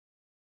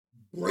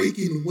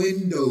breaking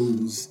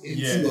windows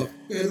into a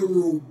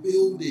federal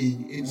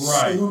building and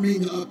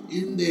storming up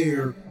in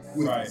there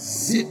with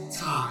zip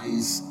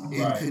ties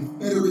and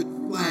Confederate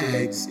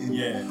flags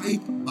and pipe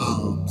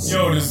bombs.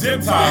 Yo, the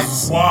zip ties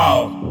was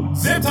wild.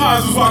 Zip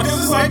ties was wild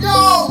because it's like,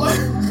 yo, like,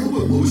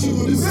 what was you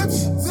gonna do?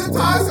 Zip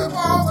ties and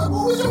bombs. Like,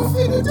 what was y'all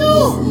finna do?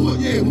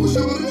 What was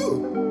y'all gonna do?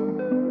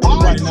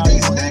 Why do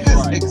these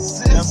niggas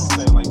exist?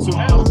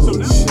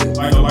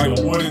 Like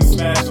a wooden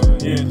smash.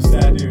 Yeah, just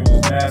sat there and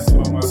just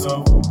basking by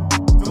myself.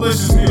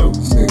 Delicious meal.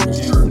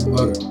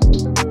 Butter.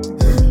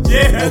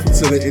 Yeah. Welcome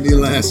to the Any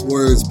Last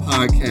Words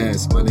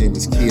podcast. My name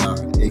is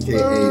Keon,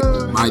 aka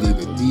Mighty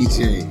the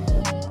DJ.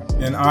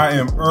 And I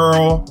am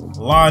Earl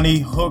Lonnie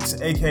Hooks,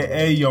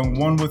 aka Young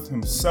One with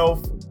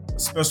himself. A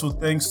special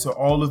thanks to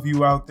all of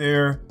you out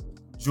there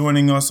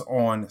joining us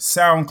on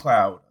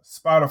SoundCloud,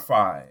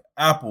 Spotify,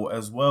 Apple,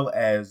 as well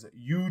as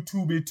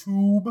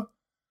YouTube.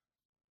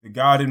 The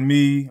God in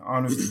me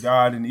honors the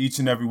God in each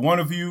and every one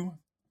of you.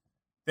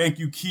 Thank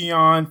you,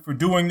 Keon, for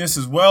doing this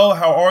as well.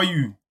 How are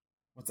you?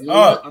 What's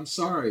up? I'm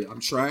sorry. I'm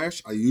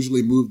trash. I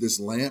usually move this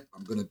lamp.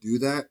 I'm going to do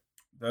that.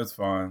 That's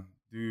fine.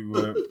 Do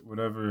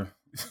whatever.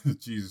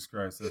 Jesus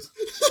Christ.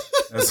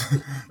 I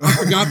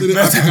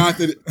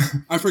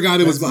forgot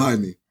it was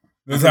behind me.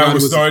 That's how we're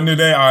starting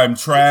today. I'm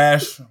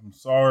trash. I'm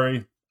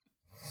sorry.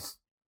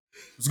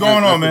 What's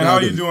going on, man? How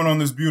are you doing on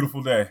this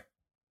beautiful day?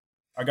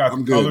 I got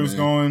the colors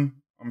going.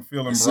 I'm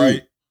feeling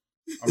bright.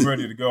 I'm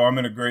ready to go. I'm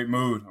in a great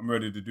mood. I'm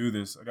ready to do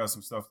this. I got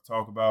some stuff to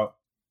talk about.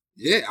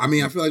 Yeah, I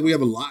mean, I feel like we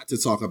have a lot to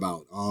talk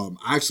about.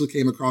 I actually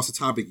came across a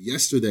topic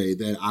yesterday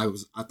that I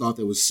thought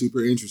that was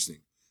super interesting.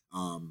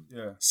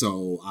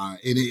 So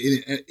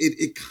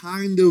it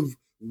kind of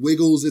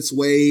wiggles its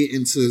way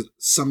into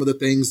some of the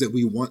things that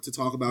we want to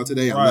talk about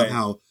today. I love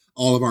how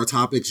all of our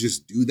topics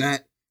just do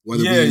that,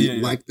 whether we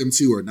like them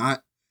to or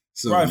not.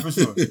 So. Right, for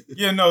sure.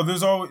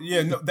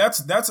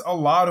 That's a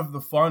lot of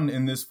the fun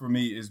in this for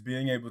me is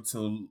being able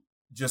to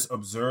just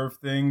observe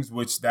things,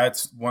 which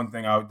that's one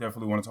thing I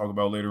definitely want to talk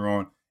about later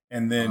on,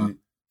 and then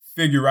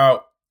figure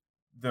out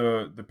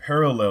the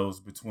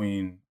parallels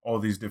between all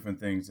these different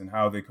things and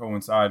how they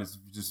coincide. Is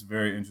just a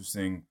very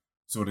interesting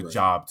sort of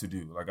job to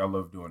do. Like, I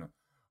love doing it.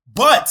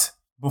 But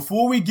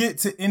before we get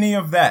to any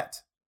of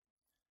that,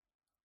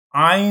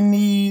 I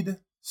need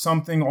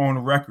something on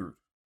record.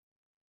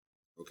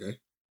 Okay.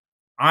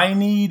 I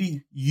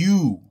need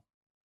you,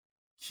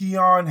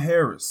 Keon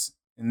Harris,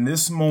 in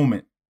this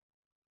moment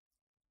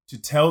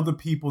to tell the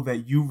people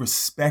that you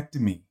respect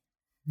me.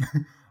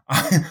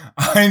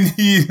 I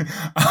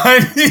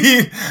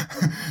need,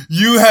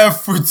 you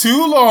have for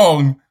too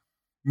long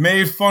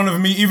made fun of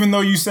me, even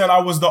though you said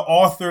I was the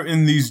author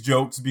in these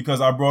jokes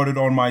because I brought it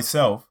on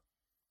myself.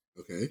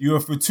 Okay. You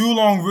have for too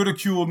long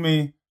ridiculed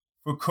me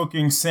for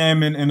cooking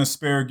salmon and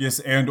asparagus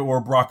and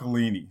or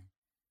broccolini.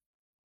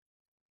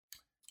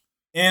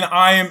 And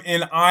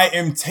I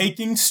am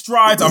taking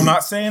strides. I'm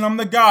not saying I'm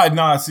the God.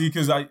 Nah, see,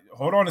 because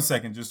hold on a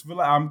second. Just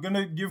relax. I'm going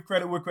to give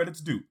credit where credit's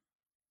due.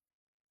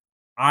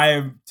 I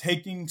am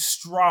taking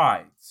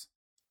strides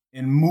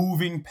in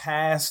moving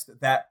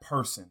past that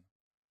person.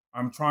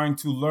 I'm trying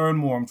to learn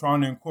more. I'm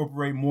trying to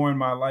incorporate more in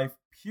my life,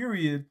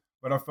 period.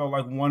 But I felt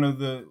like one of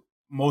the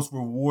most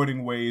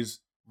rewarding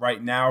ways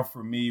right now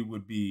for me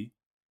would be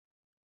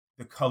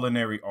the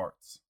culinary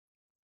arts.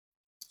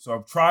 So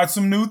I've tried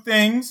some new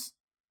things.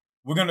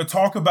 We're going to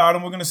talk about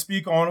them. We're going to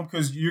speak on them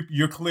because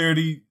you're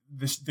clearly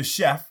the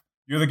chef.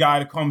 You're the guy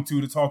to come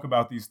to talk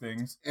about these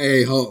things.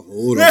 Hey, hold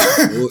on.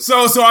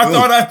 So I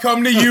thought I'd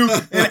come to you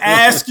and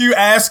ask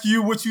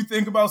you what you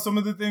think about some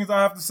of the things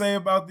I have to say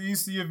about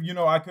these. See if,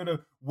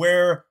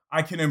 where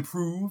I can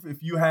improve.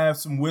 If you have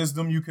some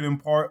wisdom you can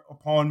impart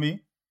upon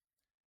me.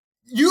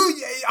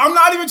 I'm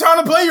not even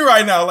trying to play you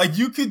right now. Like,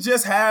 you could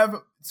just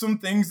have some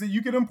things that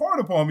you could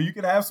impart upon me. You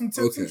could have some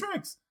tips and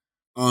tricks.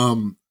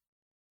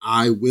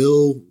 I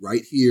will,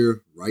 right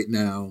here, right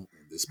now, on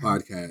this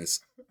podcast,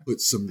 put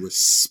some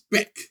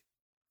respect.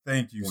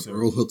 Thank you, on sir.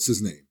 Earl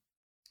Hooks' name.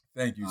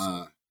 Thank you,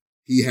 sir.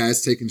 He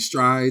has taken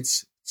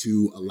strides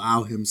to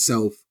allow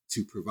himself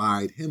to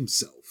provide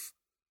himself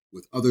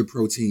with other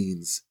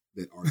proteins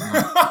that are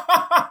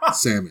not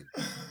salmon.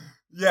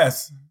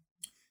 Yes.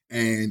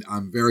 And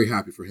I'm very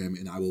happy for him,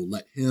 and I will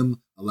let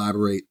him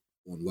elaborate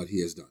on what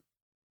he has done.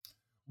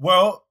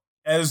 Well,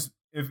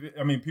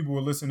 people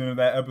were listening to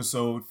that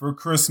episode for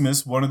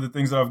Christmas. One of the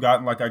things that I've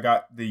gotten, like I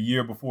got the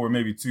year before,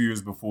 maybe 2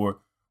 years before,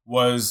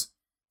 was,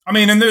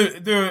 and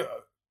there are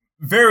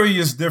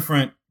various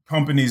different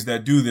companies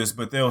that do this,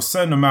 but they'll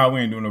send them out.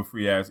 We ain't doing no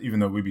free ads, even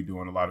though we be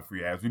doing a lot of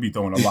free ads. We be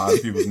throwing a lot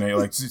of people's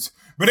names.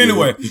 But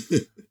anyway,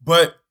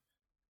 but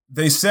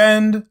they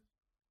send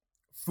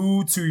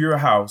food to your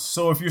house.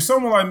 So if you're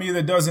someone like me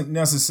that doesn't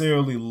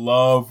necessarily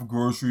love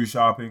grocery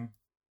shopping,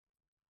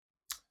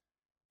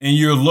 and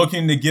you're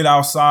looking to get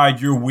outside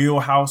your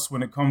wheelhouse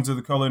when it comes to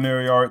the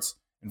culinary arts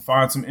and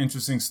find some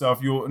interesting stuff,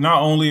 you'll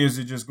not only is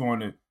it just going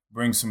to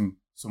bring some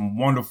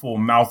wonderful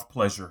mouth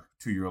pleasure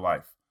to your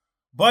life,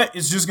 But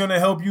it's just going to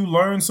help you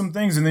learn some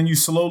things. And then you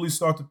slowly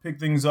start to pick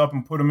things up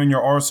and put them in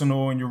your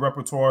arsenal and your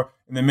repertoire.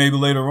 And then maybe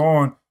later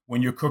on,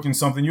 when you're cooking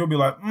something, you'll be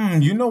like,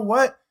 you know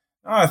what?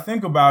 Now I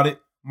think about it.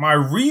 My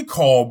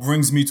recall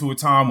brings me to a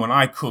time when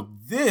I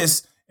cooked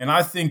this. And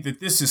I think that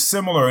this is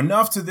similar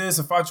enough to this.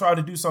 If I try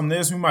to do something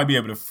this, we might be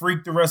able to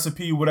freak the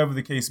recipe, whatever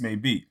the case may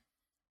be.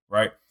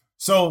 Right?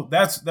 So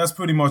that's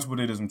pretty much what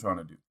it is I'm trying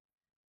to do.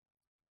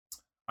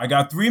 I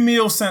got 3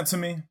 meals sent to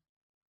me.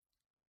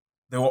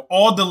 They were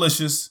all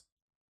delicious.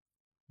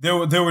 There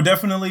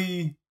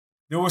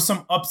were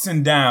some ups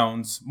and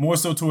downs, more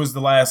so towards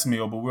the last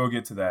meal, but we'll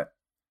get to that.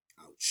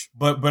 Ouch.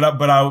 But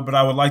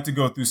I would like to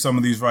go through some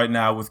of these right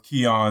now with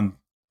Keon,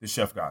 the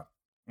chef god.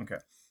 Okay.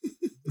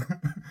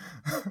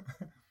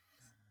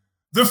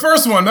 The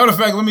first one, matter of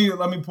fact, let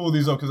me pull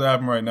these up because I have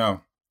them right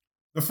now.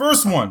 The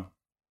first one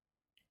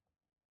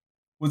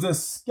was a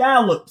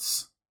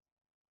scallops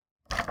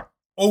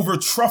over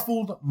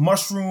truffled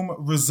mushroom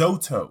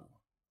risotto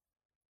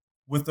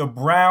with a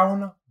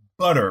brown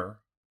butter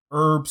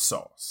herb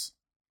sauce.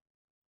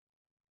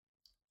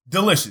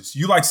 Delicious.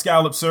 You like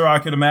scallops, sir? I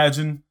could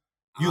imagine.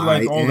 You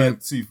like all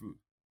that seafood.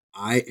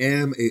 I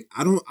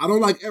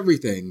don't like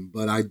everything,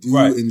 but I do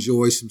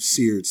enjoy some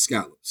seared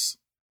scallops.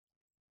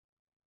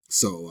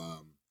 So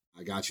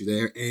I got you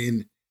there,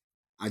 and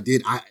I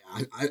did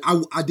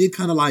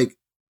kind of like,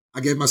 I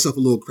gave myself a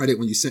little credit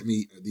when you sent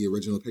me the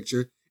original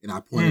picture, and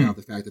I pointed out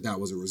the fact that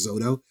was a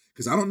risotto,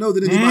 because I don't know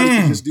that anybody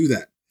can just do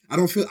that. I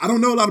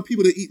don't know a lot of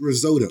people that eat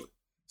risotto.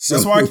 So.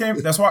 That's why I came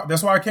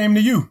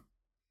to you.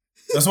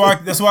 That's why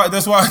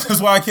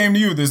I came to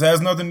you. This has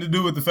nothing to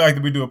do with the fact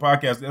that we do a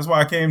podcast. That's why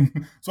I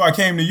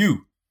came to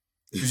you,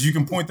 because you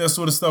can point that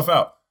sort of stuff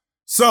out.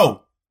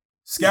 So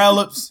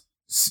scallops,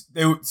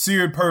 they were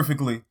seared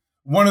perfectly.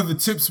 One of the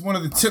tips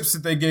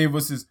that they gave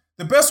us is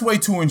the best way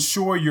to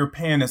ensure your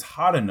pan is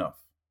hot enough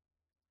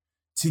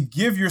to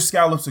give your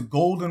scallops a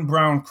golden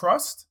brown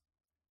crust.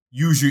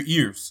 Use your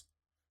ears.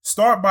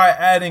 Start by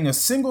adding a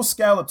single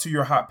scallop to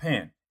your hot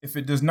pan. If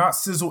it does not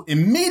sizzle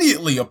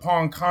immediately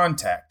upon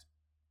contact,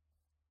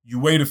 you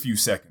wait a few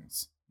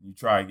seconds. You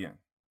try again.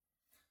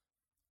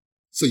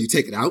 So you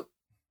take it out?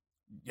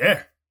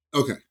 Yeah.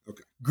 Okay.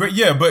 Great.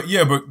 Yeah, but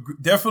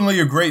definitely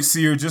a great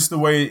sear. Just the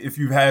way, if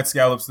you've had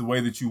scallops, the way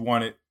that you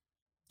want it,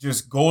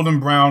 just golden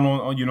brown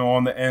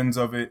on the ends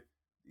of it.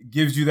 It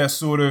gives you that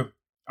sort of,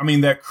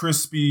 that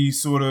crispy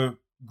sort of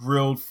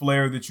grilled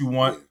flair that you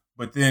want. Yeah.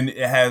 But then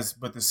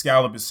the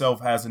scallop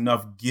itself has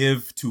enough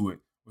give to it.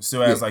 It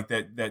still has like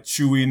that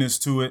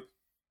chewiness to it.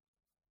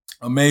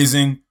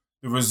 Amazing.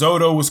 The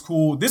risotto was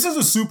cool. This is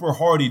a super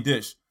hearty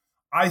dish.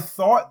 I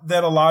thought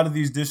that a lot of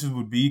these dishes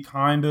would be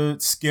kind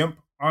of skimp.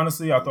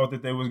 Honestly, I thought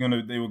that they were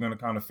gonna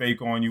kind of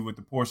fake on you with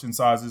the portion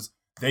sizes.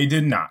 They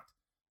did not.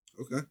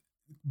 Okay.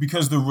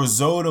 Because the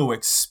risotto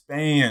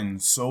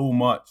expands so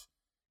much.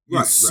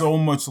 It's so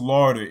much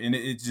larder, and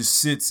it just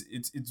sits.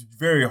 It's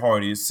very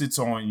hearty. It sits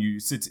on you.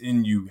 It sits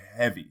in you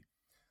heavy.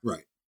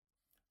 Right.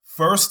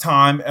 First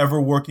time ever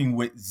working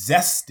with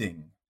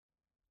zesting.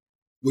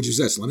 Would you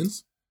zest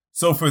lemons?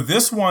 So for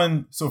this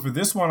one,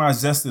 I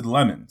zested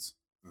lemons.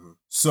 Uh-huh.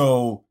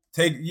 So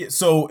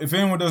if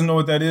anyone doesn't know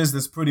what that is,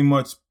 that's pretty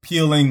much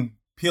peeling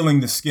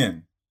the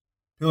skin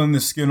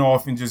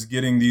off, and just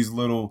getting these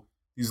little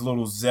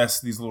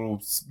zests, these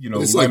little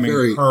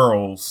lemon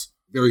curls.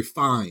 Very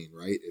fine,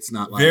 right? It's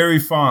not like very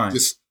fine,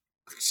 just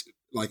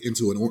like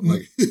into an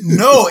like.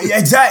 No,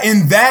 exactly,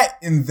 and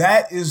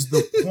that is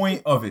the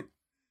point of it,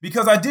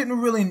 because I didn't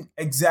really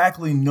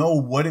exactly know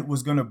what it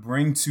was going to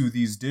bring to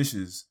these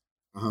dishes,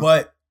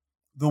 but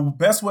the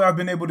best way I've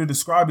been able to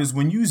describe is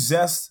when you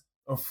zest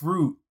a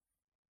fruit,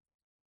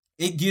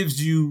 it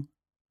gives you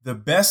the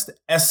best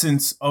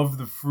essence of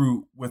the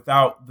fruit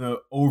without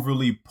the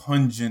overly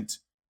pungent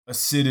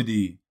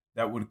acidity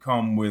that would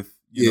come with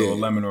a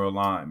lemon or a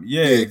lime.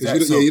 Yeah,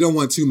 exactly. You don't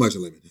want too much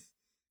lemon.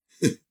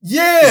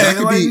 Yeah,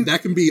 that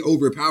can be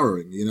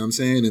overpowering. You know what I'm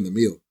saying, in the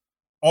meal.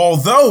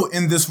 Although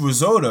in this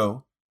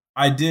risotto,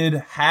 I did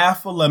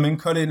half a lemon,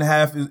 cut it in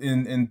half,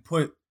 and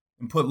put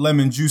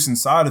lemon juice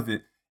inside of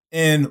it.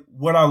 And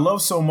what I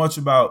love so much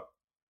about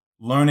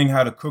learning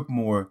how to cook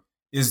more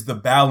is the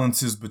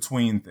balances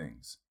between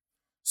things.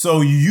 So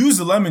you use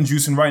the lemon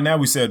juice, and right now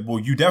we said, well,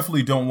 you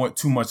definitely don't want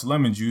too much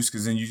lemon juice,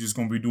 because then you're just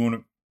going to be doing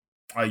it.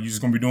 You're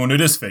just going to be doing it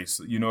this face.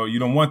 You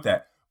don't want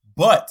that.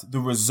 But the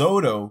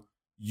risotto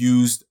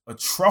used a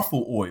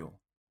truffle oil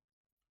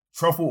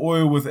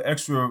with an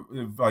extra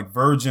like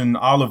virgin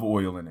olive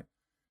oil in it.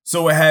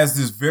 So it has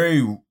this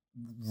very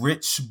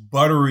rich,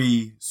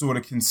 buttery sort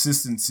of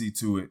consistency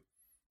to it.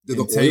 Did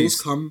the oils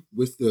come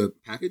with the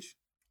package?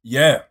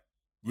 Yeah.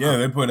 Yeah,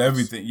 they put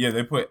everything. Yeah,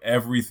 they put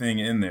everything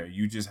in there.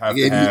 You just have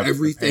to have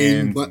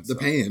everything but the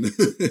pan.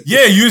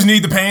 Yeah, you just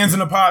need the pans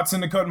and the pots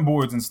and the cutting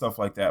boards and stuff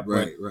like that.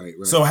 Right.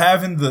 So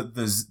having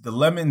the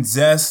lemon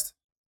zest,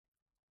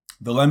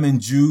 the lemon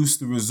juice,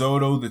 the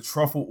risotto, the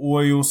truffle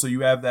oil, so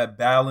you have that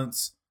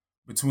balance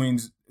between,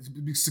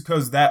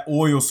 because that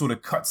oil sort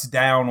of cuts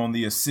down on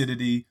the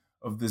acidity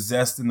of the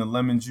zest and the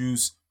lemon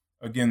juice.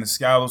 Again, the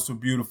scallops were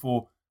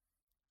beautiful.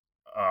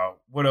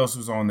 What else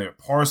was on there?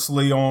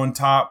 Parsley on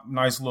top,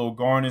 nice little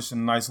garnish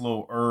and nice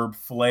little herb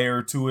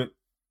flair to it.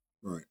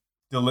 Right.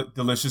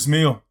 Delicious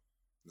meal.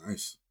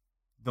 Nice.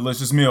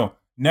 Delicious meal.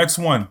 Next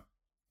one.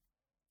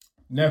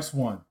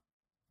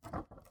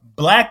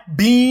 Black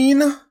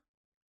bean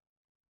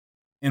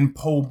and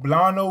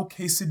poblano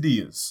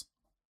quesadillas.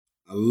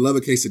 I love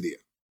a quesadilla.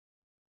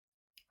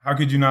 How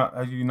could you not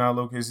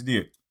love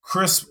quesadilla?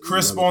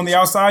 Crisp on the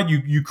outside.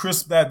 You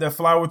crisp that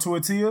flour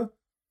tortilla.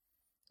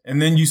 And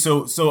then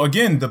so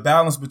again, the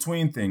balance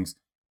between things.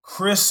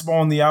 Crisp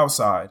on the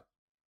outside,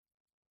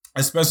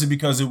 especially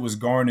because it was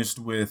garnished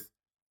with,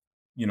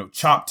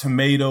 chopped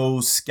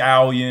tomatoes,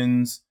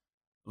 scallions,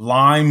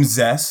 lime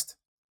zest,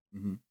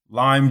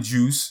 lime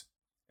juice.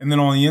 And then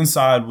on the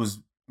inside was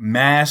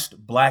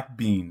mashed black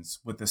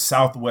beans with the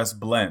Southwest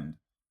blend,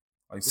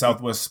 like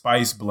Southwest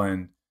spice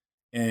blend.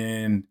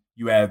 And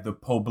you add the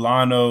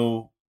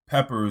poblano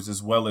peppers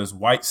as well as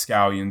white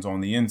scallions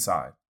on the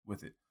inside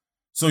with it.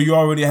 So you're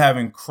already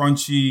having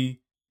crunchy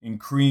and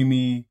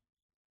creamy.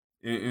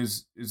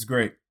 It's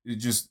great.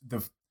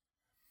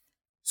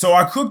 So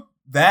I cooked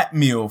that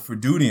meal for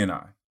Duty and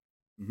I.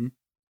 Mm-hmm.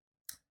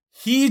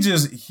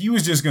 He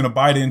was just gonna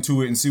bite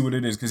into it and see what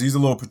it is because he's a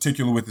little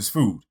particular with his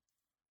food.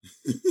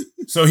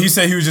 So he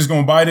said he was just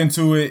gonna bite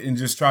into it and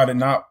just try to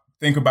not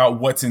think about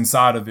what's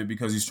inside of it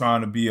because he's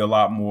trying to be a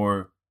lot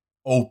more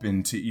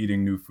open to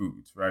eating new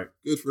foods. Right?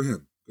 Good for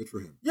him.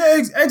 Yeah,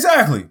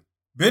 exactly.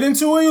 Bit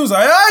into it. He was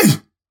like,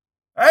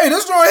 Hey,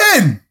 this joint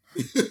hitting.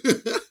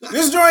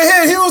 This joint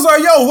hit. He was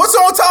like, yo, what's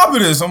on top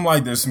of this? I'm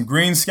like, there's some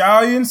green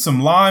scallions,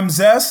 some lime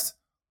zest,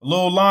 a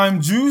little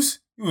lime juice.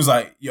 He was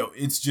like, yo,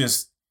 it's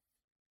just,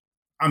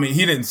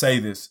 he didn't say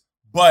this,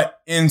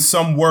 but in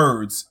some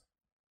words,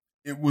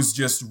 it was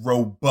just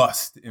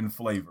robust in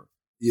flavor.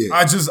 Yeah.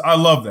 I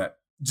love that.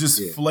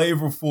 Just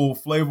flavorful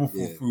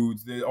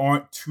foods that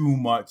aren't too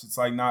much. It's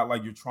like not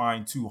like you're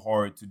trying too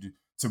hard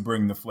to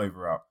bring the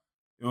flavor out.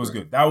 It was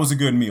good. That was a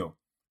good meal.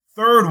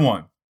 Third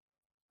one.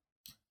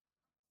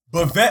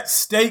 Bavette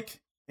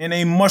steak in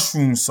a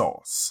mushroom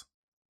sauce.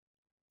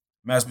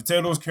 Mashed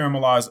potatoes,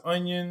 caramelized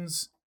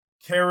onions,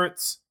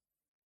 carrots.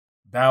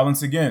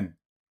 Balance again.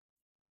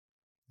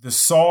 The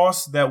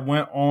sauce that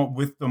went on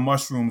with the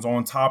mushrooms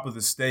on top of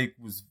the steak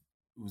was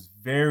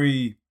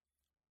very,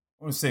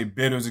 I want to say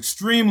bitter. It was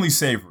extremely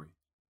savory.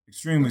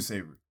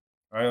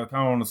 Right?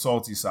 Kind of on the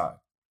salty side.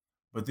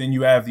 But then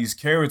you have these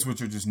carrots,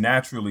 which are just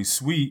naturally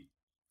sweet.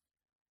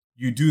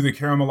 You do the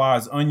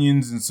caramelized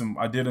onions and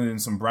I did it in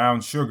some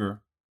brown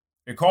sugar.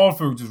 It called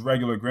for just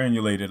regular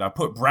granulated. I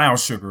put brown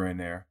sugar in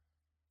there.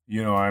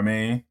 You know what I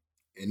mean?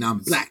 And I'm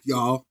black,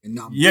 y'all.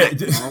 Black,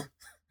 y'all.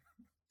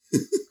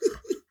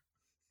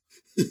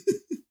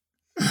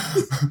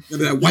 Look at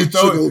that white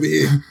sugar over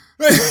here.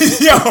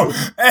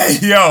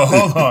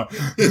 Hold on.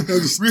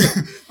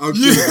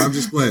 I'm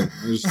just playing.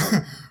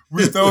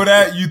 You throw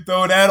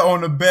that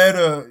on the bed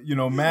of,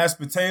 mashed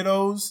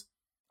potatoes.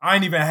 I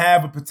didn't even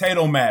have a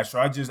potato masher.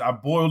 I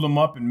boiled them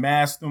up and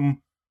mashed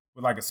them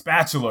with like a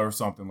spatula or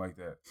something like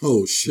that.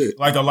 Oh shit!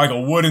 Like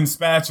a wooden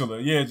spatula.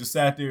 Yeah, just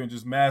sat there and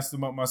just mashed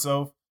them up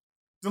myself.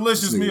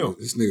 Delicious meal.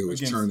 This nigga was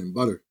churning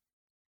butter.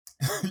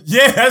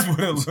 Yeah, that's what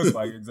it looked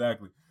like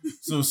exactly.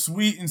 So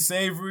sweet and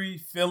savory,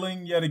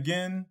 filling yet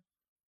again.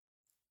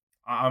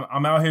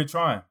 I'm out here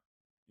trying.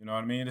 You know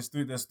what I mean?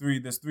 There's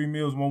three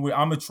meals one week.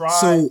 I'm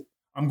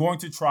going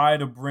to try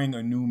to bring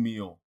a new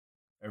meal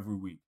every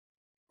week.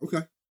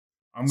 Okay.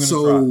 I'm gonna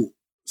try.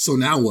 So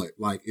now what?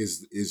 Like,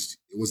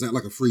 was that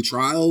like a free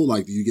trial?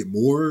 Like, do you get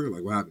more?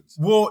 Like, what happens?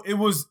 Well, it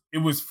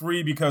was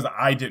free because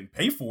I didn't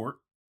pay for it.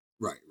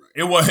 Right.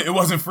 It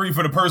wasn't free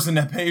for the person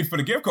that paid for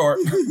the gift card.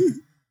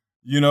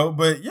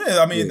 But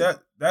yeah,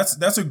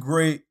 that's a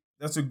great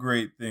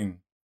thing.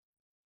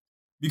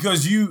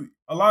 Because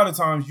a lot of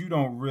times you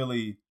don't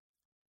really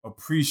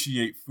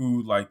appreciate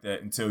food like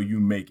that until you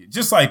make it.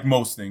 Just like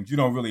most things, you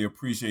don't really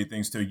appreciate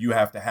things till you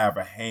have to have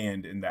a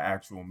hand in the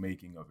actual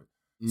making of it.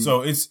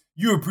 So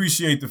you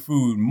appreciate the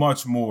food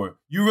much more.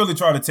 You really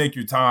try to take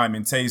your time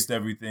and taste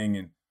everything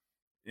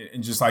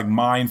and just like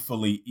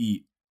mindfully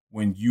eat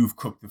when you've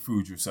cooked the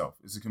food yourself.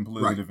 It's a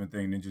completely different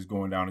thing than just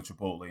going down to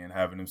Chipotle and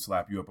having them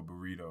slap you up a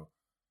burrito.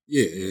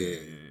 Yeah.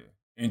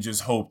 And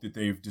just hope that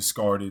they've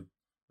discarded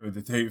or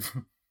that they've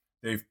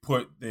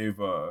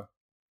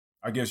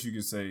I guess you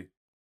could say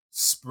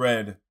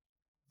spread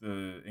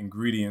the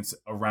ingredients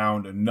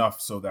around enough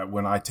so that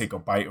when I take a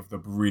bite of the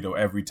burrito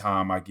every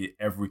time I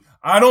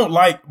don't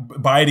like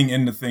biting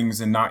into things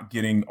and not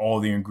getting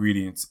all the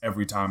ingredients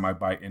every time I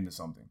bite into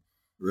something.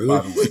 Really?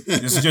 By the way,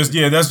 this is just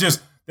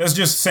that's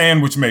just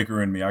sandwich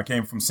maker in me. I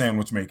came from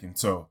sandwich making.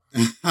 So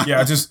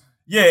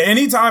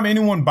anytime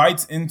anyone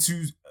bites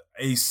into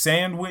a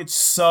sandwich,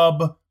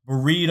 sub,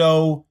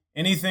 burrito,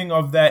 anything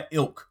of that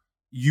ilk,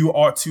 you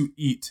ought to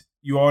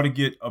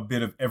get a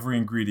bit of every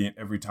ingredient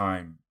every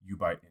time you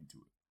bite into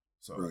it.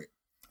 So, right.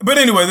 But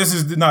anyway, this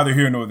is neither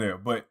here nor there.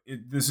 But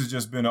this has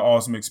just been an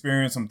awesome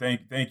experience.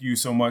 Thank you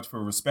so much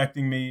for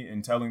respecting me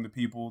and telling the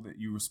people that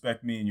you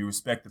respect me and you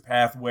respect the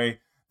pathway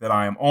that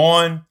I am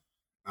on.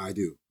 I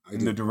do.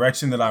 in the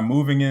direction that I'm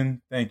moving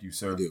in. Thank you,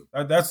 sir.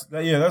 That's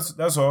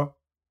all.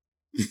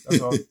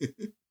 That's all.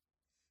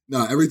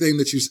 No, everything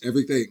that you sent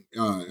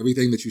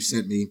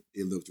me,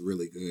 it looked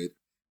really good.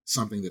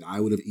 Something that I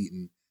would have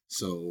eaten.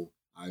 So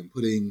I am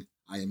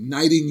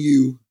knighting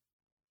you.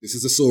 This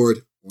is a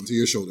sword onto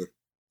your shoulder.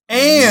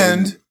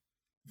 And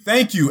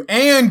thank you.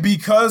 And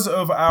because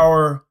of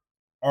our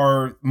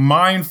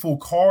mindful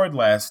card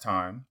last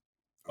time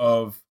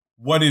of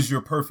what is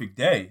your perfect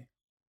day.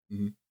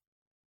 Mm-hmm.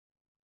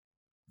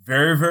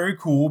 Very, very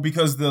cool.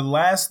 Because the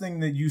last thing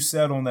that you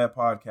said on that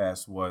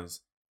podcast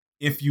was,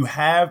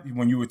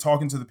 when you were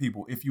talking to the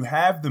people, if you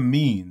have the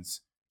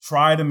means,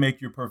 try to make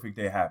your perfect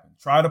day happen.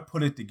 Try to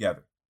put it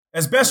together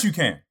as best you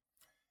can.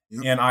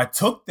 Yep. And I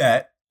took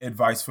that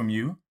advice from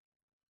you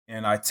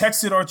and I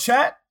texted our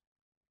chat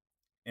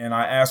and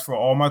I asked for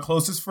all my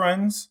closest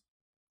friends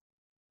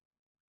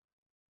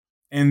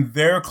and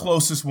their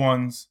closest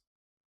ones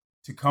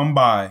to come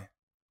by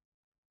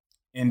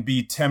and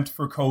be tempted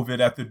for COVID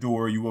at the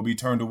door. You will be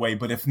turned away.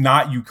 But if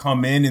not, you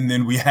come in and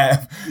then we're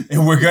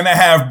going to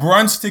have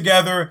brunch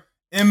together.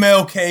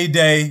 MLK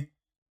Day,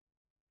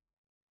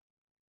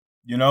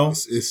 you know,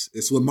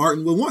 it's what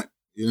Martin would want.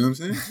 You know what I'm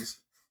saying?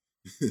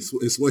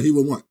 It's what he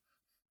would want.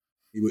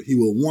 He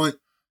will want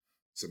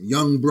some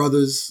young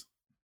brothers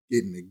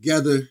getting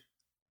together,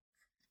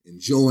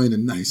 enjoying a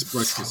nice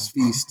breakfast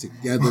feast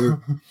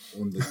together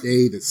on the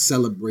day that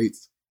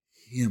celebrates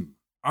him.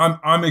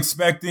 I'm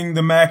expecting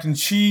the mac and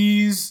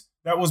cheese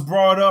that was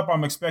brought up.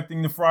 I'm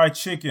expecting the fried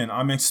chicken.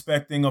 I'm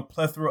expecting a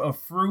plethora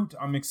of fruit.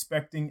 I'm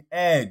expecting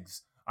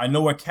eggs. I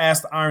know a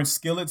cast iron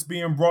skillet's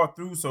being brought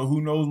through, so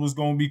who knows what's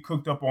going to be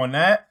cooked up on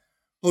that.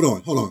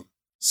 Hold on.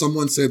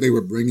 Someone said they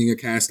were bringing a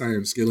cast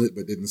iron skillet,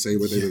 but didn't say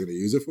what they were going to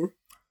use it for?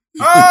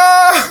 Yeah,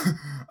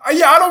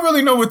 I don't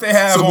really know what they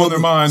have on their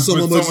minds.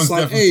 Someone was just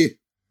like, hey,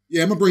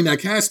 yeah, I'm going to bring that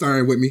cast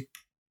iron with me.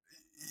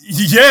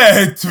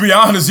 Yeah, to be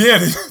honest, yeah.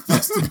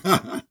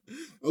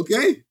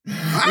 Okay.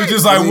 It's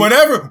just like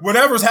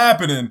whatever's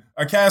happening,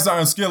 a cast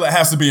iron skillet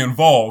has to be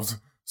involved.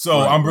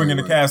 So I'm bringing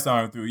the cast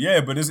iron through.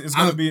 Yeah, but it's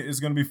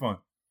gonna be fun.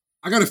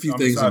 I got a few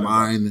things in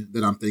mind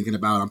that I'm thinking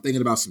about. I'm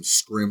thinking about some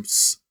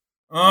scrimps.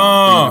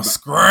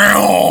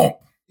 Scrimp.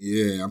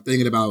 Yeah, I'm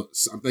thinking about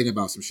some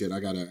shit. I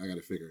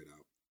gotta figure it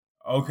out.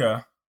 Okay.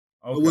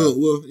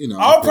 We'll you know.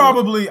 I'll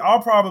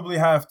probably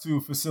have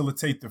to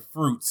facilitate the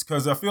fruits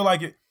because I feel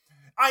like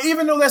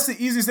even though that's the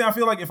easiest thing, I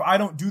feel like if I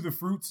don't do the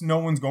fruits, no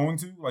one's going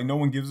to. Like no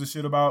one gives a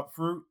shit about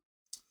fruit.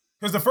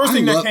 Because the first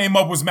thing that came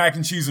up was mac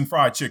and cheese and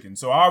fried chicken.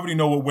 So I already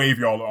know what wave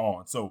y'all are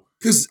on. So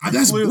because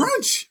that's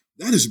brunch.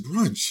 That is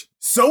brunch.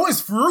 So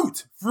is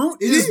fruit.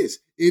 It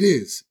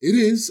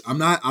is. I'm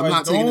not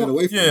taking that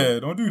away from you. Yeah,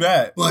 don't do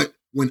that. But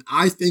when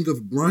I think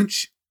of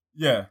brunch,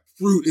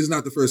 fruit is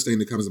not the first thing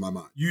that comes to my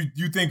mind.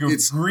 You think of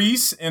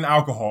grease and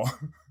alcohol.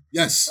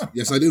 Yes,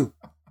 I do.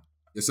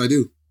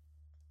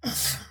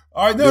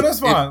 All right, no, that's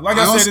fine. Like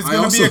I said,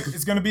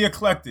 it's gonna be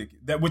eclectic.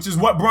 Which is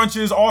what brunch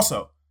is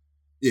also.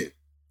 Yeah.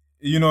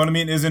 You know what I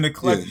mean? Is an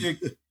eclectic,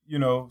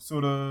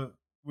 sort of,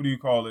 what do you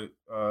call it?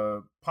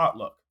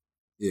 Potluck.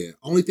 Yeah.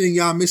 Only thing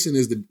y'all missing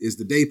is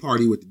the day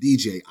party with the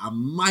DJ. I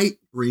might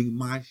bring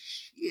my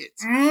shit.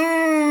 I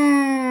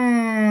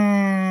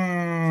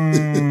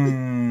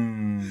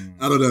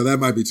don't know. That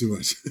might be too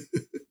much.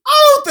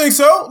 I don't think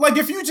so. Like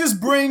if you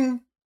just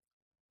bring.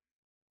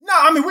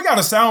 We got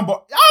a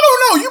soundboard. I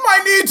don't know. You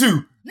might need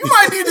to. You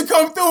might need to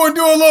come through and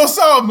do a little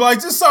something,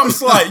 like just something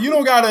slight. You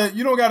don't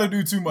gotta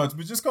do too much,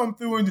 but just come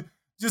through and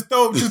just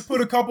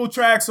put a couple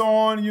tracks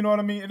on. You know what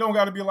I mean? It don't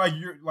gotta be like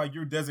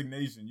your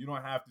designation. You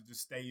don't have to just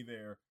stay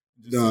there.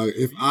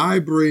 If I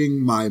bring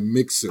my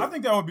mixer, I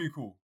think that would be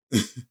cool.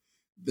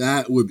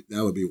 that would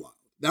be wild.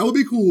 That would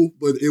be cool,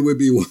 but it would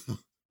be wild.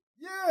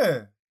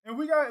 Yeah, and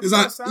we got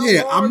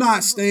I'm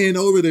not staying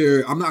over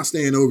there. I'm not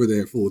staying over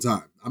there full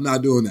time. I'm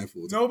not doing that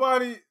full time.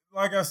 Nobody.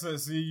 Like I said,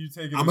 see, you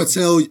take it. I'm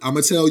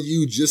gonna tell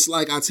you just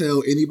like I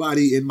tell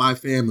anybody in my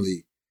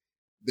family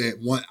that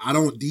I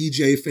don't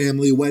DJ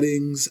family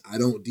weddings. I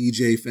don't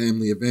DJ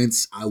family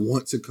events. I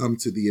want to come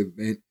to the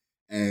event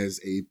as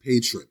a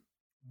patron.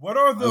 What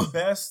are the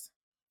best?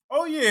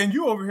 Oh yeah, and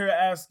you over here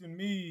asking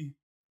me.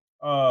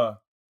 You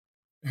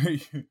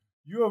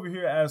over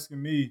here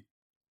asking me.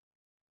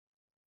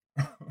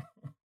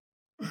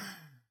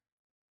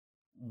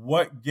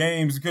 What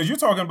games? Because you're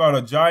talking about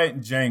a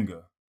giant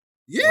Jenga.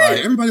 Yeah, right?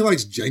 Everybody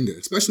likes Jenga,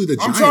 especially the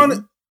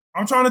giant.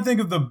 I'm trying to think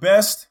of the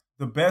best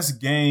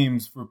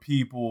games for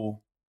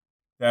people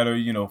that are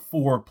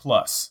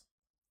 4+,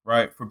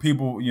 right? For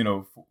people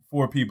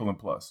 4 people and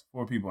plus,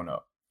 4 people and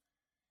up.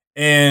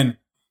 And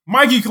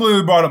Mikey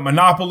clearly brought up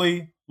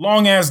Monopoly,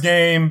 long ass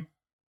game.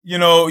 A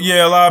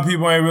lot of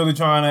people ain't really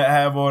trying to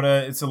have all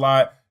that. It's a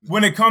lot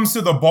when it comes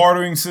to the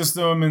bartering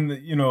system and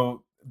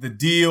the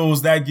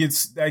deals that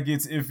gets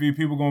iffy.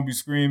 People gonna be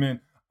screaming.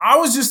 I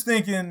was just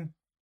thinking.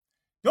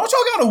 Don't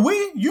y'all got a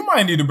Wii? You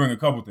might need to bring a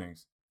couple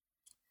things.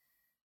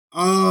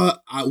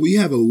 We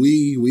have a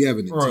Wii. We have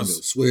a Nintendo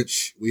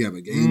Switch. We have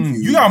a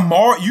GameCube. You got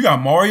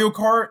Mario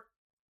Kart.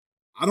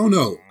 I don't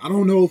know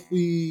if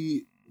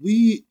we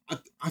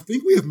I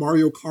think we have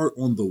Mario Kart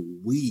on the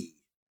Wii.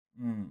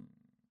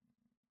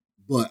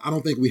 But I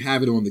don't think we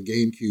have it on the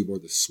GameCube or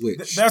the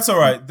Switch. That's all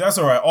right. That's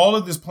all right. All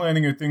of this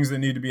planning are things that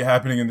need to be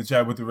happening in the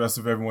chat with the rest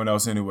of everyone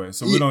else anyway.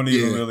 So we don't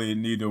even really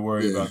need to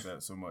worry about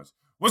that so much.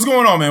 What's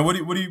going on, man? What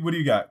do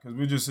you got? Because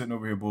we're just sitting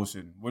over here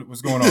bullshitting.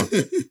 What's going on?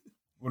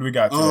 What do we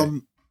got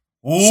today?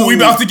 We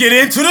about to get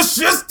into the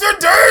shit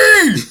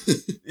today.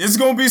 It's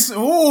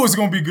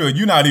gonna be good.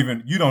 You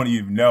don't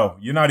even know.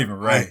 You're not even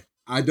ready.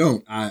 I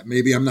don't.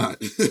 Maybe I'm not.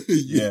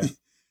 Yeah.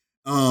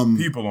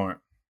 People aren't.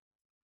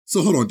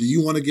 So hold on. Do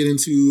you want to get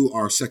into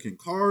our second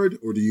card,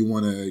 or do you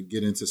want to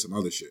get into some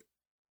other shit?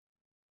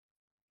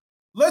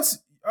 Let's.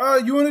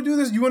 You want to do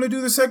this? You want to do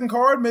the second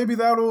card? Maybe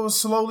that'll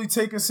slowly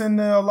take us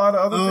into a lot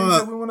of other things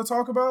that we want to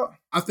talk about.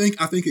 I think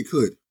it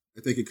could.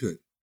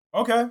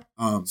 Okay.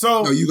 No,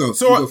 you go. You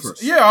go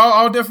first. Yeah,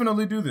 I'll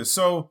definitely do this.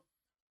 So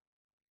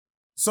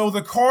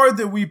the card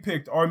that we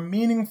picked, our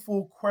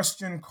meaningful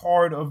question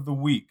card of the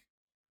week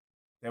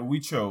that we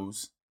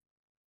chose,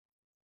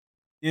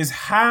 is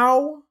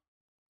how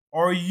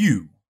are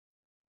you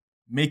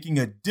making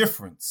a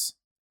difference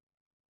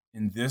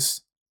in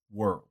this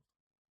world?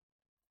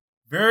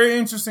 Very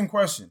interesting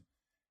question.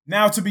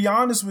 Now, to be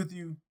honest with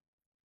you,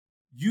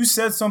 you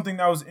said something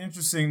that was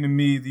interesting to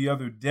me the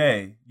other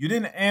day. You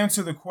didn't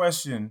answer the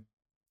question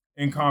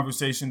in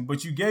conversation,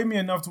 but you gave me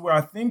enough to where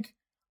I think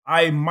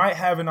I might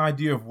have an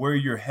idea of where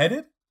you're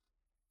headed.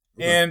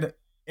 Okay.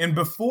 And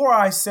before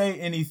I say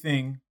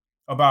anything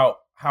about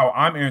how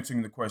I'm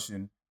answering the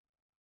question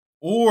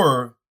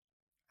or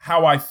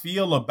how I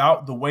feel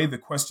about the way the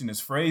question is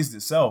phrased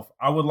itself,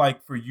 I would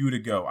like for you to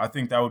go. I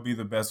think that would be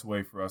the best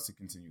way for us to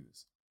continue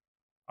this.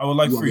 I would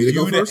like for you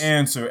to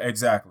answer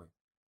exactly.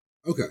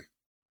 Okay.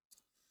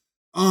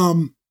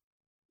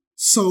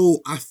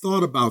 So I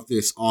thought about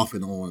this off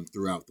and on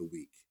throughout the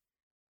week.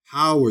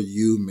 How are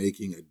you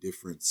making a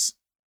difference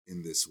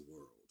in this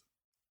world?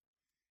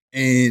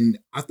 And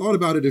I thought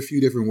about it a few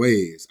different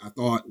ways. I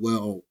thought,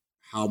 well,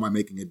 how am I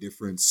making a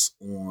difference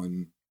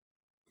on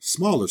a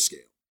smaller scale?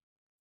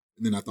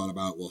 And then I thought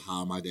about, well,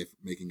 how am I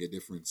making a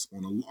difference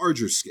on a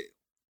larger scale?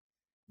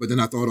 But then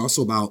I thought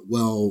also about,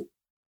 well,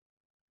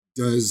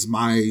 does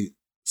my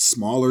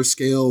smaller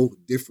scale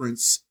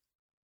difference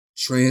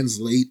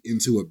translate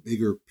into a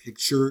bigger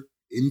picture,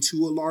 into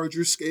a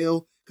larger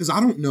scale? Because I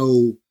don't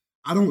know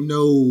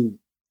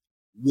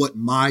what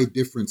my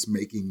difference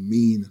making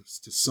means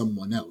to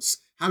someone else.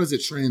 How does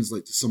it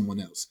translate to someone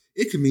else?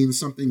 It can mean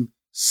something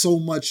so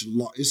much.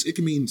 It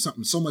can mean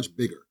something so much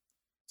bigger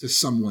to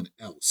someone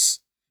else.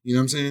 You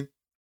know what I'm saying?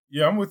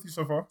 Yeah, I'm with you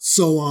so far.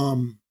 So,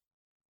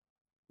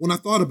 when I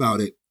thought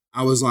about it,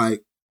 I was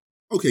like,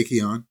 okay,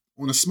 Keon,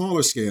 on a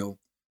smaller scale,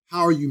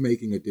 how are you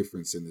making a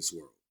difference in this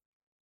world?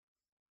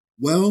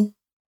 Well,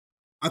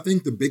 I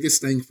think the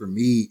biggest thing for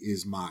me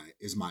is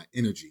my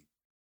energy.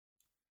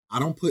 I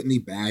don't put any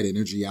bad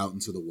energy out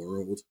into the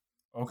world.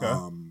 Okay.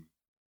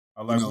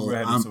 I like where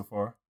we're headed so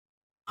far.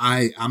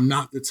 I'm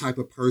not the type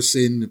of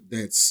person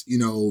that's,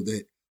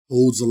 that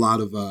holds a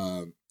lot of,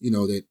 that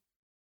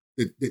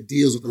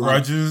deals with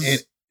grudges. A lot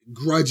of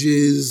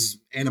grudges,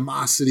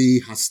 animosity,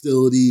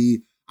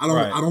 hostility. I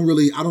don't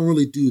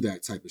really do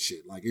that type of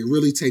shit. Like, it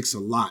really takes a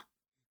lot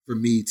for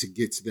me to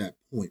get to that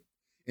point.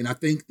 And I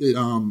think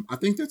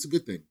that's a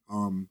good thing.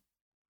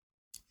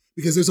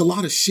 Because there's a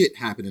lot of shit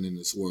happening in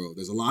this world.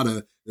 There's a lot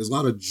of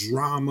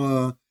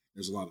drama,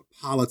 there's a lot of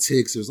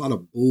politics, there's a lot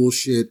of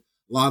bullshit,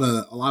 a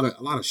lot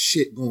of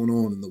shit going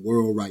on in the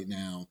world right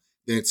now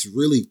that's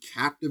really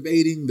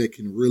captivating, that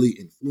can really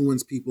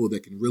influence people,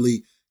 that can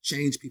really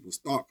change people's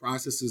thought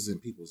processes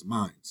and people's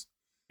minds.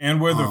 And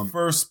we're the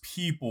first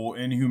people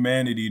in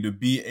humanity to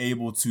be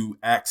able to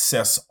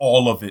access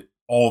all of it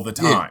all the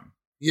time.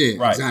 Yeah,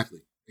 right. Exactly.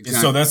 And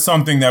so that's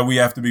something that we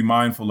have to be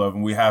mindful of,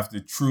 and we have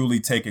to truly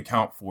take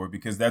account for,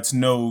 because it's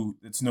no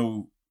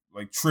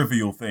like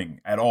trivial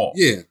thing at all.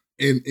 Yeah.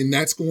 And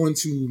that's going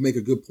to make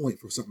a good point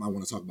for something I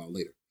want to talk about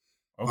later.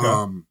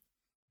 Okay.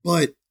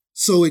 But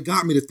so it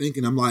got me to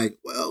thinking, I'm like,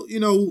 well,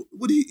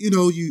 what do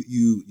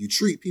you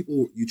treat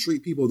people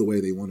the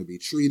way they want to be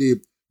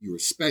treated. You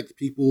respect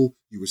people,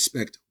 you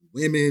respect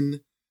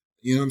women.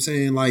 You know what I'm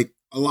saying? Like,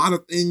 a lot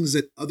of things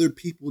that other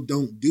people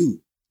don't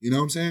do. You know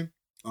what I'm saying?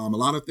 A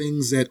lot of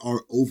things that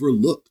are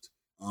overlooked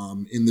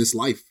in this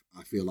life,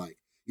 I feel like.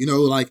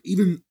 Like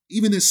even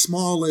as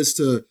small as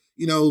to,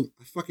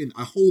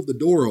 I hold the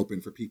door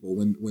open for people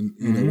when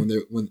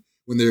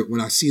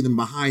I see them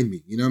behind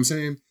me. You know what I'm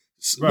saying?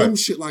 Right. Little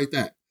shit like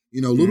that.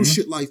 Little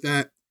shit like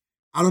that.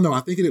 I don't know. I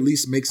think it at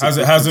least makes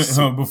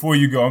it. Before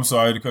you go, I'm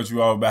sorry to cut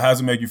you off, but how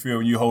does it make you feel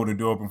when you hold the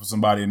door open for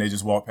somebody and they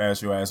just walk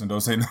past your ass and don't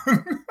say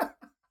nothing?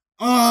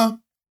 I'm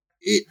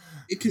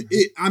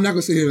not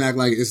gonna sit here and act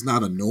like it's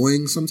not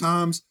annoying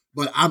sometimes,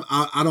 but I'm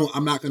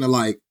not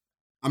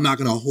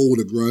gonna hold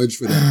a grudge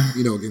for that,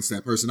 against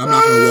that person. I'm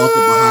not gonna walk up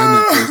behind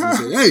that person and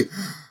say,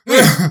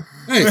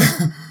 hey,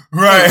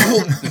 right?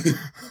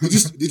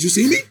 Did you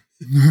see me?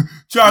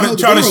 Try to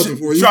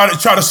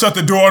shut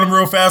the door on them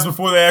real fast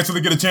before they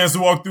actually get a chance to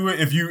walk through it.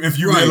 If you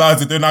realize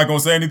that they're not gonna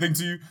say anything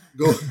to you,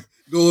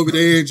 go over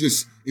there and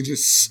just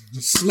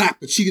slap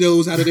the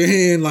Cheetos out of their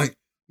hand. Like,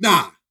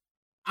 nah,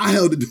 I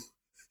held the door.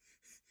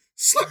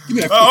 Slap, give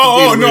me that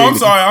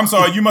no, I'm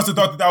sorry. You must have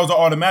thought that was an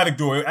automatic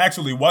door. It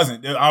actually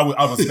wasn't. I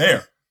was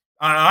there.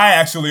 I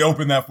actually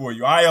opened that for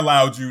you. I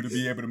allowed you to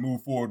be able to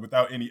move forward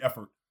without any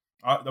effort.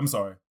 I'm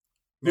sorry.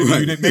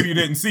 Maybe you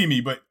didn't see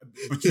me, but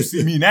you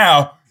see me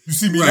now. You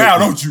see me now,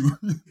 don't you?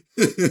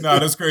 No,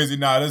 that's crazy.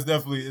 No, that's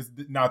definitely it's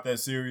not that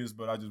serious.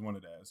 But I just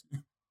wanted to ask you.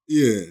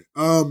 Yeah.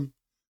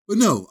 But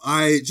no,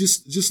 I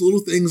just little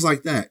things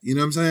like that. You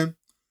know what I'm saying?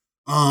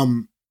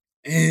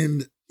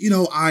 And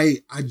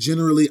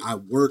I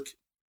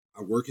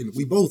work in.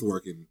 We both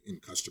work in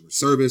customer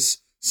service,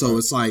 so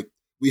it's like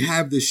we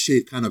have this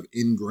shit kind of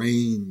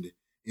ingrained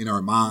in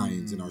our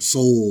minds and our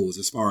souls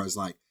as far as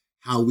like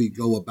how we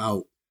go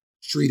about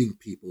treating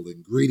people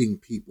and greeting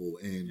people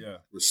and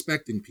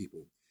respecting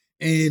people.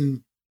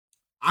 And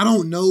I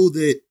don't know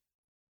that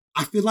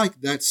I feel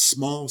like that's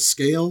small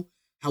scale.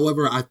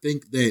 However, I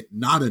think that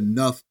not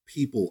enough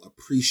people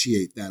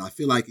appreciate that. I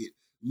feel like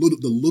the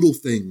little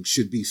things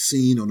should be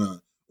seen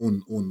on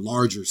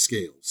larger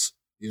scales.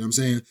 You know what I'm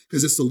saying?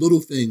 Because it's the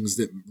little things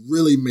that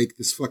really make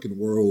this fucking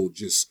world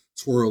just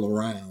twirl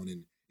around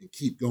and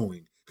keep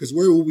going. Because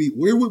where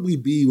would we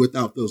be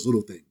without those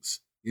little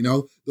things? You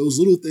know, those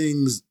little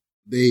things,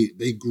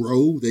 they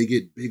grow, they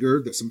get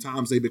bigger, that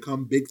sometimes they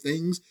become big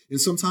things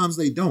and sometimes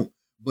they don't.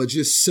 But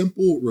just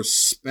simple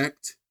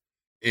respect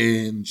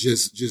and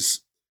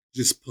just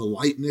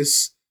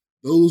politeness,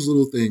 those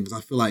little things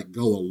I feel like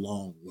go a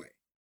long way.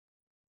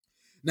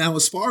 Now,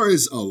 as far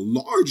as a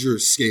larger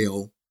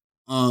scale,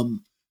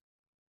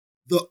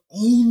 the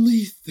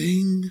only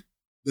thing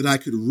that I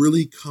could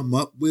really come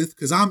up with,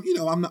 because I'm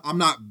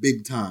not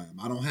big time.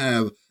 I don't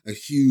have a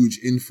huge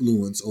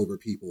influence over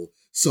people.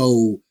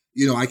 So,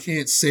 I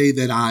can't say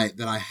that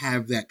I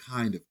have that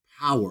kind of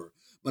power.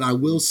 But I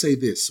will say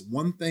this,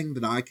 one thing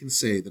that I can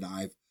say that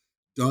I've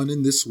done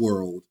in this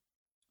world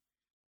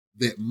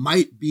that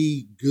might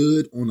be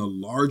good on a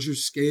larger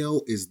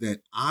scale is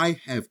that I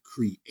have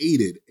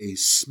created a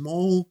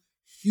small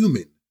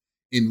human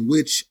in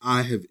which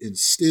I have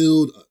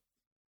instilled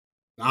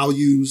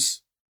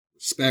values,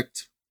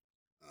 respect,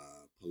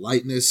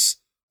 politeness,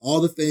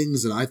 all the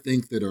things that I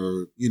think that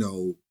are,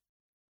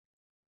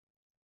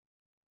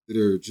 that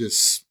are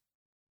just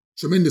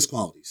tremendous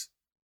qualities.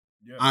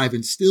 Yeah. I've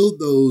instilled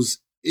those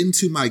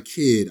into my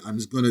kid.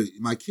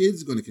 My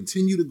kid's going to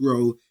continue to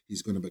grow.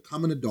 He's going to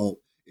become an adult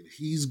and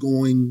he's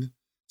going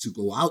to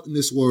go out in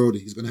this world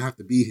and he's going to have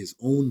to be his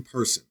own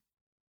person.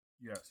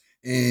 Yes.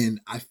 And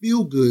I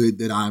feel good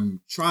that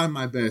I'm trying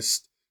my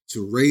best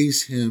to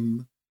raise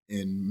him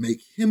and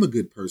make him a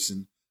good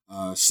person.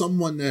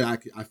 Someone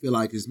that I feel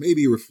like is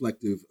maybe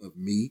reflective of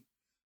me.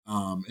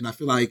 And I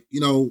feel like,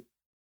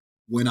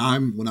 when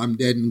I'm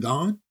dead and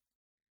gone,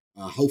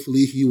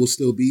 hopefully he will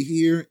still be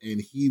here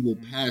and he will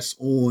pass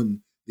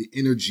on the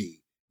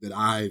energy that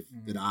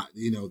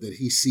that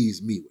he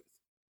sees me with.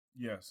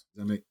 Yes.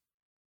 Does that make?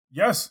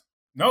 Yes.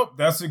 Nope.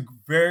 That's a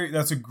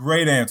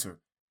great answer.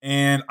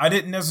 And I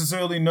didn't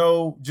necessarily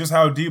know just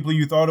how deeply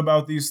you thought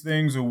about these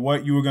things or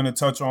what you were going to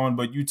touch on,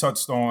 but you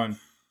touched on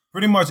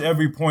pretty much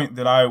every point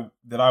that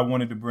I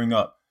wanted to bring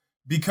up.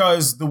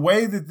 Because the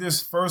way that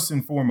this, first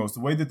and foremost,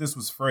 the way that this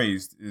was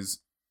phrased is,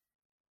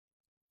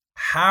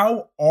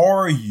 how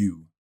are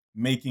you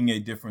making a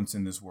difference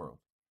in this world?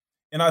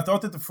 And I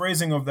thought that the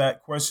phrasing of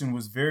that question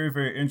was very,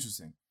 very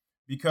interesting,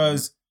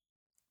 because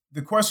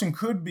the question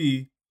could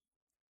be,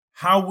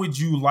 how would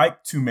you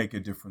like to make a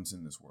difference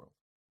in this world?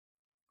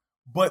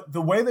 But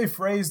the way they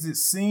phrased it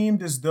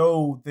seemed as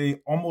though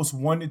they almost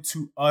wanted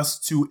us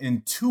to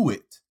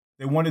intuit.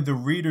 They wanted the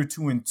reader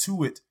to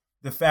intuit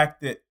the fact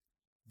that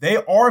they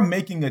are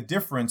making a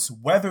difference,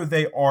 whether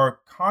they are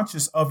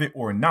conscious of it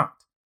or not.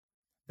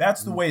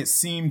 That's the way it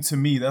seemed to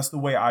me. That's the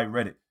way I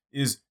read it.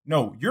 Is,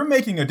 no, you're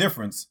making a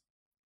difference.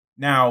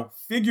 Now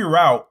figure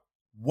out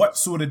what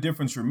sort of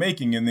difference you're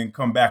making and then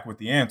come back with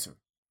the answer.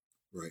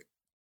 Right.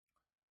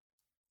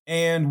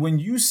 And when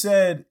you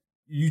said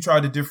you try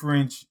to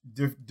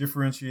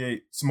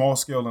differentiate small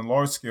scale and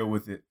large scale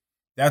with it,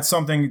 that's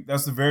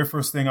the very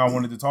first thing I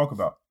wanted to talk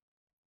about.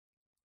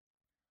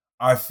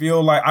 I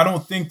feel like, I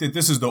don't think that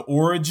this is the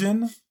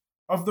origin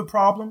of the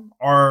problem,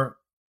 our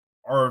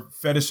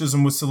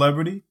fetishism with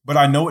celebrity, but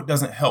I know it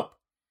doesn't help,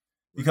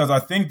 because I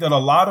think that a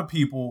lot of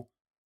people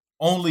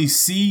only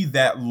see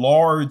that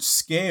large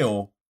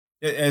scale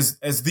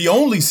as the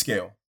only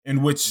scale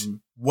in which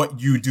what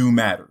you do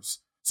matters.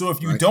 So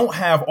if you don't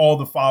have all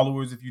the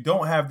followers, if you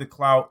don't have the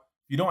clout,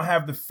 if you don't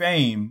have the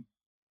fame,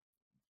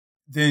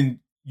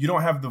 then you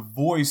don't have the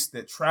voice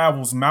that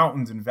travels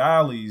mountains and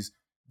valleys,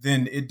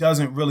 then it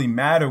doesn't really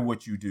matter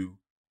what you do.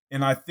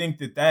 And I think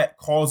that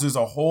causes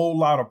a whole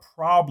lot of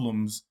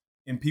problems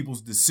in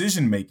people's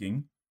decision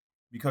making,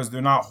 because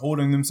they're not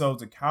holding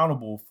themselves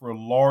accountable for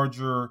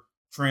larger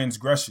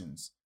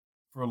transgressions,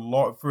 for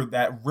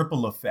that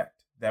ripple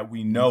effect that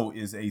we know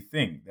is a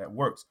thing that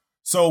works.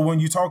 So when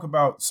you talk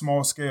about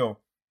small scale,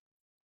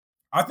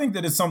 I think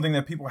that it's something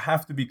that people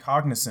have to be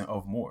cognizant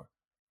of more.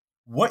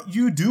 what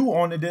you do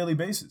on a daily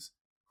basis.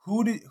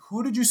 Who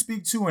did you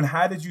speak to, and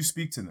how did you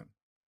speak to them?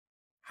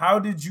 How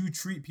did you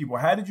treat people?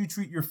 How did you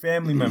treat your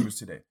family members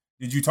today?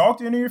 Did you talk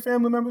to any of your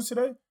family members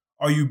today?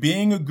 Are you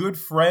being a good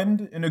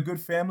friend and a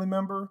good family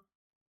member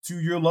to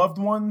your loved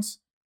ones,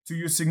 to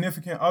your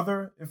significant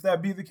other, if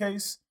that be the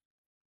case?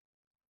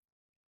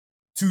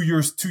 To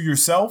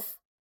yourself?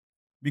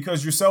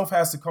 Because yourself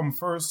has to come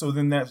first, so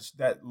then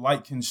that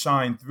light can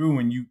shine through,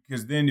 and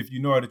because then if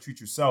you know how to treat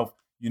yourself,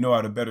 you know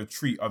how to better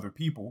treat other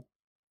people,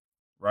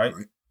 right?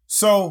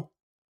 So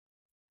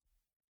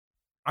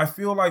I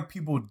feel like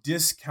people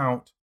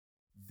discount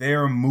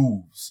their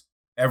moves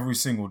every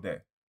single day.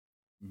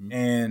 Mm-hmm.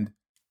 And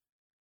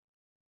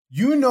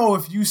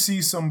if you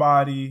see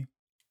somebody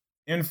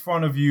in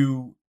front of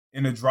you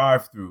in a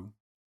drive-thru,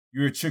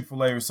 you're at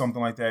Chick-fil-A or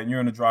something like that, and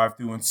you're in a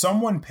drive-thru, and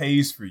someone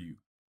pays for you.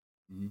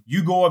 Mm-hmm.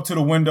 You go up to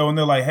the window, and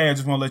they're like, "Hey, I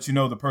just want to let you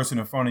know the person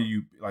in front of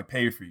you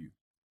paid for you."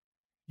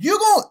 You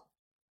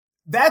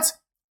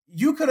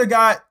could have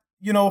got,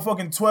 a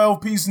fucking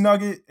 12-piece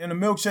nugget and a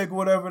milkshake or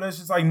whatever. That's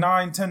just like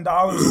 $9, $10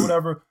 or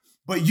whatever.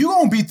 But you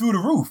gonna be through the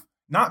roof.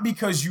 Not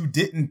because you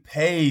didn't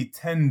pay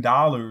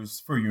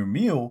 $10 for your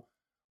meal,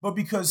 but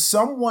because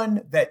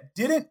someone that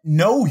didn't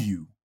know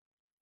you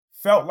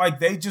felt like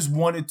they just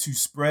wanted to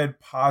spread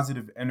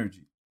positive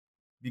energy.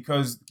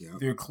 Because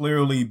there are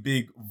clearly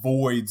big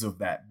voids of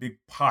that, big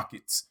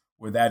pockets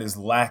where that is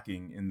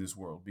lacking in this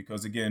world.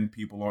 Because again,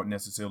 people aren't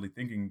necessarily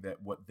thinking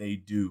that what they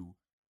do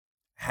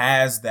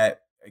has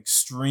that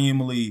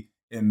extremely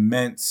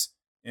immense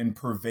and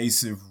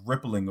pervasive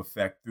rippling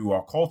effect through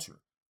our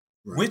culture.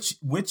 Right.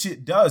 Which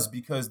it does,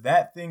 because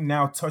that thing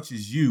now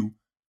touches you.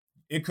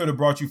 It could have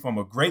brought you from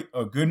a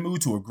good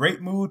mood to a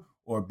great mood,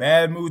 or a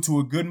bad mood to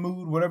a good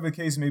mood, whatever the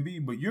case may be,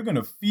 but you're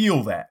gonna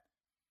feel that.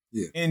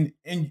 Yeah. And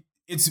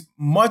it's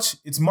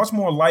much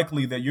more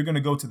likely that you're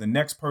gonna go to the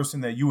next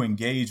person that you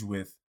engage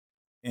with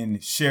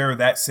and share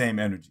that same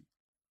energy.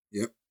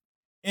 Yep.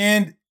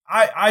 And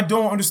I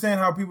don't understand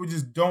how people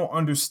just don't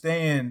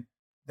understand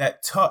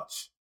that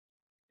touch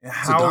and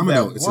how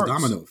that works. It's a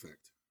domino effect.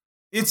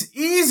 It's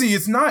easy.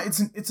 It's not.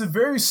 It's a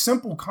very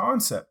simple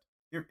concept.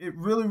 It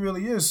really,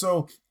 really is.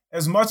 So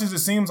as much as it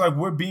seems like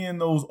we're being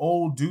those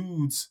old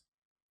dudes,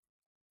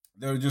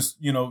 they're just,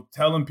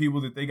 telling people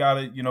that they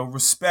gotta,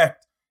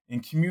 respect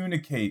and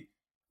communicate.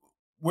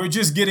 We're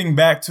just getting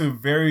back to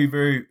very,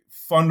 very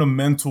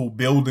fundamental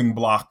building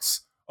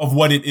blocks of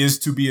what it is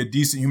to be a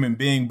decent human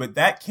being. But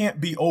that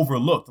can't be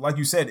overlooked. Like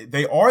you said,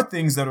 they are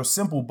things that are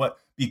simple, but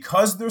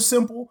because they're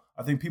simple,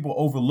 I think people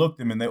overlook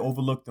them, and they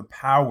overlook the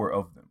power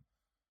of them.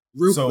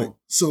 Real quick.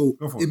 So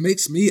it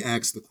makes me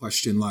ask the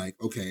question, like,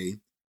 okay,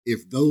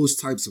 if those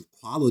types of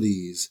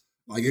qualities,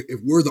 like if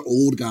we're the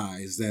old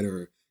guys that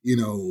are,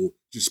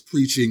 just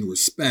preaching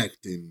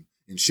respect and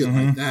shit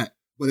like that,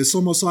 but it's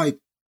almost like,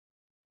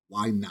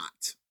 why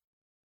not?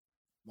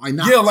 Why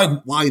not? Yeah,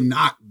 why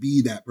not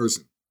be that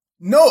person?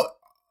 No,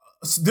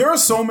 there are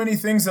so many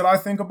things that I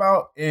think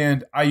about,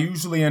 and I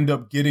usually end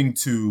up getting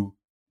to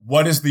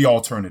what is the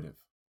alternative.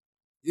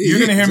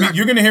 You're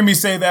gonna hear me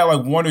say that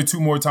like one or two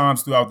more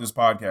times throughout this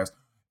podcast.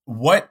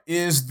 What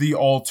is the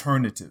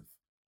alternative?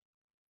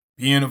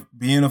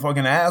 Being a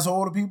fucking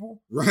asshole to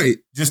people, right?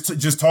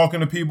 Just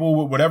talking to people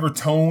with whatever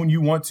tone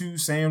you want to,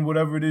 saying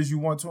whatever it is you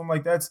want to. I'm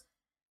like, that's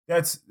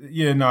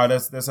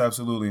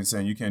absolutely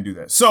insane. You can't do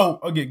that. So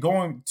again,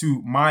 going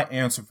to my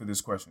answer for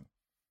this question.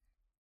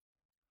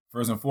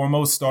 First and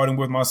foremost, starting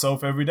with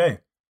myself every day,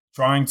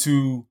 trying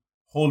to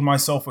hold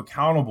myself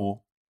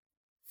accountable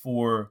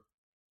for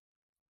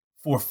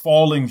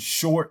falling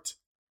short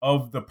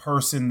of the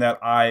person that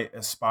I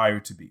aspire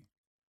to be.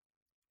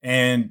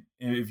 And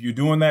if you're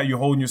doing that, you're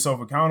holding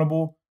yourself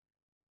accountable,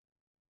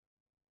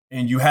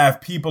 and you have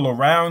people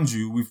around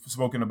you. We've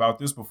spoken about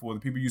this before. The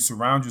people you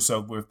surround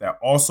yourself with that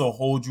also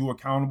hold you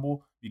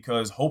accountable,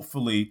 because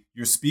hopefully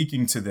you're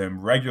speaking to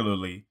them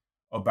regularly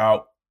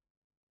about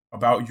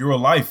your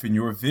life and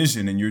your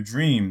vision and your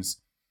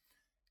dreams.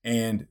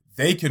 And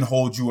they can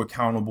hold you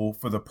accountable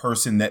for the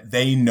person that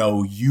they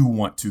know you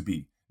want to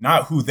be.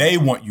 Not who they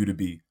want you to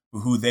be, but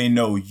who they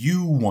know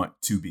you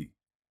want to be.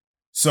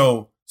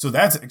 So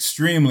that's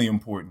extremely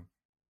important.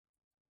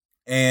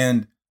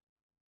 And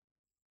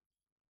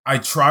I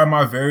try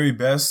my very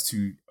best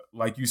to,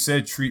 like you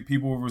said, treat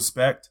people with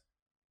respect,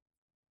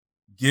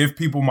 give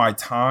people my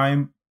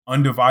time,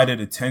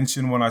 undivided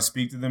attention when I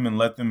speak to them, and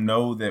let them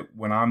know that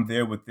when I'm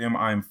there with them,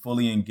 I am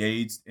fully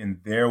engaged and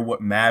they're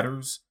what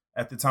matters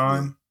at the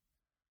time.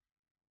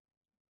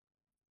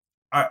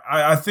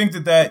 I think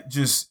that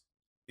just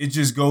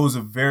goes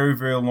a very,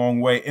 very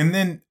long way. And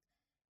then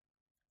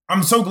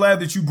I'm so glad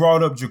that you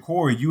brought up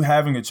Jacory, you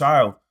having a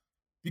child,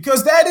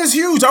 because that is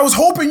huge. I was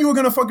hoping you were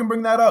going to fucking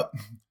bring that up.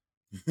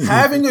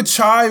 Having a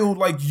child,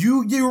 like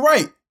you're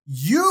right.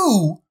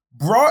 You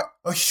brought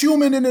a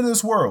human into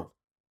this world.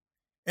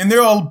 And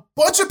there are a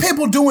bunch of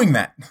people doing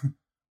that,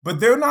 but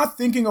they're not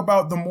thinking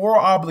about the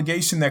moral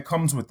obligation that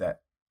comes with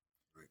that.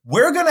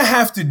 We're going to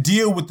have to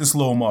deal with this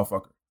little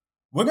motherfucker.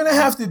 We're going to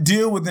have to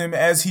deal with him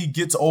as he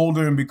gets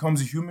older and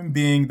becomes a human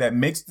being that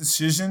makes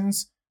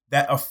decisions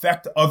that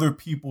affect other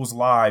people's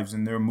lives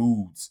and their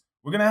moods.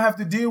 We're going to have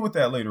to deal with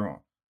that later on.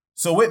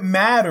 So it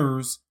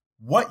matters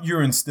what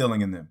you're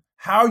instilling in them,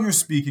 how you're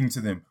speaking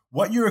to them,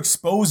 what you're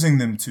exposing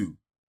them to.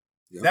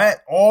 Yep.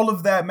 That all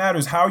of that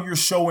matters, how you're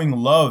showing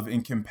love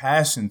and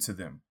compassion to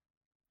them.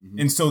 Mm-hmm.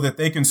 And so that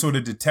they can sort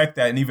of detect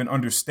that and even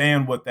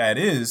understand what that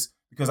is,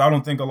 because I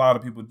don't think a lot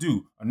of people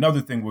do.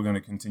 Another thing we're going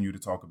to continue to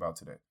talk about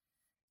today.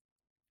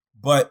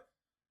 But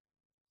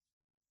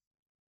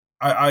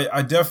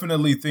I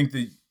definitely think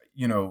that,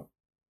 you know,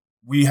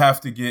 we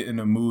have to get in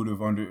the mode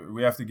of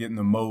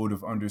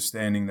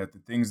understanding that the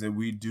things that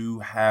we do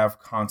have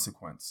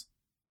consequence.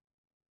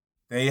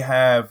 They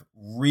have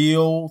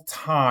real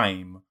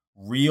time,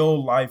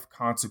 real life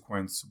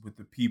consequence with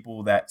the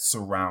people that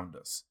surround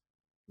us.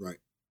 Right.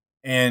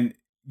 And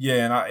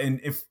yeah,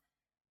 if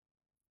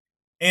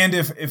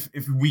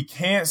we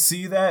can't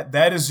see that,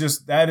 that is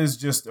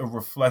just a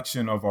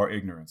reflection of our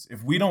ignorance.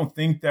 If we don't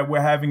think that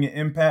we're having an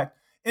impact,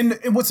 and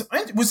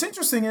what's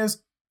interesting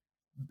is,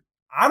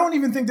 I don't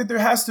even think that there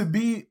has to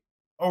be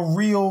a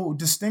real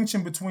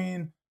distinction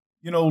between,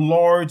 you know,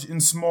 large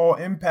and small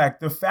impact.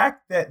 The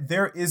fact that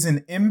there is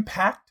an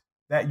impact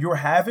that you're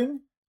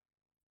having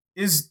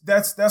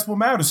that's what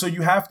matters. So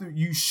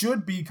you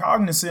should be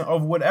cognizant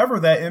of whatever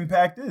that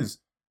impact is,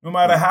 no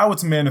matter how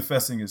it's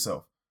manifesting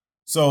itself.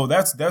 So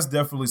that's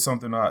definitely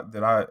something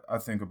that I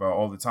think about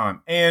all the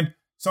time. And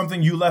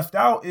something you left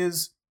out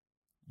is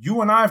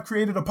you and I have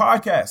created a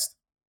podcast.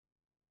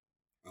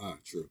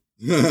 True.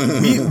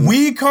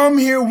 we come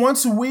here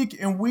once a week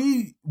and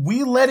we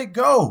let it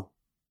go.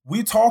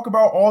 We talk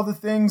about all the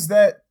things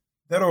that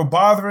are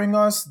bothering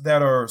us,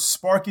 that are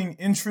sparking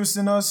interest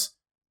in us,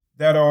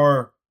 that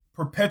are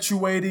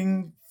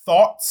perpetuating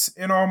thoughts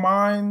in our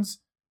minds.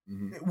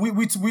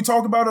 Mm-hmm. We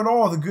talk about it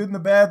all, the good and the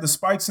bad, the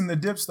spikes and the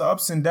dips, the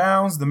ups and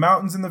downs, the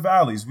mountains and the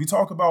valleys. We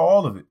talk about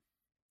all of it.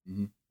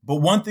 Mm-hmm. But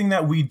one thing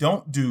that we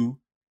don't do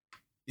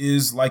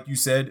is, like you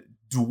said,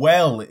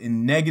 dwell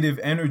in negative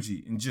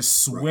energy and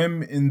just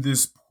swim in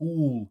this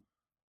pool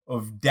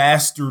of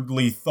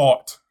dastardly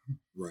thought.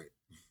 Right.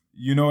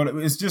 You know,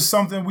 it's just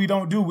something we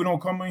don't do. We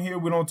don't come in here.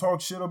 We don't talk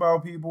shit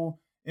about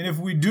people. And if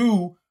we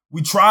do,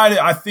 we try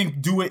to, I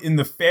think, do it in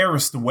the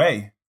fairest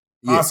way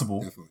possible.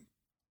 Yeah, definitely.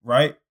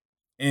 Right.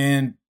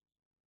 And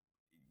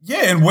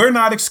we're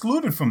not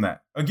excluded from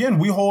that. Again,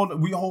 we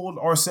hold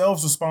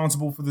ourselves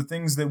responsible for the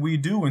things that we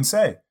do and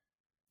say.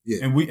 Yeah.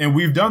 And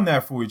we've done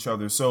that for each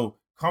other. So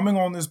coming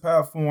on this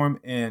platform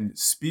and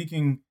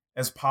speaking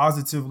as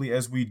positively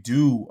as we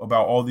do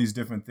about all these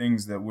different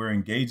things that we're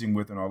engaging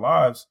with in our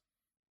lives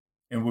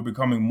and we're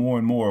becoming more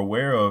and more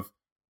aware of,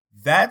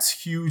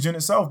 that's huge in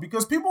itself,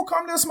 because people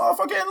come to this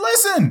motherfucker and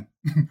listen.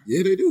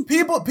 Yeah, they do.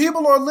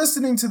 People are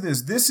listening to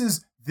this. This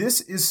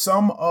is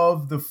some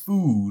of the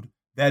food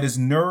that is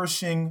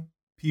nourishing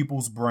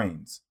people's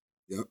brains.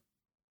 Yep.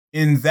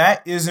 And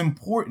that is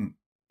important.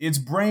 It's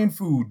brain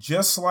food,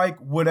 just like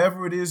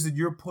whatever it is that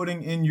you're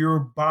putting in your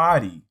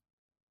body,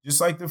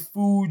 just like the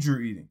food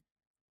you're eating.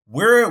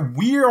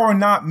 We are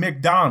not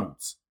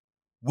McDonald's.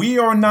 We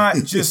are not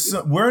just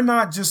we're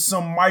not just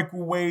some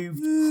microwave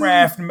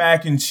Kraft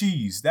mac and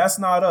cheese. That's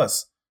not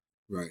us.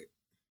 Right.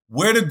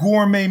 We're the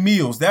gourmet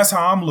meals. That's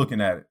how I'm looking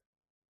at it.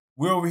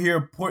 We're over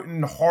here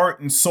putting heart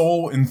and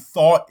soul and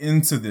thought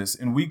into this,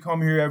 and we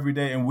come here every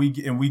day and we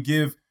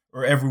give,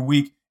 or every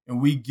week,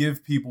 and we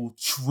give people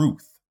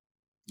truth.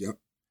 Yep.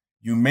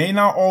 You may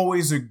not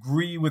always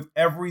agree with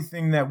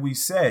everything that we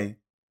say,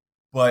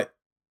 but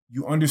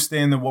you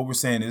understand that what we're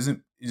saying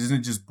isn't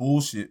just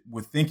bullshit.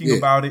 We're thinking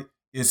about it.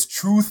 It's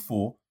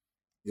truthful.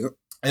 Yep.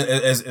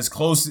 As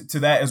close to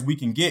that as we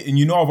can get. And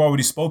you know, I've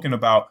already spoken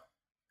about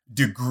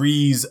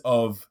degrees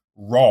of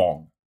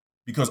wrong,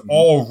 because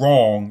all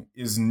wrong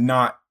is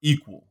not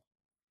equal.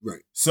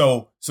 Right.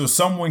 So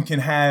someone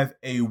can have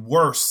a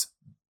worse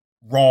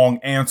wrong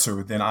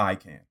answer than I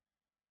can.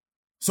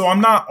 So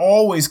I'm not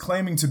always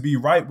claiming to be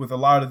right with a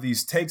lot of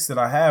these takes that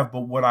I have,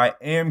 but what I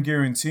am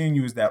guaranteeing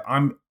you is that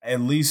I'm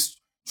at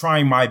least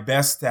trying my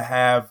best to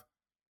have,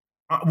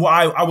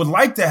 I would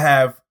like to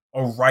have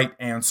a right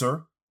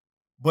answer,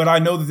 but I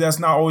know that that's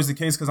not always the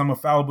case because I'm a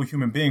fallible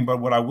human being. But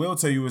what I will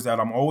tell you is that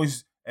I'm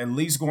always at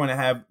least going to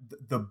have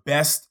the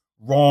best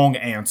wrong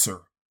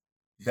answer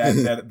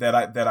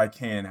that I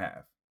can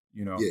have,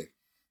 you know?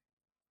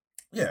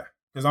 Yeah.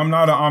 Because I'm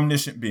not an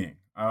omniscient being.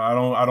 I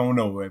don't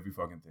know every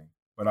fucking thing.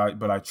 But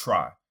I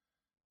try.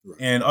 Right.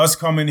 And us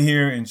coming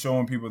here and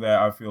showing people that,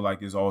 I feel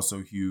like, is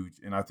also huge.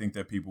 And I think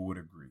that people would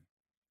agree.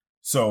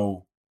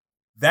 So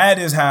that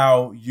is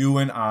how you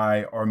and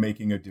I are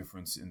making a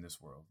difference in this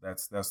world.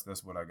 That's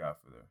what I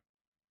got for there.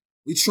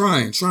 We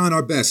trying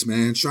our best,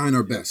 man. Trying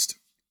our best.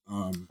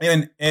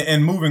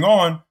 And moving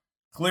on,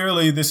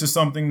 clearly this is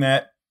something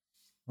that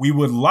we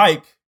would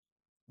like.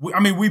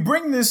 We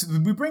bring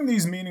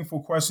these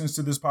meaningful questions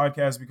to this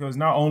podcast because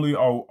not only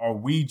are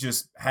we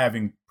just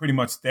having pretty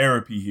much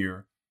therapy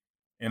here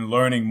and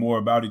learning more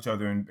about each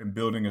other and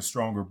building a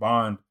stronger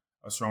bond,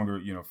 a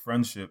stronger,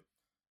 friendship,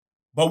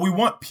 but we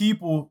want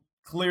people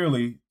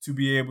clearly to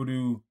be able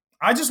to,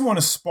 I just want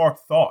to spark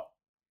thought.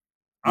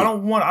 I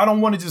don't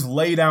want to just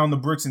lay down the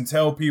bricks and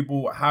tell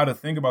people how to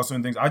think about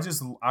certain things.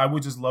 I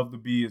would just love to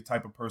be a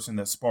type of person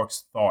that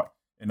sparks thought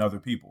in other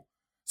people.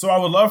 So I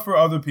would love for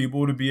other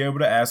people to be able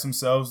to ask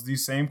themselves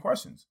these same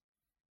questions.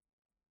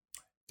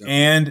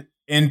 Definitely. And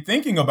in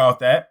thinking about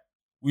that,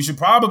 we should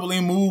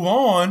probably move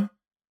on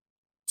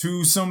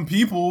to some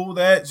people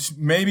that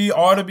maybe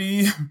ought to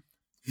be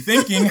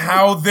thinking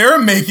how they're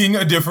making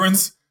a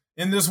difference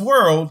in this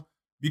world.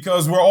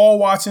 Because we're all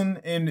watching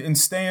and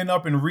staying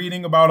up and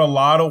reading about a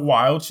lot of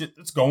wild shit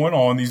that's going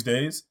on these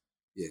days.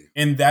 Yeah.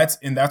 And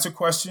that's a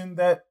question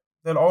that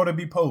ought to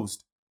be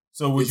posed.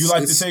 So would you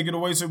like to take it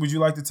away, sir? Would you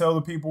like to tell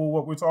the people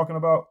what we're talking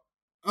about?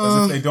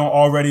 As if they don't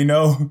already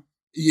know?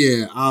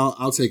 Yeah,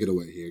 I'll take it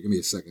away here. Give me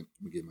a second.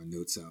 Let me get my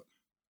notes out.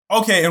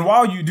 Okay, and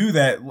while you do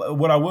that,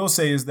 what I will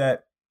say is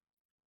that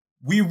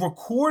we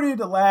recorded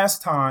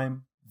last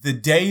time the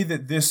day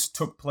that this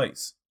took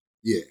place.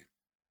 Yeah.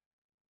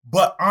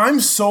 But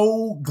I'm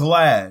so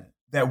glad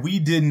that we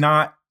did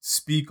not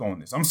speak on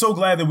this. I'm so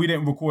glad that we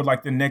didn't record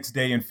like the next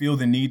day and feel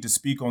the need to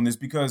speak on this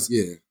because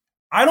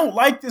I don't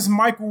like this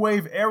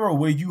microwave era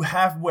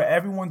where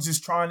everyone's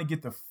just trying to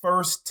get the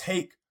first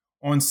take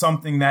on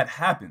something that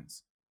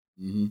happens.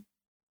 Mm-hmm.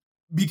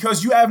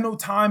 Because you have no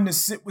time to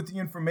sit with the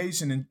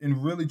information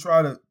and really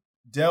try to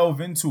delve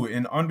into it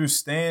and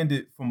understand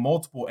it from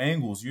multiple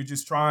angles. You're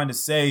just trying to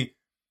say,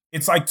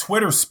 it's like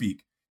Twitter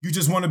speak. You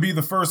just want to be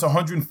the first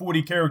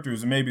 140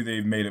 characters, and maybe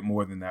they've made it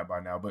more than that by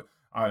now. But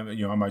I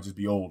might just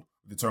be old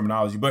with the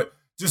terminology. But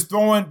just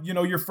throwing,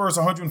 your first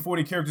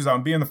 140 characters out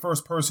and being the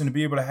first person to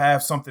be able to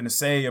have something to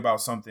say about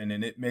something,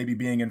 and it maybe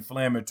being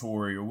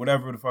inflammatory or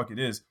whatever the fuck it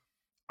is.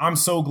 I'm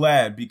so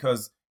glad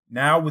because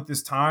now with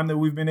this time that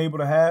we've been able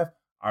to have,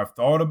 I've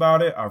thought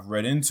about it, I've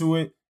read into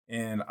it,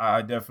 and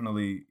I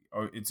definitely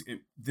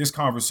this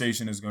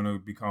conversation is going to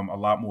become a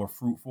lot more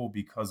fruitful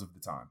because of the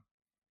time.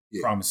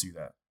 Yeah. Promise you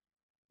that.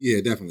 Yeah,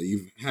 definitely.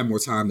 You've had more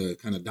time to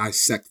kind of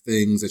dissect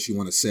things that you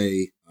want to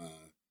say,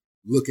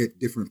 look at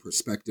different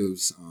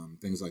perspectives,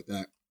 things like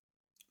that.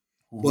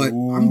 But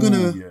I'm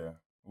gonna,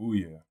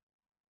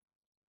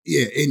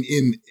 yeah,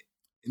 and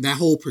that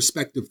whole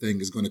perspective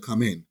thing is going to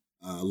come in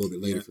a little bit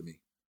later for me.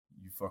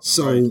 You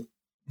fucking right.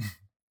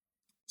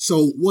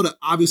 So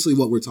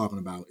what we're talking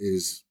about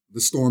is the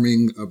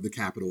storming of the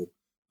Capitol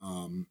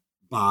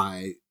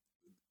by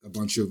a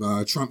bunch of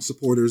Trump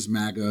supporters,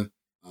 MAGA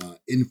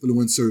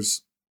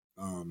influencers.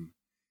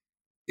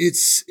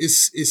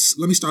 It's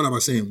let me start out by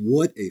saying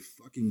what a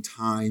fucking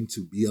time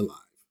to be alive.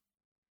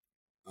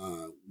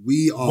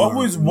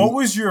 What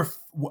was your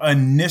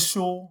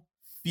initial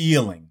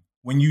feeling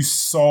when you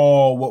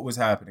saw what was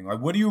happening?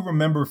 Like, what do you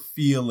remember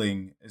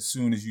feeling as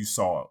soon as you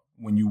saw it,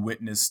 when you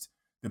witnessed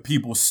the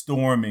people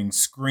storming,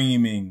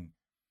 screaming,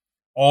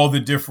 all the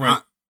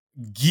different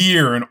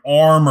gear and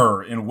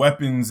armor and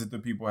weapons that the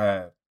people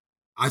had?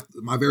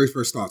 My very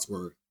first thoughts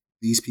were,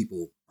 these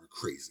people are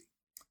crazy.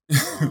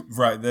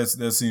 Right,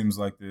 that seems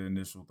like the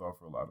initial thought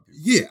for a lot of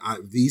people. Yeah,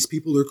 these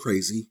people are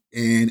crazy,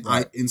 and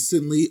right. I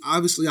instantly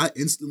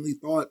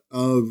thought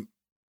of,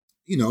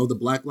 the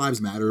Black Lives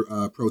Matter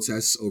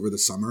protests over the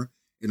summer,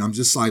 and I'm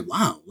just like,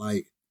 wow,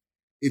 like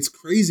it's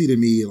crazy to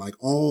me, like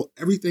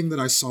everything that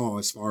I saw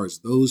as far as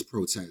those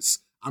protests.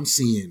 I'm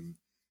seeing,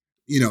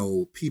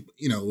 people,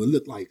 it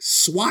looked like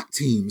SWAT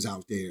teams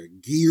out there,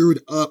 geared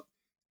up,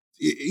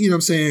 what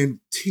I'm saying,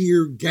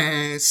 tear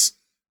gas,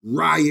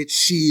 riot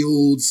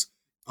shields.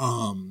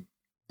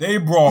 They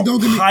brought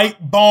pipe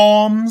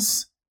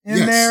bombs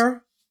in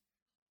there.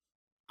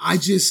 I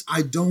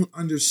don't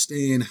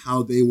understand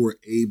how they were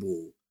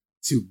able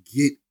to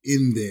get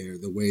in there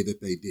the way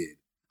that they did.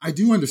 I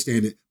do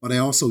understand it, but I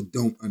also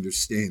don't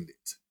understand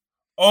it.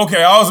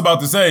 Okay, I was about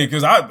to say,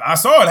 because I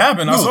saw it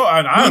happen.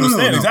 I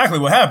understand exactly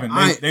what happened.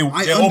 They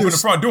opened the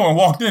front door and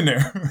walked in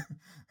there.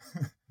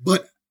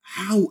 But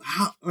how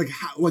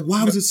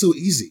why was it so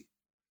easy?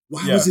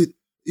 Why was it,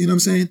 you know what I'm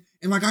saying?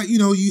 And like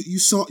you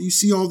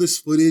see all this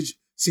footage.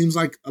 Seems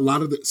like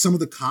some of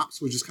the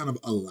cops were just kind of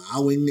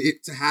allowing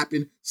it to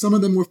happen. Some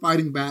of them were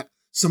fighting back.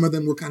 Some of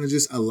them were kind of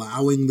just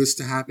allowing this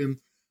to happen.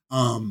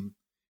 And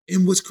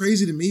what's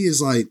crazy to me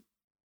is like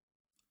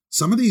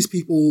some of these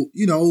people,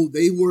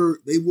 they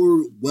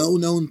were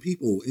well-known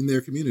people in their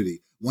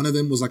community. One of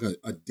them was like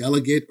a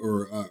delegate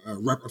or a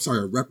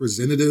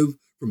representative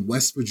from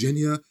West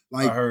Virginia.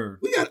 Like,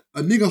 we got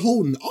a nigga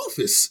holding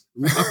office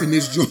up in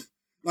this joint.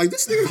 Like,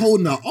 this nigga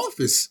holding an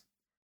office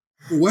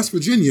for West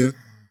Virginia,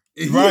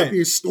 and he up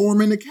here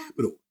storming the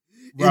Capitol,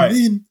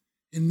 and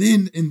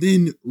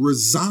then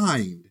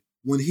resigned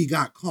when he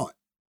got caught.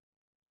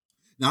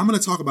 Now I'm going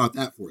to talk about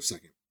that for a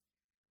second.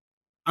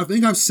 I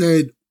think I've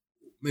said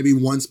maybe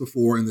once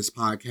before in this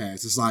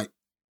podcast, it's like,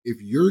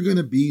 if you're going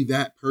to be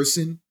that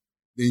person,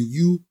 then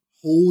you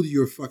hold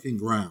your fucking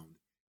ground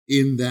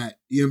in that,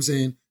 you know what I'm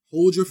saying?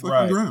 Hold your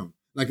fucking ground.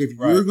 Like, if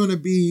you're going to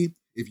be,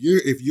 if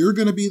you're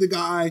going to be the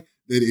guy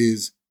that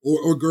is,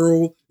 or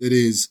girl that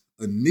is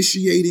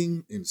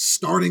initiating and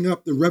starting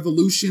up the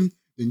revolution,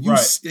 then you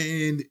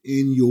stand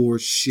in your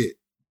shit.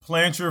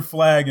 Plant your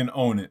flag and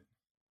own it.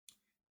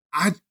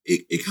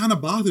 it kind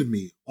of bothered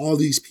me. All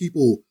these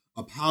people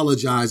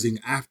apologizing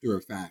after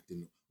a fact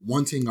and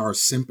wanting our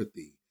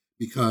sympathy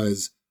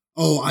because,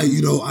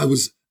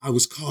 I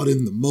was caught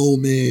in the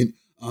moment.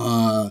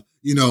 I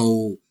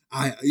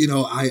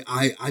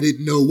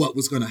didn't know what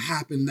was going to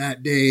happen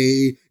that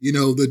day.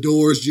 The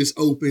doors just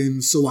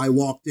opened, so I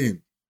walked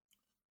in.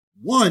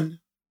 One,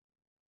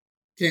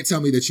 can't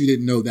tell me that you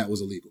didn't know that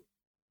was illegal.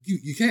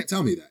 You can't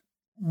tell me that.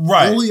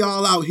 Right. Only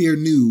y'all out here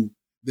knew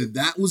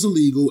that was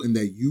illegal and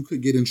that you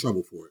could get in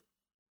trouble for it.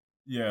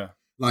 Yeah.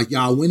 Like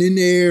y'all went in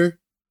there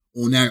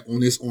on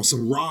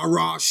some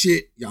rah-rah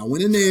shit. Y'all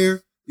went in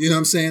there, you know what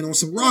I'm saying, on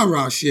some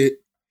rah-rah shit.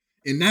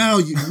 And now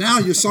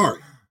you're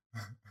sorry.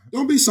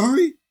 Don't be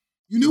sorry.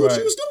 You knew what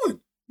you was doing.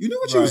 You knew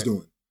what you was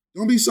doing.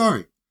 Don't be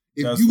sorry.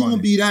 If you gonna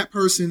be that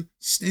person,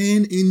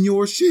 stand in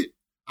your shit.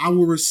 I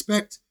will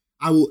respect.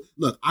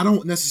 Look, I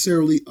don't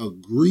necessarily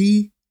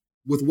agree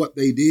with what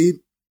they did.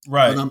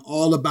 Right. But I'm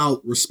all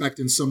about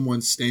respecting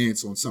someone's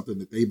stance on something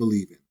that they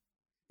believe in.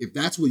 If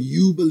that's what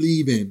you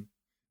believe in,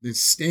 then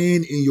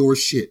stand in your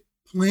shit.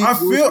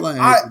 Plant your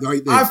flag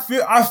right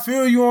there. I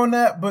feel you on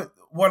that, but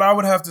what I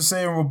would have to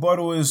say in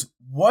rebuttal is,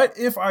 what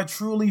if I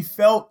truly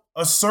felt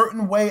a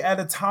certain way at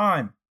a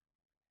time,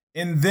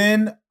 and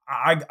then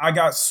I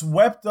got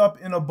swept up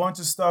in a bunch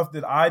of stuff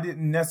that I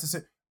didn't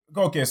necessarily.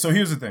 Okay, so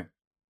here's the thing,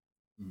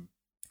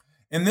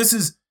 and this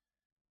is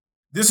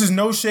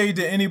no shade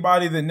to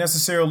anybody that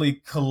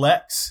necessarily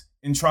collects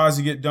and tries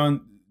to get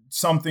done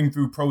something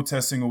through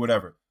protesting or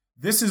whatever.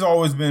 This has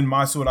always been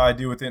my sort of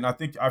idea with it, and I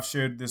think I've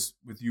shared this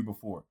with you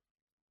before.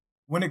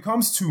 When it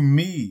comes to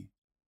me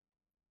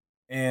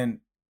and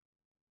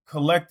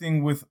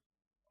collecting with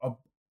a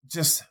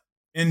just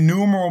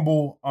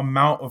innumerable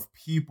amount of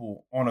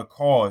people on a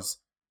cause,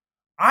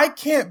 I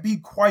can't be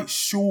quite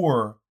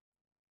sure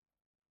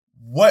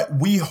what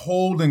we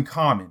hold in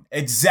common,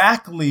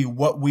 exactly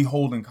what we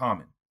hold in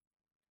common.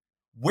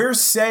 We're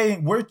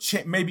saying,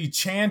 maybe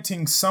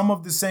chanting some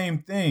of the same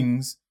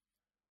things,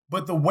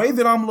 but the way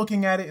that I'm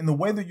looking at it and the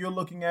way that you're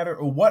looking at it,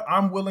 or what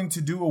I'm willing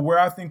to do, or where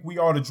I think we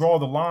ought to draw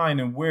the line,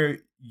 and where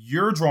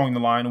you're drawing the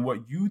line, and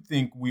what you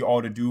think we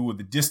ought to do, or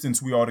the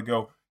distance we ought to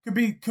go, could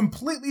be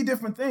completely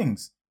different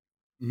things.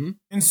 Mm-hmm.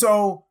 And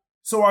so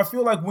I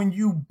feel like when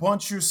you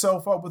bunch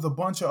yourself up with a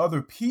bunch of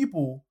other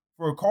people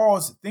for a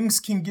cause,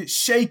 things can get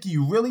shaky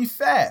really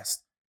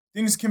fast.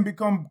 Things can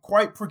become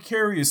quite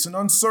precarious and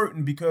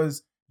uncertain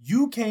because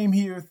you came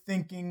here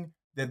thinking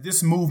that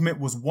this movement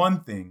was one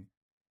thing,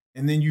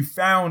 and then you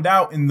found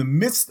out in the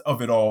midst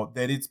of it all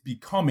that it's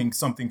becoming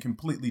something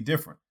completely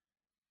different.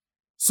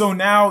 So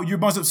now you're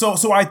bunched up.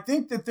 So I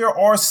think that there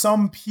are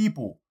some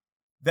people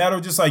that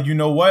are just like, you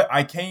know what?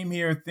 I came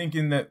here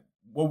thinking that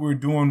what we were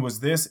doing was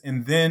this,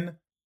 and then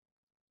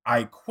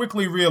I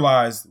quickly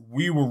realized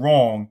we were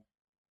wrong.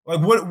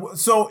 Like what?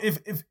 So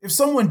if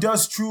someone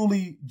does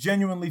truly,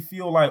 genuinely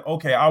feel like,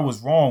 okay, I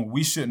was wrong,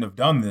 we shouldn't have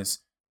done this.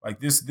 Like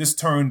this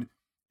turned.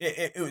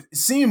 It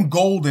seemed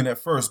golden at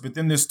first, but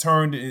then this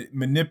turned, it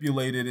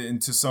manipulated it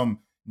into some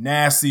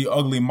nasty,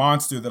 ugly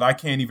monster that I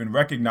can't even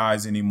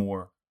recognize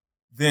anymore.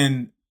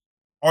 Then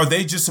are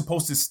they just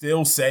supposed to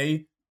still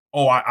say,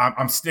 "Oh,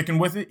 I'm sticking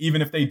with it,"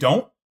 even if they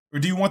don't? Or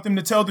do you want them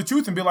to tell the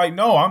truth and be like,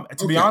 "No,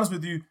 to be honest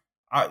with you,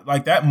 I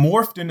like that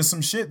morphed into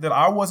some shit that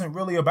I wasn't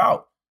really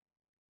about."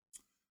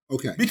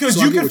 Okay, because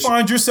so you can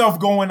find yourself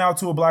going out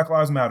to a Black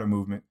Lives Matter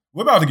movement.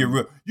 We're about to get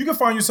real. You can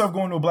find yourself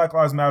going to a Black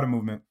Lives Matter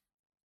movement,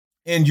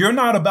 and you're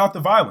not about the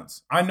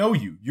violence. I know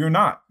you're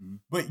not.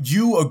 But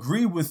you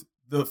agree with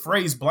the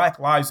phrase Black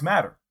Lives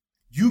Matter.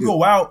 You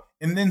go out,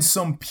 and then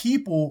some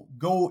people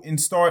go and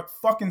start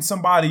fucking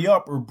somebody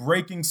up or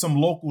breaking some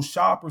local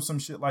shop or some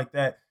shit like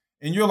that.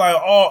 And you're like,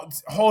 oh,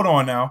 hold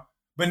on now.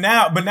 But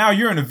now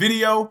you're in a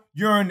video.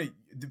 You're in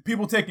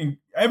people taking,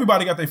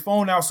 everybody got their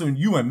phone out. So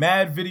you in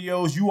mad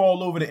videos, you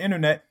all over the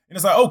internet. And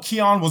it's like, oh,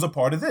 Keon was a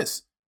part of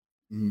this.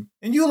 Mm-hmm.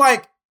 And you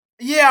like,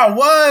 yeah, I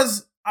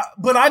was,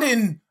 but I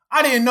didn't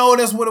know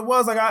that's what it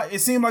was. Like, it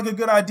seemed like a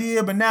good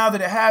idea, but now that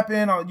it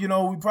happened, we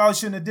probably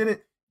shouldn't have did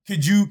it.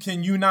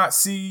 Can you not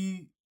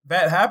see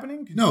that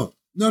happening? No.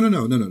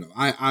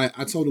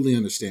 I totally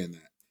understand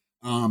that.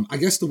 I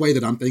guess the way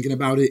that I'm thinking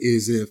about it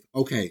is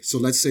so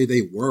let's say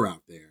they were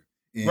out there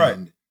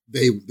and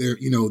they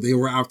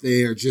were out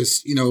there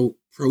just,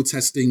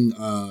 protesting,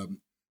 God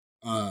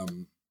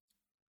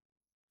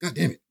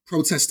damn it.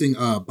 Protesting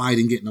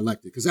Biden getting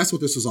elected, because that's what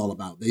this was all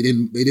about. They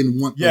didn't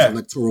want those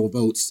electoral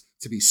votes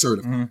to be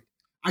certified. Mm-hmm.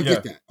 I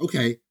get that.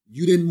 Okay,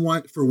 you didn't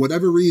want, for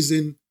whatever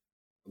reason,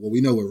 well, we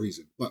know what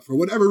reason, but for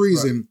whatever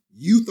reason,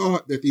 you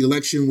thought that the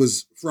election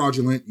was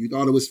fraudulent. You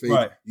thought it was fake.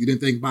 Right. You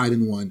didn't think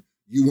Biden won.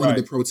 You wanted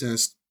to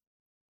protest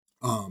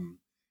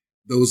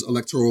those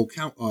electoral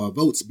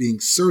votes being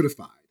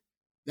certified.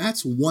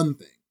 That's one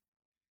thing.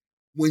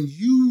 When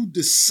you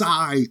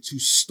decide to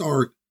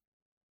start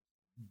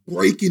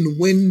breaking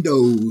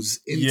windows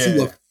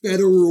into a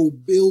federal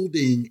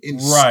building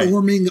and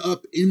storming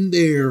up in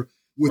there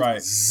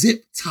with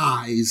zip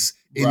ties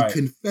and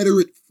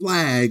Confederate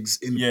flags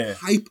and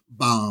pipe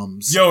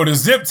bombs. Yo, the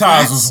zip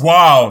ties was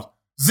wild.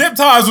 Zip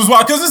ties was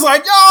wild because it's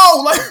like,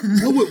 yo, like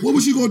what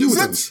was you gonna do with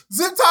those?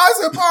 Zip ties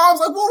and bombs?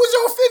 Like, what was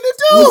y'all finna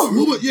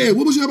do?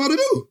 What was you about to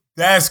do?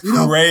 That's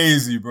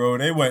crazy, bro.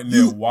 They went in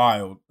there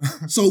wild.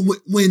 So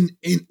when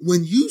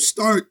you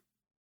start,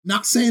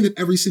 not saying that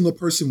every single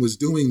person was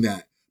doing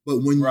that,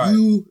 but when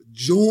you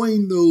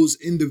join those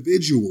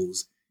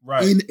individuals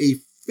in a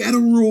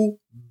federal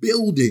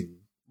building,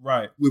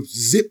 with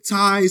zip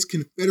ties,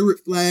 Confederate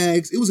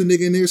flags, it was a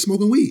nigga in there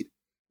smoking weed.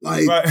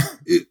 Like,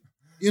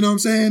 you know what I'm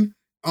saying?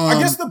 I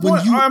guess the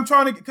point I'm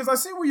trying to, because I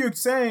see what you're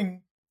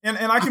saying, and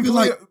I can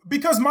play,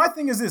 because my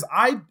thing is this.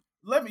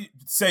 Let me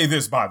say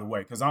this, by the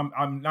way, because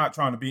I'm not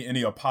trying to be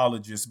any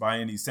apologist by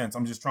any sense.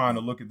 I'm just trying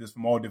to look at this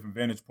from all different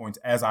vantage points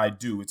as I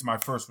do. It's my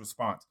first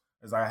response,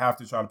 as I have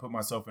to try to put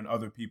myself in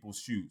other people's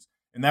shoes.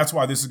 And that's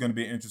why this is going to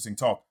be an interesting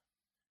talk.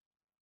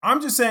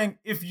 I'm just saying,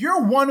 if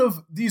you're one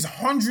of these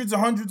hundreds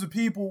of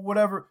people,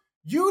 whatever,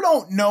 you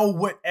don't know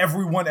what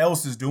everyone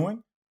else is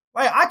doing.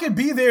 Like, I could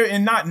be there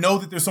and not know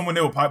that there's someone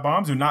there with pipe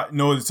bombs, or not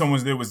know that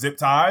someone's there with zip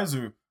ties,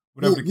 or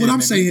whatever.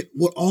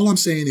 All I'm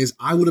saying is,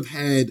 I would have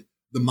had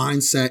the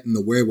mindset and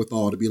the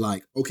wherewithal to be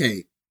like,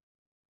 okay,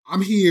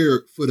 I'm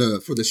here for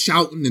the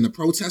shouting and the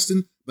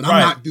protesting, but I'm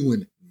not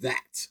doing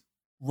that.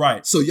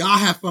 Right. So y'all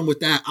have fun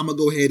with that. I'm gonna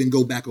go ahead and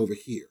go back over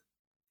here.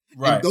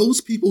 Right. And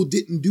those people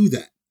didn't do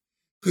that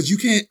because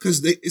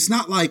it's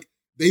not like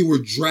they were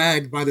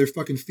dragged by their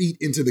fucking feet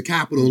into the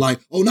Capitol. Like,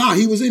 oh nah,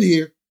 he was in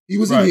here. He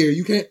was in here.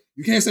 You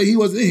can't say he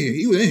wasn't in here.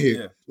 He was in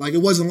here. Yeah. Like,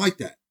 it wasn't like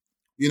that,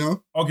 you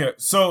know? Okay,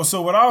 so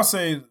what I'll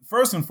say,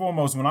 first and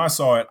foremost, when I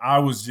saw it, I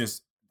was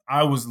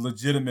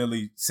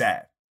legitimately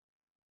sad.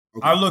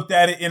 Okay. I looked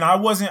at it and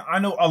I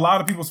know a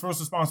lot of people's first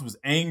response was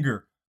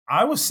anger.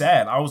 I was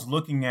sad. I was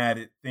looking at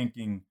it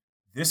thinking,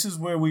 this is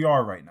where we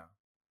are right now.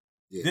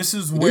 Yeah. This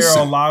is where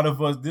a lot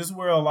of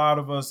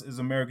us as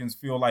Americans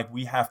feel like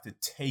we have to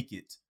take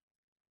it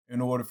in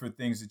order for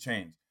things to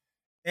change.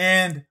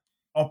 And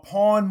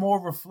upon more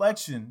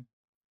reflection,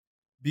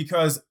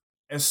 because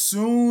as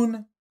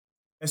soon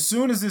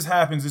as this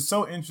happens, it's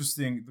so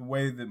interesting the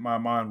way that my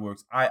mind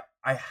works. I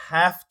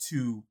have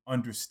to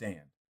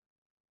understand.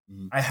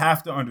 Mm-hmm. I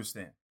have to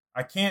understand.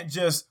 I can't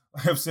just,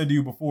 like I've said to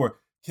you before,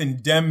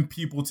 condemn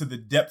people to the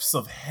depths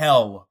of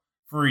hell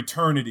for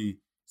eternity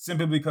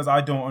simply because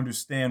I don't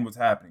understand what's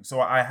happening. So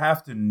I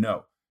have to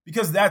know.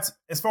 Because that's,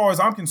 as far as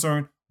I'm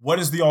concerned, what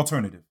is the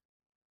alternative?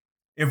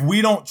 If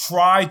we don't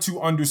try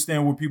to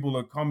understand where people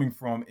are coming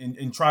from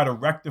and try to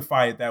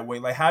rectify it that way,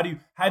 like how do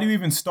you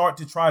even start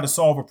to try to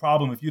solve a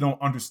problem if you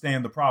don't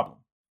understand the problem?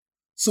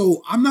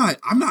 So I'm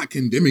not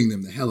condemning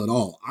them to hell at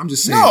all. I'm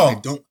just saying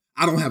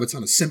I don't have a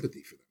ton of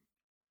sympathy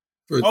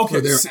for them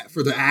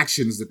for the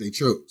actions that they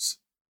chose.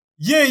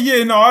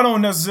 Yeah, no, I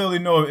don't necessarily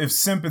know if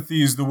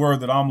sympathy is the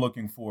word that I'm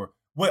looking for.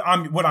 What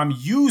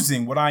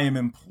I am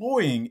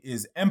employing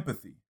is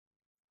empathy.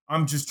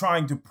 I'm just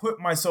trying to put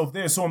myself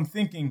there. So I'm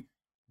thinking,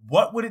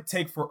 what would it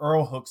take for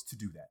Earl Hooks to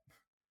do that?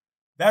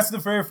 That's the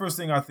very first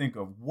thing I think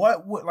of.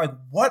 What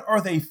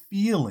are they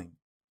feeling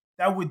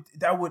that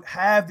would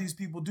have these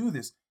people do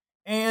this?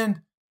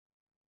 And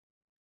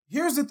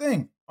here's the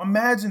thing.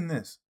 Imagine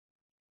this.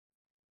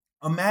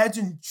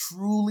 Imagine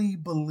truly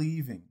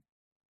believing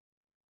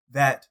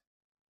that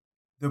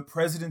the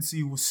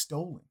presidency was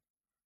stolen.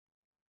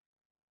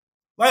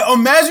 Like,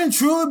 imagine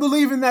truly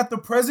believing that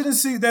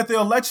that the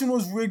election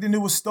was rigged and it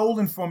was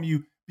stolen from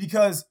you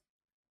because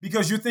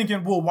you're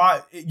thinking, well,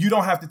 why? You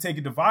don't have to take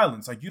it to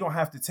violence. Like, you don't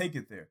have to take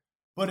it there.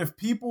 But if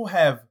people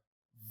have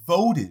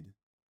voted,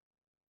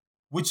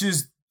 which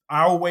is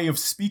our way of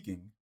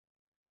speaking,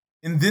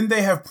 and then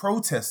they have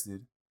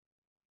protested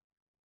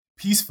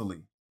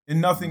peacefully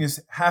and nothing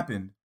has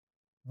happened,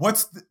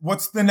 what's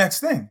the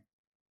next thing?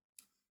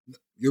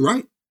 You're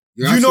right.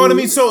 You know what I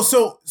mean? So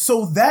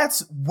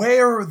that's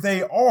where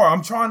they are.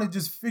 I'm trying to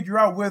just figure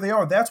out where they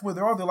are. That's where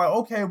they are. They're like,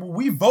 okay, well,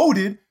 we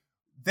voted.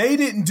 They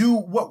didn't do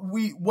what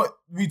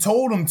we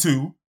told them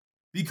to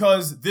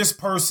because this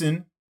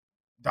person,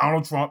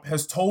 Donald Trump,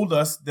 has told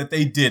us that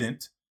they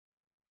didn't.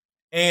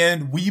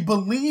 And we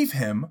believe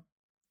him.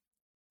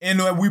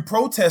 And we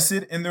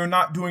protested and they're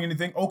not doing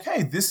anything.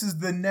 Okay, this is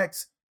the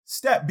next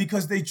step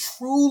because they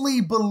truly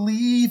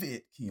believe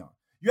it, Keon.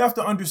 You have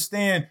to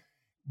understand,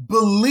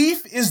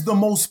 belief is the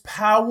most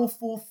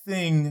powerful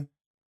thing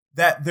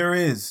that there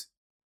is.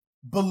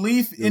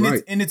 Belief in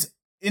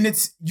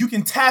it, you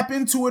can tap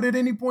into it at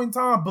any point in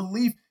time.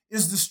 Belief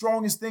is the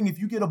strongest thing. If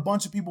you get a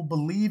bunch of people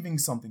believing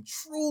something,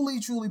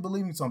 truly, truly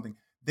believing something,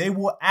 they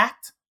will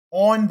act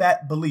on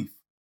that belief.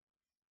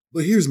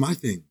 But here's my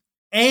thing.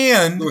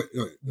 And go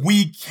ahead.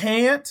 We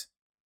can't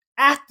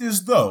act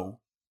as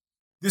though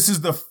this is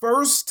the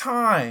first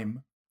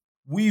time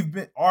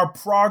our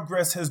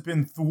progress has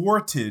been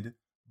thwarted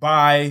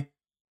by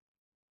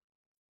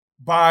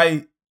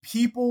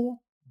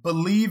people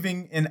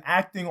believing and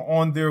acting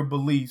on their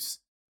beliefs,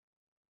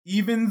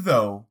 even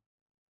though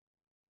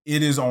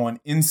it is on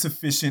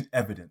insufficient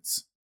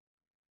evidence.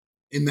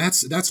 And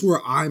that's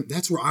where I'm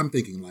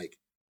thinking, like,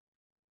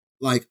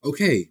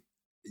 okay,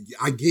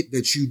 I get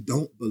that you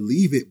don't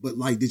believe it, but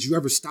like, did you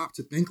ever stop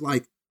to think,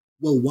 like,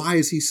 well, why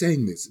is he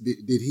saying this?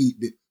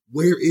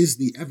 Where is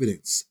the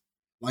evidence?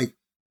 Like,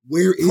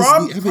 where is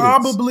the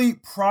evidence?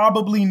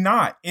 Probably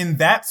not. And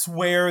that's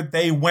where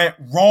they went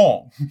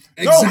wrong.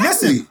 Exactly. No,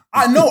 listen,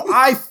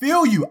 I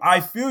feel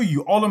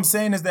you. All I'm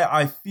saying is that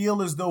I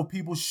feel as though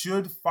people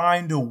should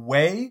find a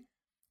way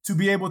to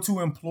be able to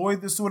employ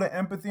this sort of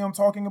empathy I'm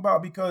talking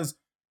about, because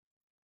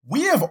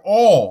we have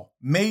all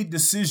made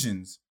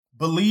decisions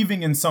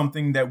believing in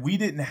something that we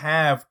didn't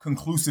have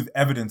conclusive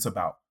evidence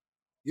about.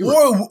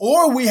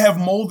 Or we have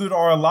molded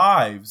our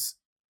lives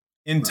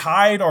and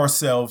tied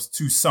ourselves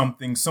to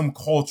something, some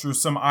culture,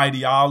 some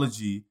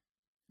ideology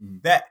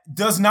that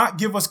does not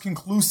give us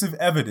conclusive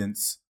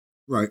evidence.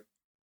 Right.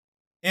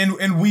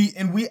 And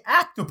we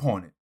act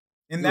upon it.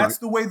 And that's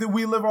the way that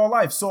we live our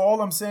life. So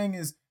all I'm saying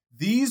is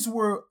these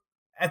were,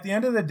 at the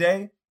end of the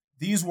day,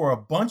 these were a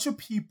bunch of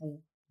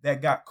people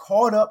that got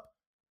caught up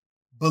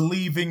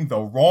believing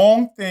the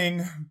wrong thing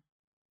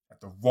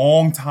at the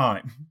wrong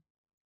time.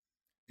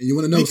 And you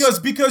want to know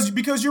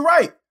because you're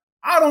right.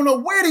 I don't know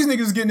where these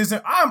niggas are getting this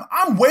in.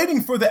 I'm waiting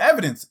for the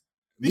evidence.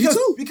 Me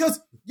too. Because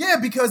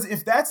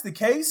if that's the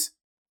case,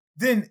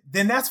 then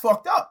that's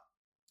fucked up.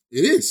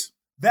 It is.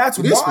 That's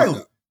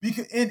wild.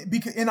 Because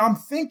I'm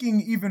thinking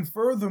even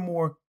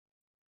furthermore,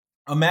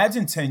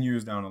 imagine 10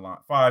 years down the line,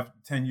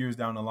 5-10 years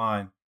down the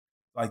line,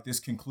 like this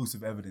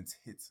conclusive evidence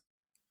hits.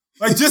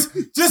 Like just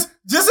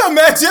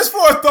imagine, just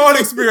for a thought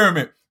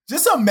experiment,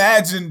 just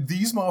imagine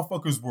these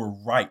motherfuckers were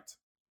right.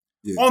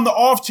 Yeah. On the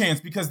off chance,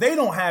 because they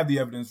don't have the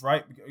evidence,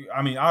 right?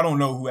 I mean, I don't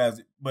know who has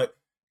it, but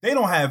they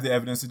don't have the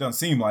evidence. It doesn't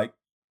seem like.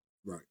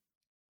 Right.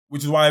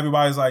 Which is why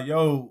everybody's like,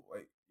 yo,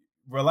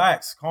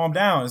 relax, calm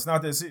down. It's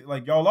not that serious.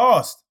 Like, y'all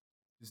lost.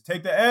 Just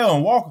take the L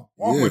and walk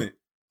with it.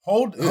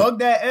 Hug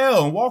that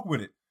L and walk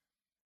with it.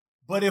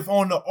 But if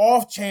on the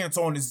off chance,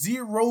 on the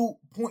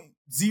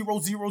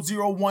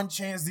 0.0001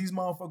 chance these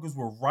motherfuckers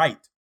were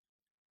right,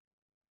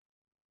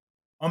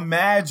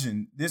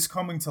 imagine this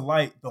coming to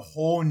light, the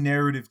whole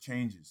narrative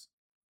changes.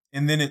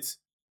 And then it's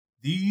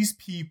these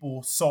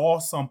people saw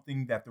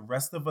something that the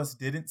rest of us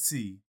didn't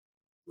see.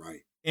 Right.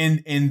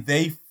 And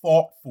they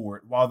fought for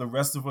it while the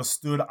rest of us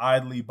stood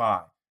idly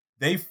by.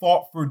 They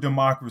fought for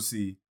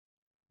democracy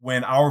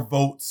when our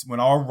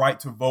right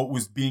to vote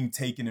was being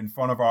taken in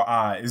front of our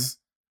eyes.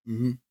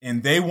 Mm-hmm.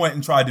 And they went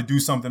and tried to do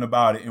something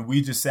about it. And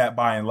we just sat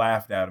by and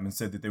laughed at them and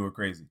said that they were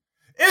crazy.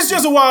 It's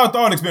just a wild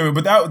thought experiment,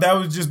 but that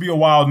would just be a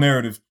wild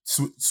narrative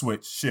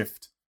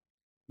shift.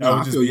 That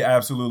would just be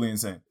absolutely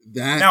insane.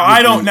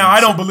 I don't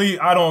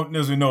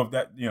necessarily know if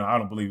that, I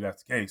don't believe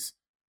that's the case.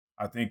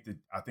 I think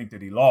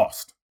that he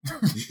lost.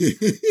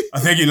 I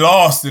think he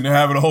lost, and they're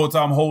having the whole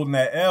time holding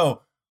that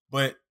L,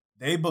 but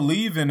they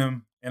believe in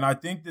him, and I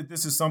think that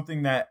this is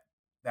something that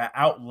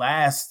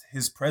outlasts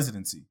his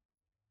presidency.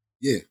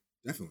 Yeah,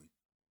 definitely.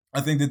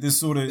 I think that this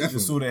sort of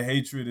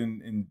hatred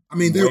and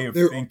way of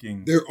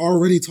thinking. They're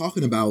already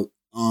talking about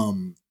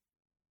armed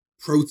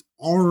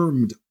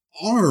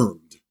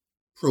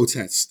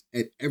protests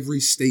at every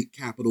state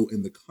capital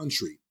in the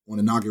country on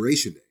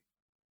Inauguration Day.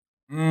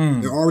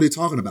 They're already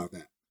talking about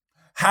that.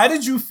 How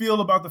did you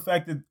feel about the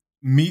fact that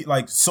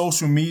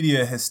social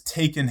media has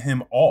taken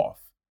him off?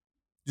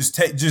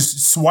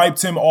 Just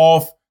swiped him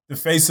off the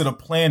face of the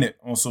planet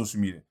on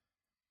social media.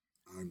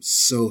 I'm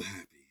so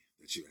happy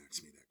that you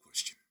asked me that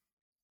question.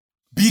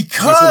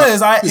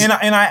 Because I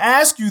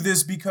ask you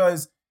this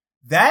because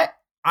that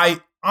I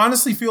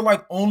honestly feel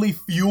like only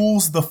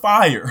fuels the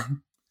fire.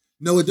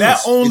 No, it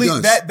does.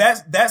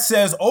 That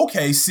says,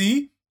 okay,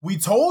 see, we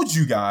told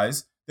you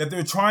guys that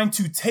they're trying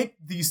to take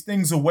these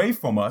things away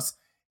from us,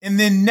 and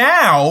then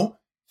now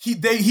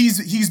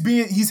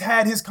he's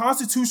had his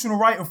constitutional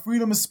right of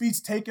freedom of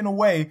speech taken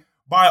away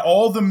by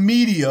all the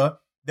media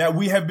that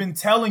we have been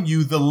telling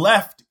you the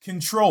left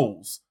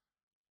controls.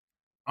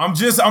 I'm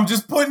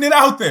just putting it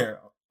out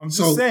there. I'm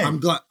just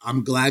saying.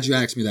 I'm glad you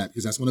asked me that,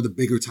 because that's one of the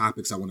bigger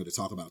topics I wanted to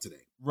talk about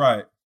today.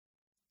 Right.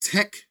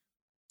 Tech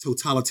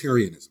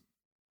totalitarianism.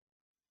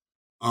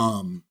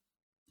 And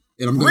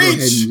I'm going to go ahead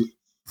and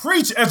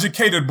preach,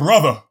 educated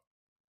brother.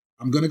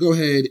 I'm going to go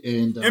ahead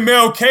and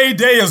MLK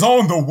Day is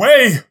on the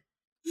way.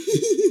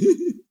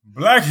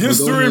 Black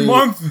History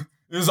Month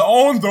is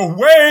on the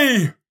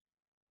way.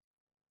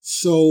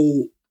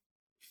 So,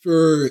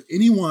 for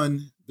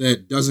anyone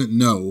that doesn't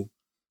know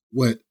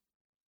what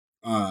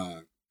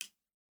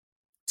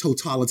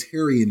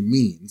totalitarian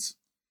means,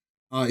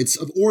 it's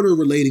of order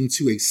relating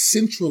to a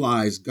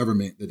centralized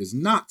government that does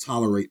not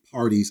tolerate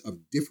parties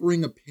of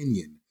differing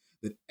opinion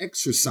that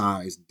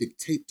exercise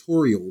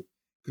dictatorial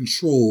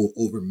control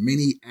over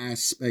many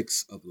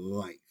aspects of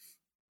life.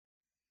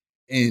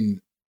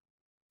 And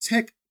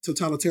tech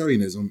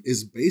totalitarianism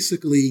is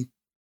basically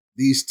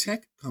these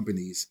tech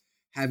companies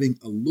having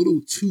a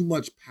little too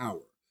much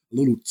power, a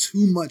little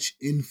too much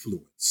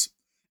influence.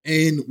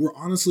 And we're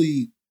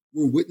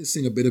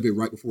witnessing a bit of it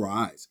right before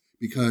our eyes,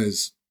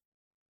 because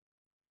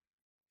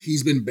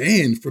he's been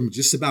banned from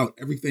just about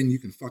everything you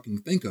can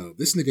fucking think of.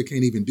 This nigga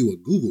can't even do a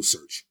Google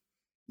search.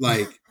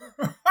 Like,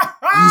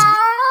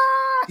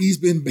 he's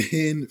been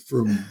banned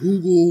from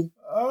Google,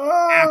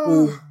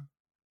 Apple,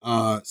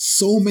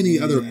 so many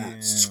other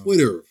apps,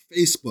 Twitter,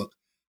 Facebook.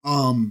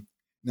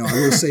 Now I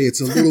will say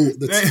it's a little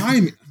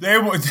timing. They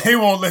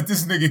won't let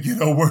this nigga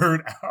get a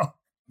word out.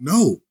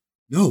 No.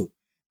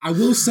 I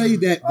will say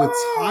that the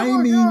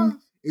timing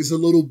is a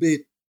little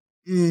bit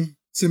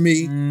to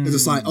me, because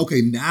it's like,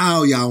 okay,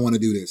 now y'all want to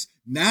do this.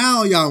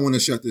 Now y'all want to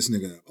shut this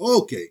nigga up.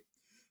 Okay.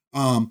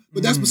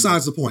 But that's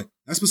besides the point.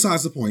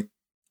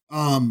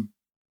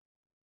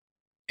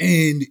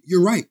 And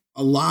you're right.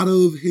 A lot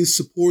of his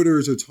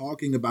supporters are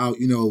talking about,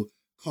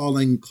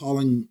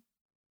 calling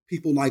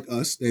people like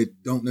us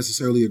that don't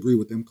necessarily agree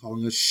with them,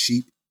 calling us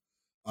sheep.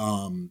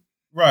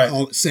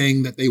 Right.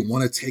 Saying that they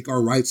want to take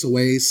our rights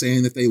away,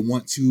 saying that they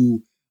want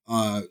to,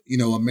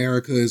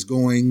 America is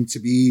going to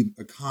be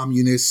a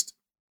communist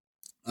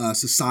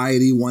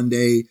society one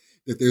day,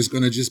 that there's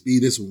going to just be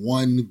this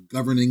one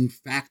governing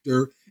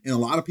factor. And a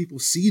lot of people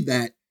see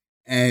that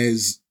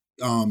as,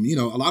 a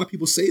lot of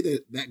people say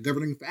that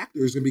governing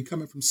factor is going to be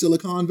coming from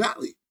Silicon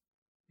Valley,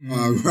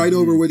 right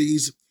over where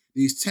these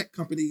tech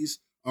companies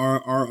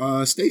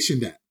are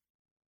stationed at.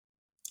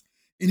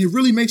 And it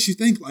really makes you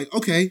think like,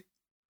 okay,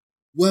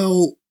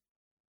 well,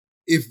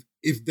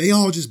 if they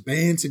all just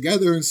band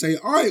together and say,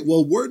 all right,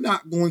 well, we're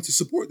not going to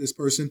support this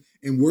person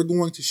and we're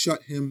going to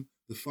shut him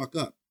the fuck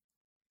up.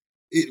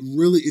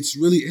 It's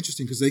really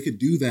interesting because they could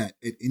do that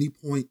at any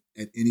point,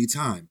 at any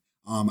time.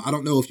 I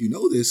don't know if you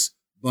know this,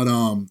 but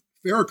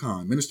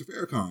Minister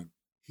Farrakhan,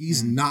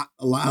 he's not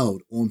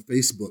allowed on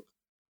Facebook.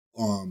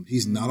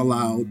 He's not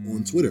allowed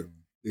on Twitter.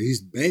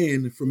 He's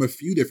banned from a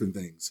few different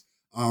things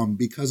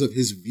because of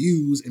his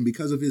views and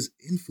because of his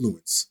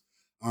influence.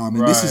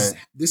 And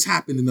this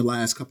happened in the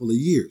last couple of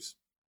years.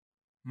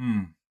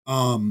 And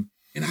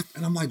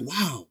I'm like,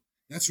 wow,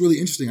 that's really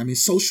interesting. I mean,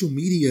 social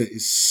media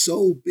is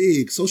so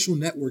big. Social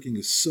networking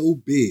is so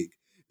big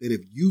that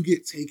if you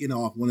get taken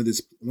off one of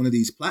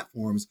these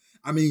platforms,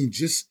 I mean,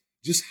 just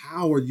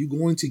how are you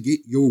going to get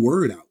your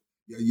word out?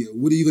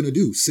 What are you going to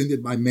do? Send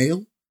it by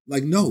mail?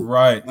 Like, no.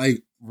 Right.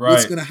 Like,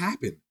 what's going to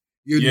happen?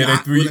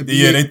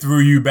 They threw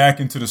you back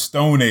into the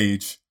Stone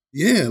Age.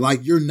 Yeah, like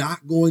you're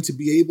not going to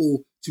be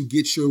able to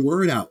get your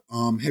word out.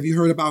 Have you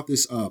heard about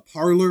this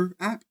Parler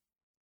app?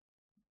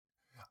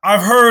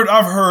 I've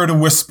heard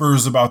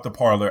whispers about the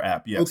Parler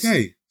app. Yes.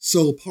 Okay,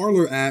 so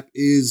Parler app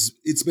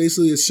it's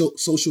basically a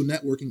social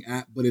networking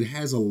app, but it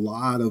has a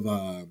lot of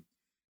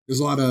there's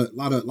a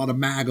lot of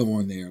MAGA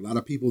on there. A lot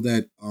of people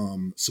that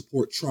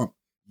support Trump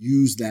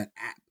use that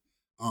app.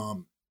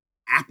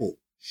 Apple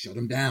shut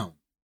them down.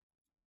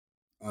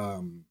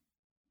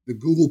 The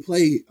Google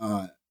Play,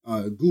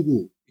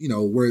 Google,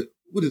 what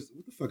the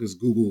fuck is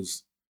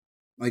Google's,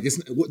 like,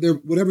 it's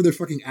whatever their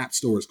fucking app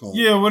store is called.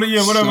 Yeah,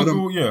 whatever.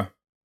 Google,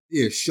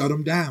 yeah, shut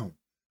them down.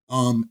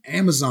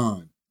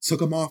 Amazon took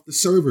them off the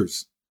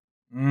servers.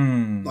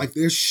 Like,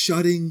 they're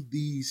shutting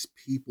these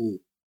people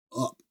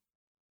up,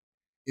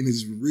 and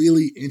it's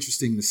really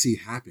interesting to see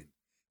happen.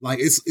 Like,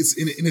 it's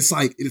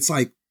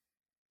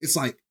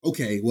like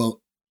okay,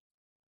 well,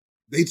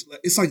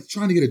 it's like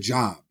trying to get a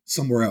job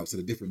somewhere else at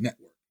a different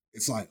network.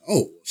 It's like,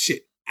 oh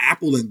shit,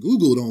 Apple and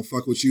Google don't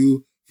fuck with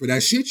you for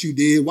that shit you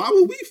did. Why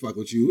would we fuck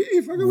with you? We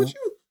ain't fucking with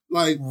you.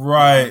 Like,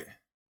 right?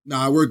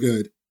 Nah, we're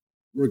good.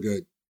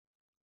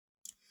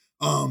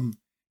 And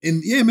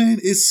yeah, man,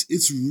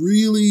 it's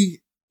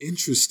really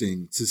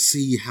interesting to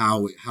see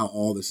how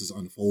all this is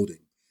unfolding.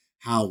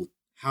 How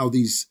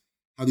these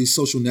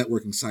social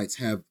networking sites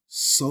have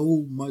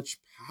so much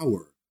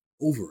power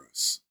over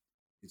us.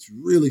 It's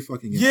really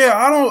fucking interesting.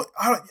 Yeah,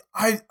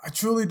 I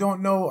truly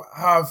don't know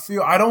how I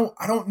feel. I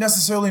don't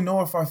necessarily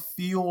know if I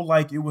feel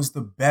like it was the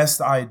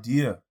best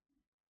idea.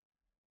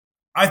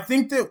 I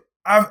think that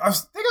I've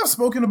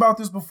spoken about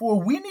this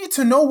before. We need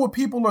to know what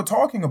people are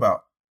talking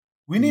about.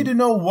 We need to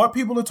know what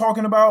people are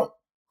talking about,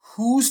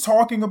 who's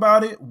talking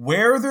about it,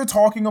 where they're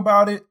talking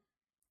about it,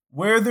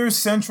 where they're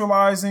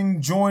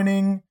centralizing,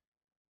 joining,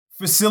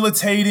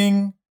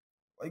 facilitating.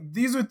 Like,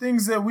 these are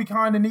things that we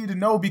kind of need to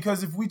know,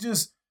 because if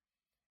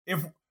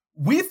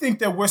we think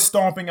that we're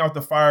stomping out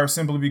the fire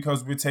simply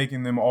because we're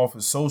taking them off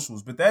of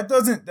socials, but that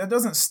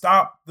doesn't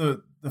stop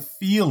the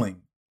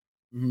feeling.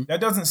 That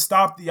doesn't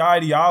stop the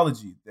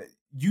ideology. That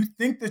you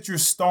think that you're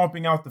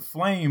stomping out the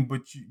flame,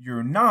 but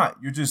you're not.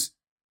 You're just,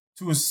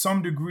 to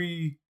some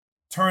degree,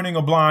 turning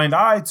a blind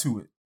eye to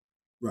it.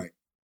 Right.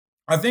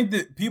 I think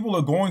that people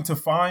are going to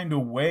find a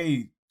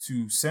way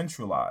to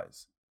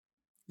centralize.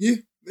 Yeah.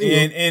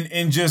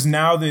 And just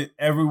now that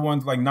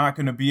everyone's like not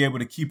going to be able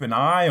to keep an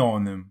eye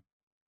on them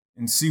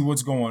and see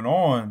what's going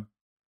on,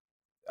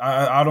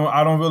 I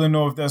don't really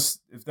know if that's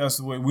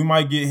the way. We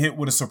might get hit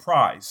with a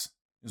surprise,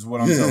 is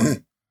what I'm telling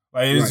you.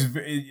 Like,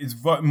 it's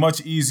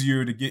much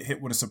easier to get hit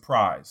with a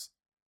surprise,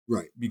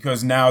 right?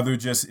 Because now they're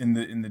just in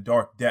the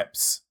dark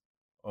depths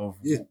of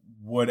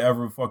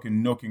whatever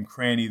fucking nook and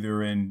cranny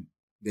they're in.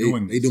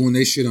 They doing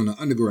their shit on the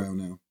underground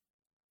now.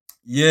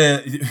 Yeah,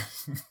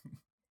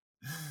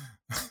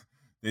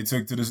 they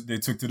took to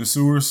the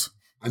sewers.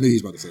 I knew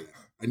you were about to say that.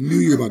 I knew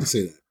you were about to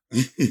say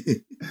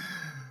that.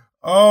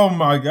 Oh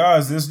my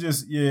gosh, that's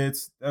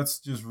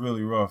just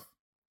really rough.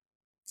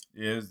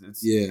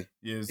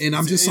 And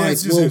I'm just like,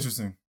 well,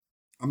 interesting.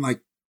 I'm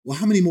like, well,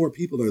 how many more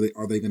people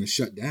are they going to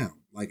shut down?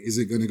 Like, is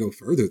it going to go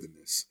further than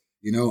this?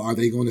 You know, are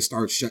they going to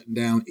start shutting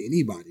down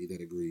anybody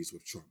that agrees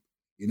with Trump?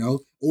 You know,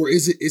 or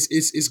is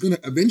it's going to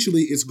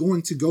eventually it's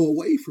going to go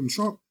away from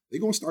Trump?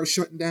 They're going to start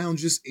shutting down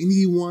just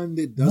anyone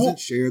that doesn't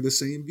share the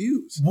same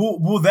views.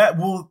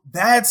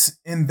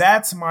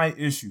 That's my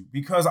issue,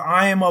 because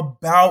I am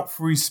about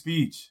free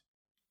speech.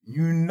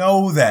 You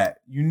know that.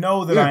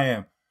 I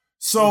am.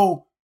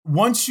 So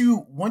once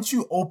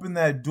you open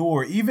that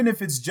door, even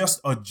if it's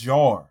just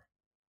ajar,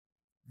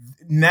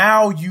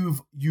 now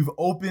you've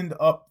opened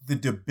up the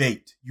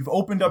debate. You've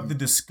opened up the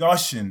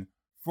discussion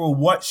for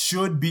what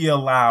should be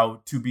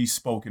allowed to be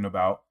spoken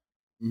about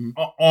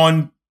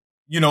on,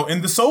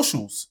 in the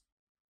socials,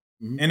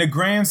 in a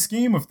grand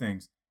scheme of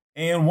things.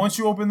 And once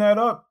you open that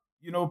up,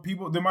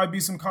 people, there might be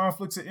some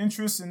conflicts of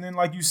interest. And then,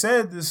 like you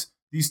said,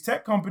 these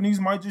tech companies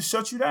might just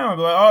shut you down.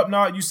 Be like, oh,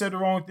 no, you said the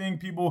wrong thing.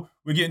 People,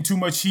 we're getting too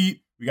much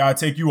heat. We got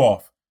to take you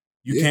off.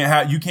 You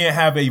can't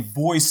have a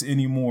voice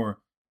anymore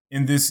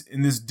in this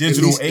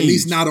digital age. At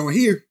least not on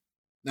here.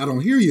 Not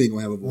on here, you ain't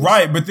gonna have a voice.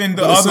 Right, but then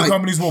the other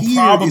companies will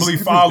probably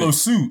follow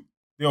suit.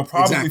 They'll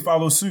probably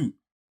follow suit.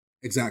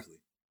 Exactly.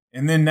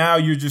 And then now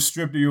you're just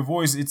stripped of your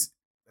voice. It's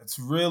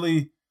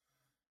really,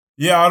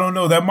 I don't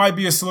know. That might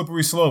be a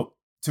slippery slope,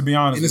 to be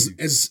honest with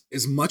you.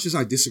 As much as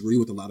I disagree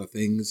with a lot of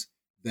things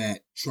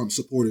that Trump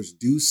supporters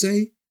do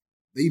say,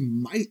 they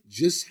might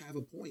just have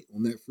a point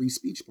on that free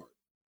speech part.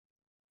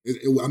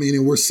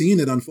 And we're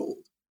seeing it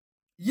unfold.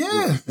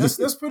 Yeah,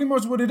 that's pretty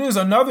much what it is.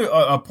 Another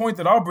a point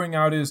that I'll bring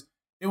out is,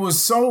 it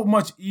was so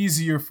much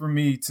easier for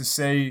me to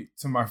say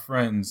to my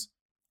friends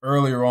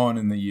earlier on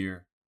in the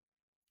year,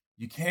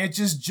 you can't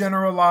just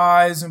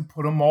generalize and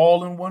put them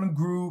all in one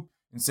group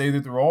and say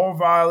that they're all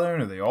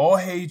violent or they all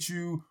hate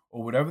you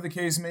or whatever the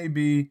case may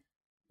be.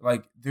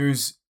 Like,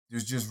 there's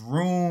just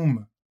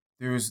room.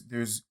 There's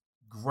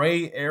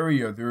gray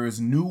area. There is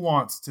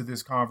nuance to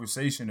this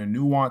conversation, and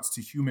nuance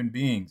to human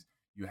beings.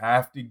 You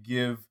have to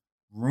give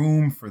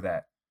room for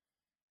that.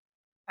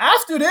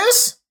 After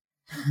this,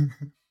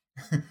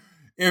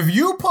 if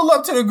you pull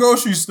up to the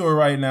grocery store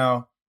right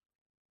now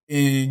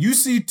and you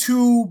see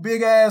two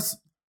big ass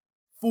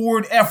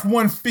Ford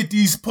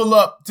F-150s pull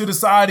up to the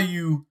side of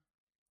you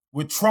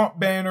with Trump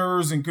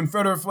banners and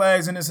Confederate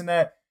flags and this and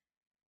that,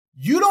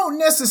 you don't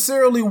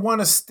necessarily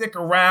want to stick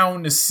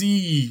around to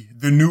see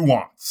the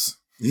nuance.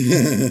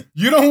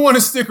 You don't want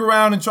to stick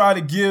around and try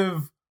to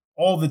give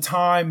all the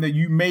time that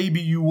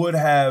you would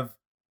have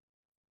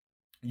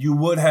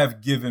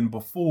given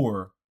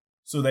before,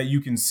 so that you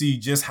can see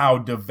just how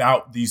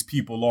devout these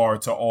people are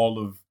to all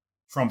of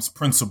Trump's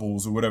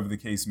principles or whatever the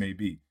case may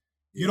be.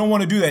 You don't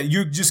want to do that.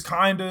 You're just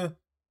kind of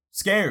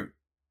scared.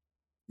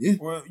 Yeah.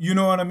 Or, you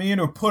know what I mean?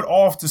 Or put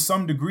off to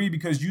some degree,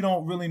 because you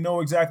don't really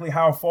know exactly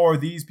how far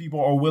these people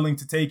are willing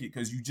to take it,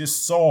 because you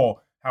just saw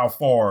how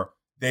far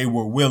they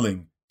were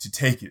willing to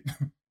take it.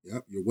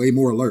 Yep. You're way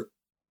more alert.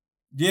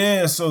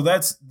 Yeah. So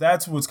that's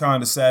what's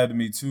kind of sad to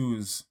me too,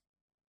 is,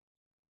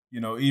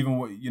 even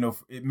what,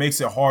 it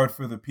makes it hard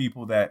for the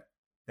people that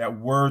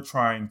we're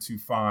trying to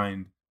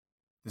find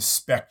the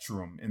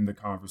spectrum in the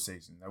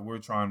conversation, that we're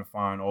trying to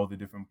find all the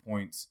different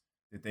points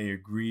that they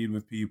agreed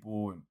with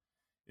people. And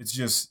it's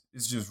just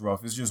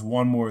rough. It's just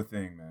one more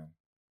thing, man.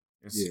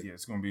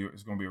 It's going to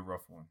be a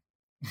rough one.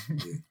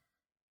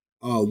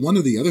 One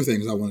of the other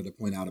things I wanted to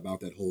point out about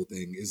that whole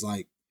thing is,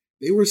 like,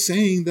 they were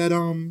saying that,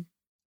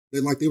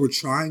 like, they were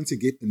trying to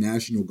get the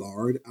National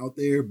Guard out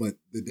there, but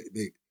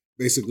they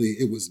basically,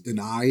 it was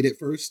denied at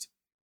first.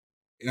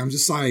 And I'm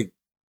just like,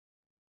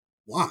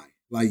 why?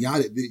 Like,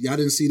 y'all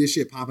didn't see this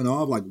shit popping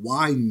off? Like,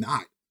 why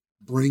not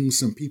bring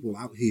some people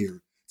out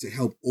here to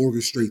help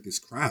orchestrate this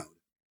crowd?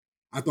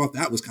 I thought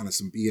that was kind of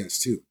some BS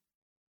too.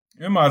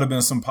 It might have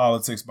been some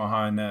politics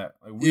behind that.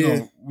 Like, we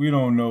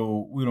don't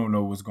know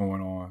what's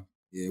going on.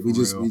 Yeah, we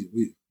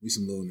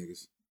some little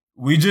niggas.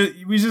 We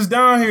just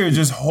down here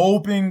just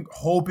hoping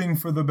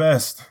for the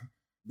best.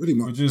 Pretty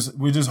much.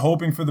 We're just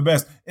hoping for the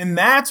best. And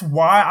that's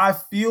why I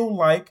feel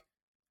like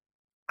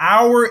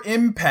our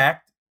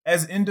impact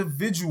as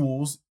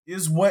individuals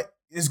is what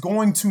is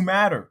going to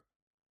matter.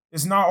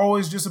 It's not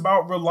always just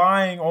about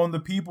relying on the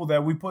people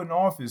that we put in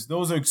office.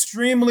 Those are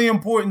extremely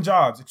important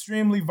jobs,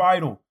 extremely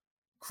vital,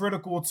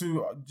 critical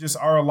to just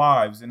our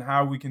lives and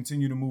how we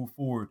continue to move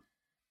forward.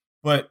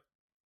 But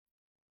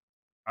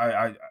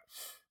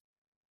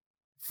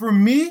for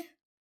me,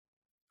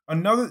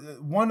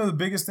 one of the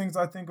biggest things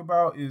I think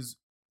about is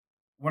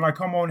when I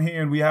come on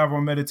here and we have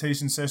our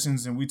meditation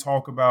sessions and we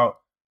talk about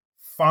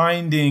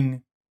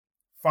finding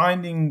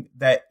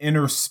that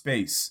inner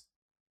space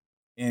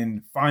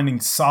and finding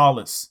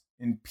solace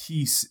and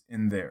peace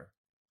in there,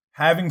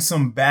 having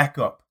some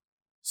backup,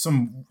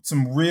 some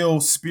real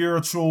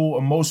spiritual,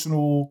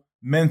 emotional,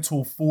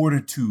 mental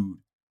fortitude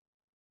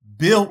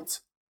built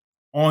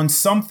on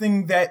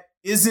something that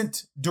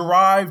isn't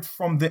derived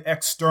from the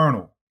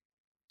external,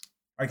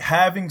 like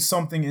having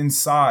something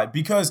inside.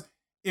 Because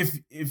if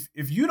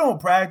you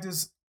don't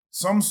practice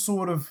some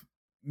sort of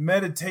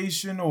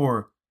meditation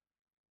or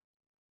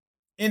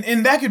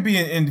and that could be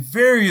in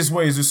various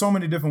ways. There's so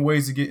many different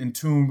ways to get in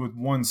tune with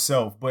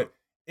oneself. But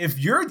if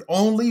you're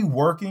only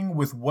working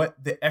with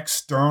what the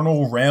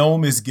external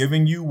realm is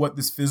giving you, what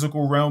this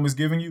physical realm is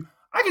giving you,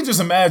 I can just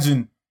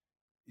imagine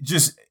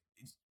just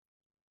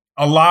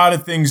a lot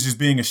of things just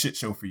being a shit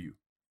show for you.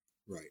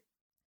 Right.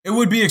 It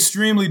would be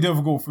extremely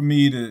difficult for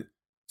me to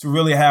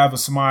really have a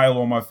smile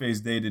on my face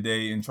day to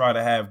day and try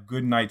to have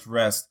good night's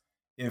rest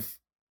if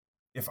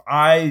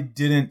I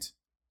didn't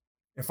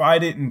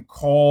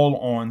call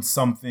on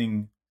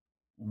something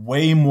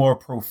way more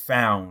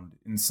profound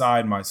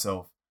inside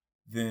myself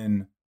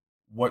than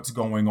what's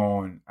going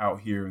on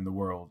out here in the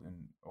world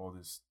and all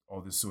this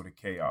sort of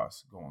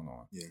chaos going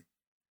on. Yeah.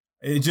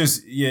 It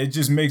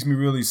just makes me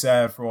really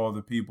sad for all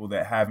the people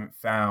that haven't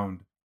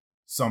found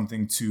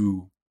something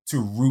to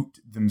root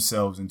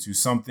themselves into,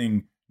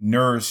 something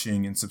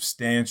nourishing and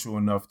substantial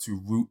enough to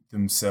root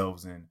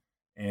themselves in.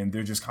 And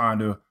they're just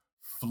kind of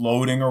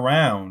floating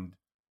around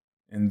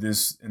in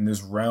this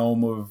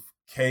realm of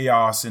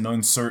chaos and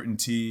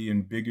uncertainty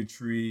and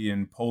bigotry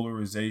and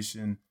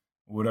polarization,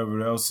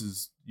 whatever else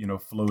is,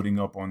 floating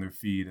up on their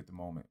feed at the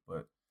moment.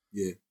 But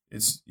yeah,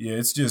 it's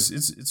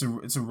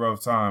a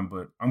rough time.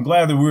 But I'm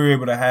glad that we were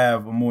able to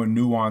have a more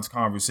nuanced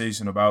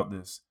conversation about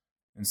this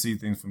and see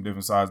things from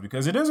different sides,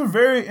 because it is a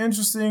very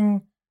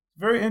interesting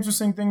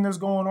thing that's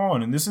going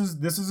on, and this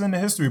is in the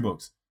history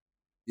books.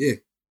 Yeah,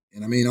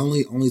 and I mean,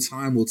 only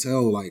time will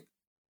tell. Like,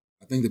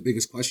 I think the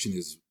biggest question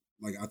is,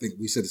 like, I think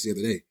we said this the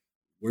other day,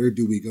 where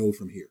do we go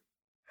from here?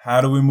 How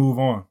do we move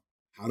on?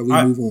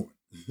 Move on?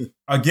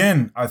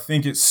 Again, I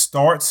think it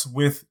starts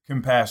with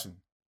compassion.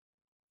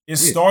 It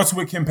starts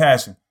with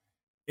compassion.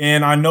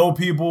 And I know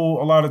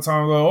people a lot of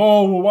times are like,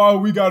 oh, well, why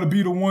we got to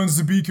be the ones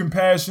to be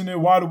compassionate?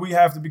 Why do we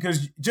have to?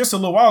 Because just a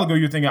little while ago,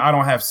 you're thinking, I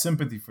don't have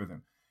sympathy for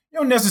them. You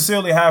don't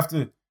necessarily have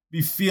to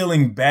be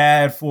feeling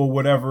bad for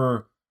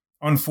whatever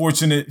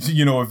unfortunate,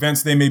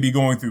 events they may be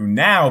going through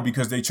now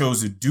because they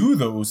chose to do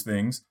those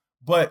things.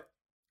 But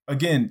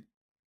again,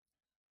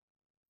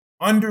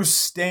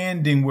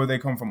 understanding where they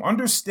come from.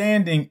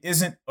 Understanding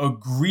isn't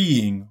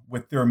agreeing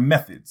with their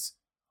methods.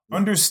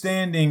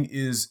 Understanding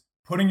is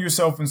putting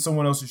yourself in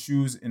someone else's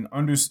shoes and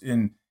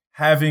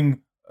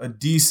having a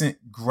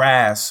decent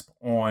grasp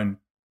on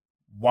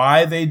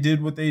why they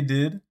did what they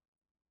did.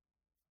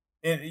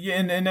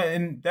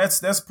 And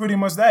that's pretty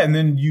much that. And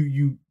then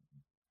you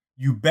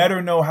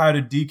better know how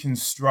to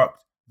deconstruct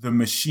the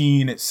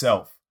machine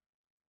itself.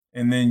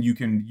 And then you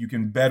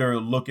can better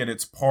look at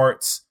its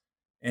parts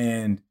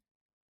and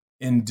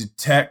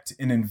detect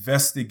and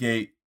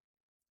investigate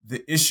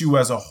the issue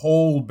as a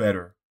whole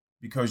better,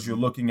 because you're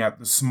looking at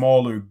the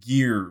smaller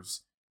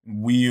gears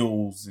and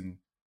wheels and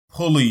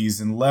pulleys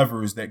and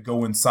levers that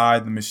go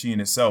inside the machine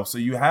itself. So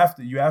you have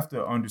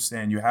to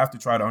understand. You have to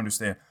try to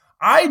understand.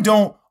 I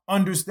don't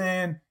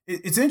understand.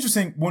 It's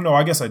interesting. Well, no,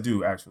 I guess I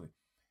do, actually.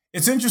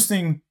 It's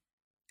interesting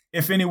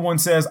if anyone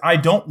says, I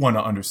don't want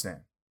to understand.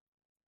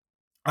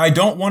 I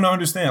don't want to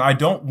understand. I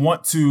don't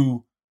want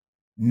to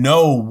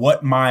know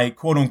what my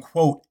quote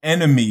unquote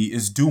enemy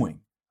is doing.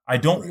 I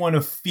don't want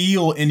to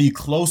feel any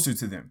closer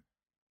to them,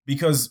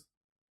 because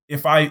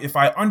if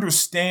I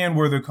understand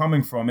where they're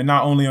coming from, and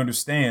not only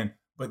understand,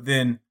 but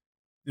then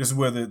this is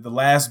where the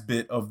last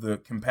bit of the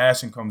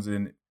compassion comes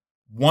in,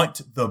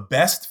 want the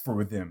best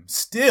for them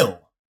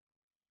still,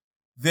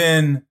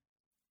 then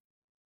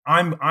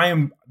I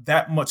am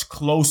that much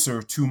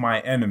closer to my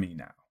enemy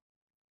now.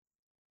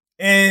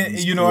 And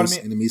enemies, you know what I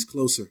mean? Enemies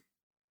closer.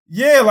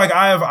 Yeah, like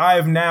I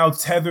have now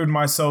tethered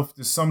myself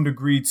to some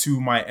degree to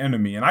my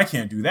enemy, and I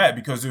can't do that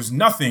because there's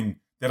nothing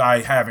that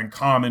I have in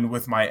common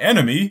with my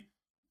enemy.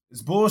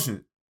 It's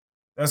bullshit.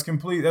 That's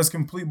complete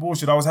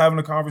bullshit. I was having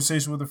a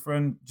conversation with a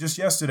friend just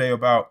yesterday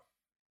about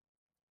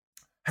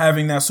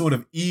having that sort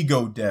of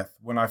ego death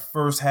when I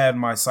first had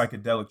my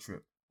psychedelic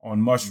trip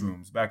on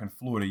mushrooms back in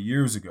Florida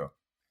years ago.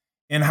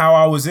 And how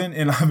I was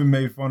and I've been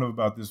made fun of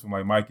about this with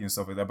my Mikey and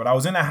stuff like that, but I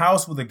was in a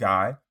house with a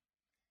guy,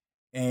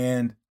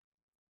 and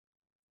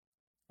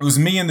it was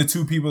me and the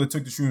two people that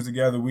took the shrooms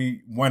together.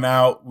 We went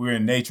out, we were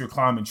in nature,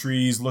 climbing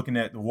trees, looking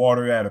at the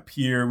water at a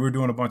pier. We were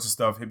doing a bunch of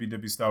stuff,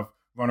 hippy-dippy stuff,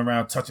 running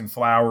around, touching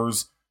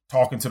flowers,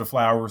 talking to the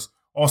flowers,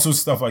 all sorts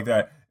of stuff like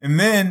that. And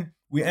then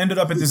we ended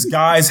up at this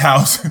guy's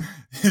house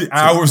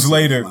hours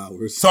later,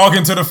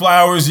 talking to the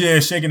flowers,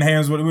 shaking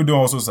hands, we were doing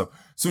all sorts of stuff.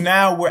 So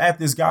now we're at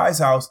this guy's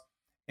house,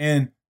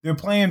 and they're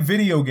playing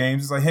video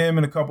games. It's like him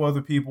and a couple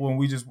other people, and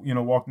we just,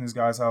 walked in this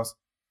guy's house.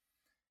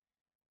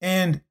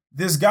 And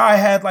this guy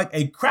had like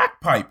a crack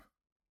pipe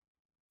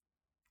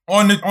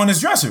on his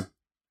dresser.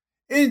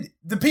 And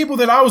the people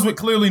that I was with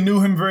clearly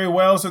knew him very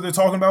well, so they're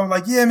talking about him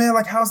like, yeah, man,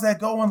 like how's that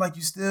going? Like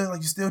you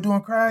still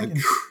doing crack?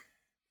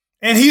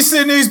 And he's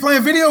sitting there, he's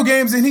playing video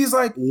games, and he's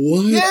like,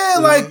 what? Yeah,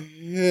 like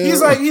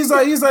he's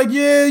like,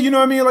 yeah, you know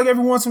what I mean? Like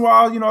every once in a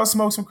while, I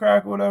smoke some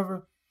crack or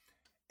whatever.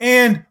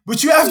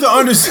 But you have to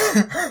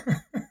understand.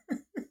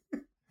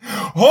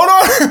 Hold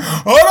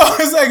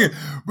on a second.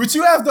 But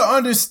you have to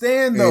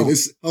understand, though.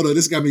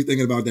 This got me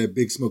thinking about that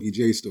Big Smokey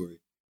J story.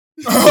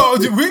 Oh,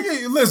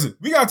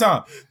 we got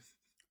time.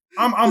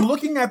 I'm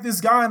looking at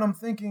this guy and I'm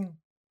thinking,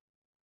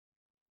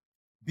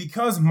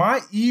 because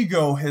my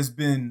ego has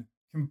been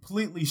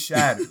completely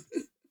shattered,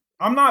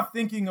 I'm not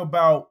thinking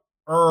about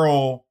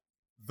Earl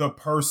the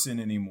person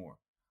anymore.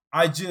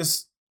 I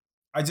just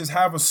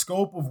have a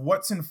scope of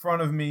what's in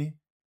front of me,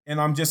 and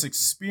I'm just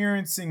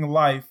experiencing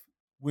life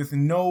with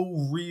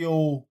no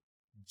real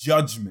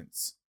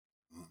judgments.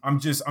 I'm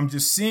just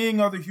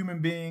seeing other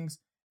human beings,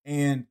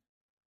 and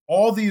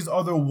all these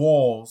other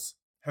walls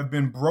have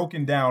been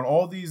broken down.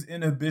 All these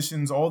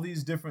inhibitions, all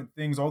these different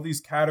things, all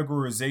these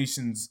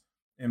categorizations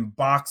and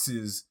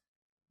boxes,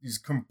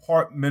 these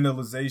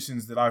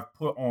compartmentalizations that I've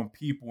put on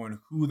people and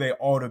who they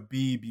ought to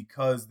be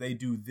because they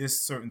do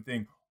this certain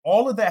thing.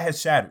 All of that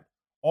has shattered.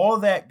 All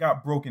of that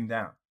got broken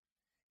down.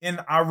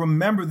 And I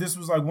remember this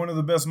was like one of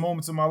the best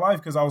moments of my life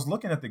because I was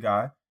looking at the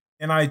guy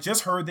and I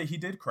just heard that he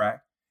did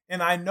crack.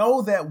 And I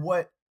know that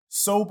what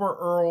sober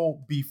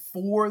Earl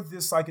before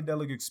this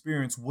psychedelic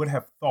experience would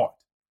have thought.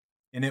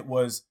 And it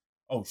was,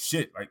 oh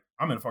shit, like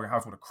I'm in a fucking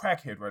house with a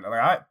crackhead right now. Like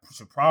I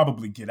should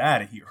probably get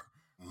out of here.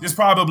 This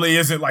probably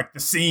isn't like the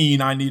scene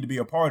I need to be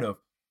a part of.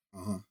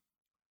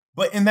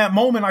 But in that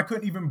moment, I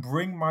couldn't even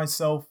bring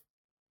myself.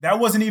 That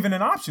wasn't even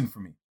an option for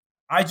me.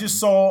 I just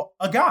saw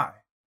a guy.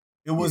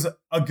 It was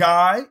a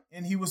guy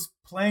and he was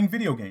playing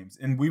video games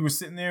and we were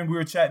sitting there and we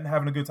were chatting,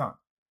 having a good time.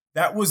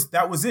 That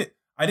was it.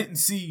 I didn't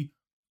see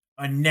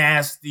a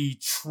nasty,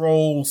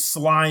 troll,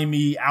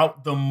 slimy,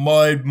 out the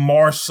mud,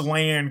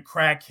 marshland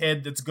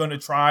crackhead that's going to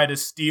try to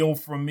steal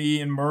from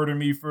me and murder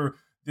me for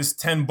this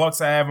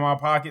 $10 I have in my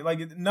pocket.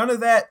 Like none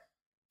of that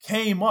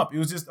came up. It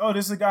was just, oh,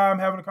 this is a guy I'm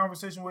having a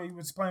conversation with. He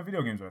was playing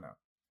video games right now.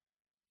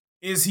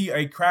 Is he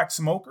a crack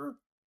smoker?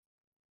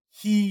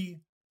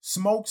 He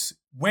smokes.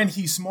 When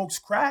he smokes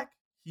crack,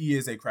 he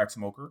is a crack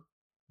smoker.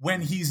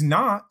 When he's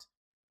not,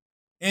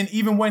 and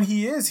even when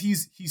he is,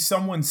 he's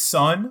someone's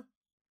son.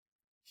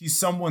 He's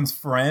someone's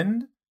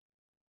friend.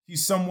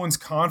 He's someone's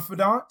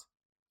confidant.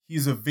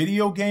 He's a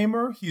video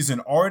gamer. He's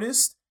an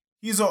artist.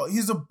 He's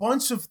a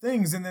bunch of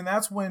things. And then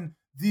that's when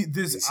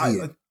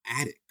an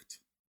addict?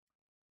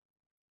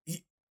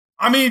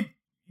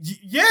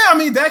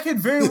 That could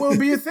very well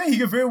be a thing. He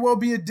could very well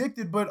be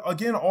addicted. But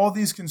again, all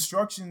these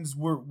constructions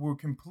were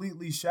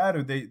completely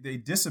shattered. They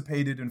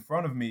dissipated in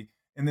front of me.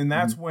 And then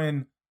that's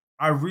when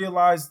I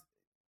realized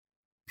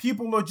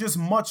people are just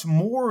much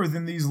more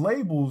than these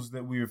labels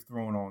that we have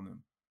thrown on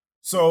them.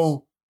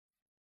 So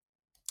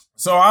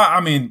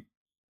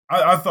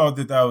I thought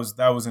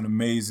that was an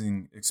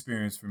amazing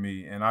experience for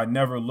me, and I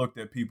never looked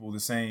at people the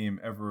same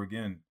ever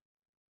again.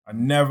 I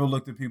never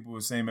looked at people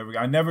the same ever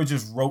again. I never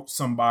just wrote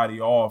somebody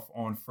off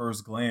on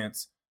first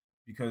glance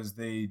because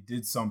they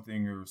did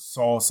something or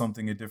saw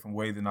something a different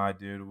way than I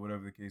did or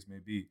whatever the case may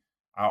be.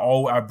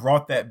 I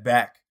brought that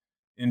back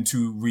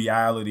into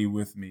reality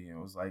with me, and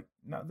it was like,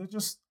 no, they're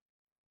just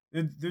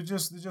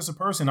a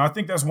person. I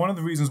think that's one of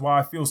the reasons why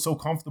I feel so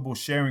comfortable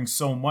sharing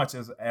so much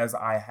as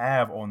I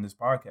have on this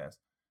podcast.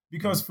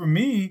 Because for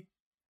me,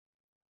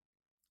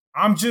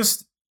 I'm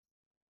just,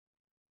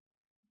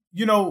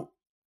 you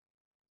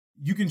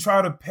can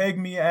try to peg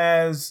me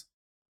as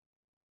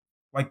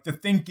like the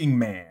thinking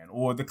man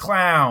or the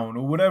clown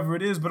or whatever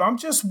it is, but I'm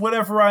just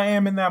whatever I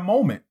am in that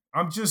moment.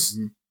 I'm just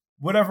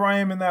whatever I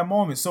am in that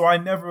moment. So I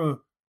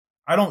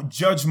don't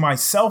judge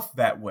myself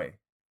that way.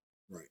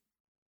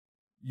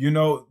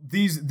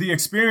 The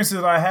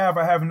experiences I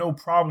have no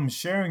problem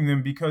sharing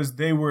them because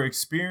they were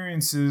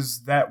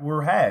experiences that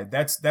were had.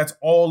 That's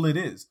all it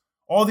is.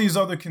 All these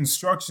other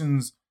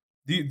constructions,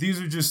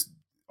 these are just,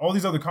 all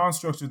these other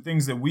constructs are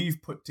things that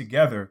we've put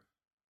together.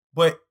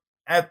 But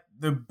at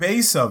the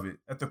base of it,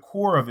 at the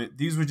core of it,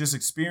 these were just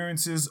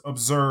experiences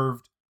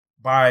observed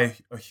by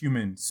a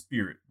human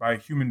spirit, by a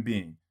human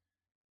being.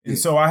 And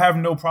so I have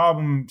no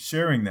problem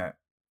sharing that.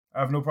 I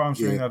have no problem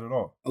sharing that at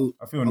all.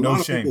 I feel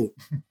no shame.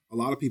 A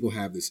lot of people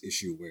have this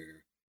issue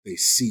where they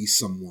see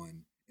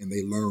someone and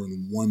they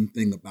learn one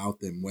thing about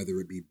them, whether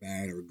it be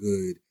bad or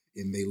good,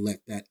 and they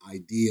let that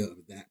idea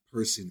of that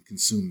person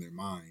consume their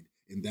mind,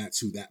 and that's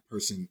who that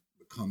person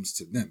becomes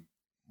to them.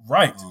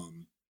 Right.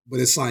 But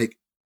it's like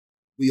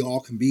we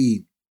all can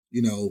be,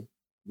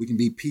 we can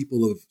be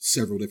people of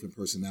several different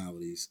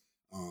personalities.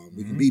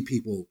 We can be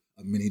people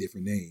of many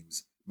different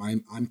names.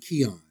 I'm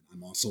Keon.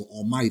 I'm also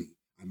Almighty.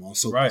 I'm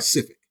also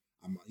Pacific.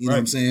 You know what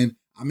I'm saying?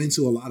 I'm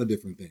into a lot of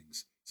different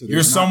things. So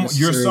you're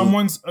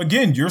someone's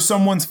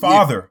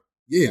father.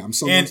 Yeah, I'm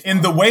someone's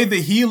and the way that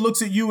he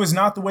looks at you is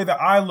not the way that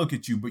I look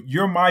at you, but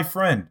you're my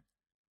friend.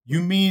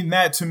 You mean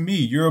that to me.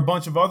 You're a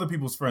bunch of other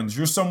people's friends.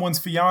 You're someone's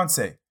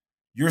fiance.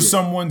 You're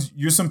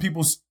some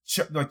people's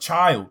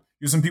child.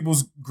 You're some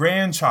people's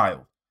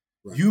grandchild.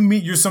 Right.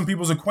 You're some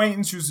people's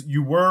acquaintance.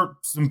 You were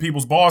some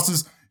people's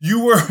bosses.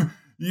 You were,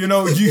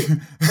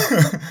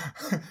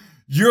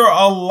 you're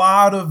a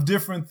lot of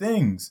different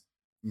things.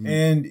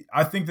 And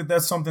I think that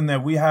that's something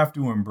that we have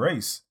to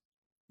embrace.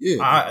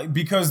 Yeah.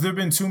 Because there have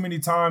been too many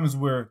times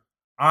where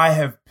I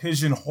have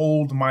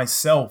pigeonholed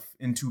myself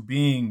into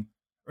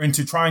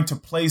trying to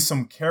play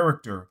some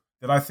character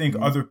that I think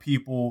other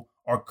people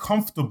are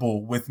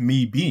comfortable with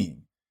me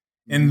being.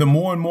 And the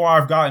more and more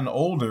I've gotten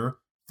older,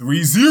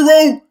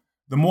 3-0,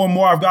 the more and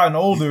more I've gotten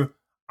older,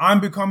 I'm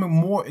becoming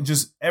more,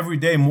 just every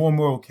day, more and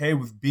more okay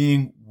with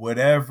being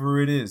whatever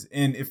it is.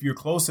 And if you're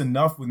close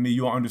enough with me,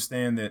 you'll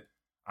understand that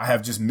I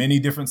have just many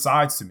different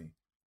sides to me.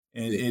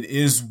 And it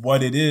is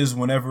what it is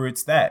whenever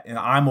it's that. And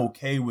I'm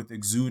okay with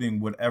exuding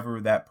whatever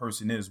that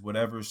person is,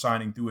 whatever is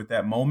shining through at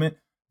that moment.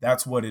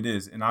 That's what it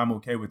is. And I'm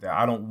okay with that.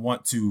 I don't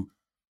want to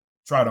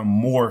try to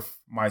morph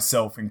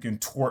myself and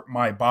contort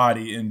my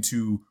body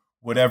into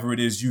whatever it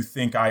is you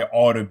think I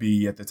ought to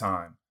be at the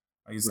time.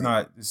 Like it's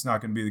not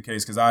going to be the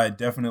case, because I had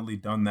definitely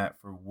done that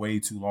for way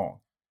too long.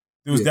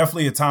 There was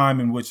definitely a time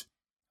in which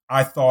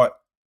I thought,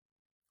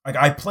 like,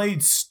 I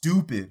played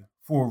stupid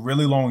for a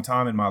really long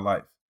time in my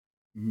life.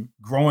 Mm-hmm.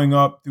 Growing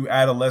up through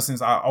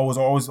adolescence, I was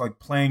always like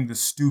playing the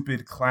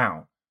stupid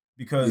clown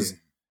because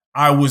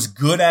I was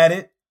good at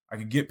it. I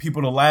could get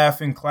people to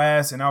laugh in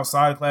class and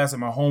outside class, at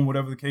my home,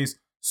 whatever the case.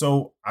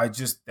 So I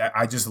just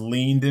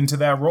leaned into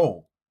that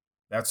role.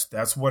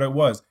 That's what it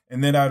was.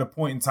 And then at a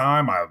point in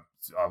time, I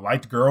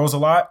liked girls a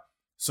lot.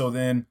 So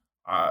then,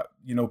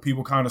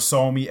 people kind of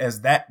saw me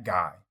as that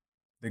guy,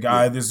 the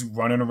guy that's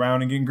running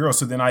around and getting girls.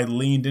 So then I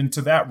leaned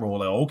into that role.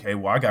 Like, okay,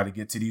 well, I got to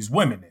get to these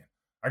women then.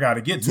 I got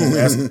to get to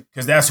him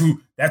because that's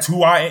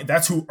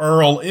who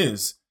Earl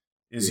is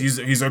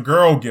he's a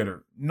girl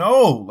getter.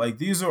 No, like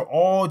these are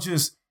all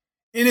just,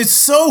 and it's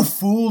so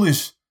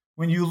foolish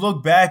when you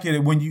look back at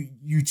it, when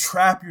you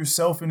trap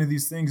yourself into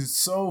these things. It's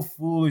so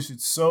foolish.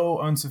 It's so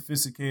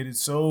unsophisticated,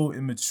 so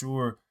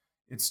immature.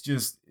 It's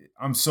just,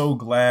 I'm so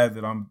glad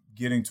that I'm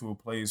getting to a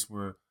place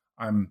where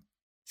I'm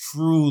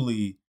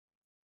truly,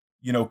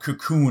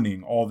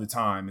 cocooning all the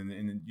time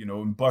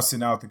and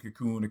busting out the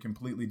cocoon, a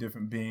completely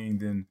different being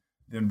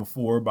than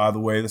before. By the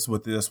way, that's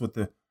what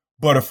the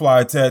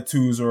butterfly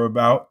tattoos are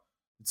about.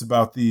 It's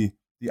about the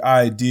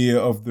idea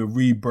of the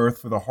rebirth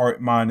for the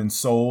heart, mind, and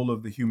soul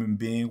of the human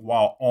being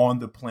while on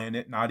the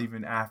planet, not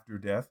even after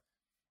death,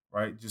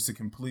 right? Just a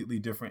completely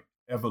different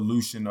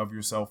evolution of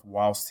yourself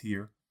whilst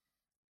here.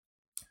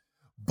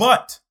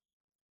 But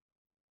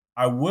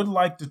I would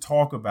like to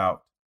talk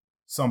about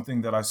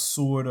something that I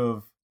sort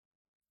of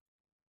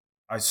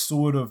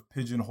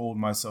pigeonholed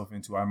myself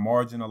into. I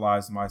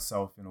marginalized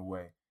myself in a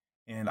way.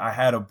 And I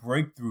had a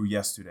breakthrough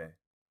yesterday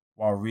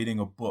while reading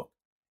a book.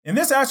 And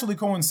this actually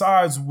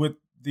coincides with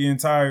the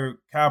entire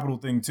capital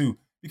thing too.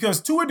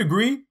 Because to a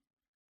degree,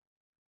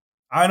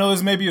 I know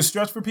this may be a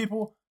stretch for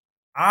people.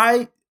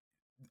 A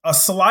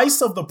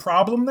slice of the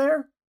problem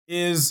there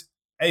is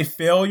a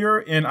failure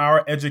in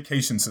our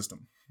education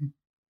system.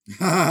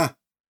 I'm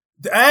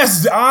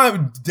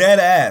dead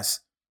ass.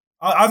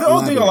 I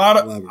don't think a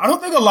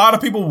lot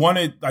of people want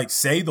to like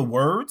say the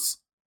words,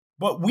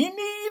 but we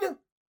need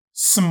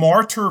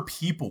smarter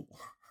people.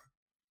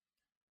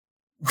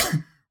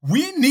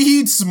 We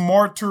need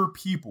smarter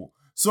people.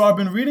 So I've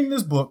been reading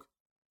this book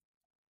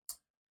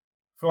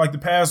for like the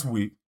past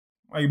week,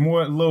 like a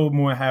little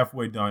more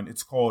halfway done.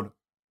 It's called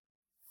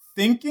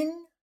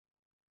Thinking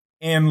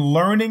and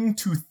Learning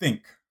to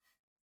Think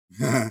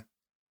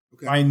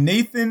by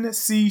Nathan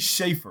C.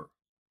 Schaefer.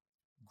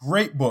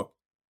 Great book.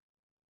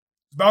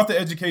 It's about the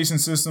education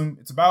system.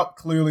 It's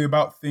clearly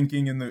about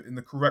thinking in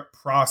the correct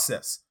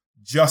process,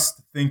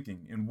 just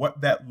thinking, and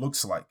what that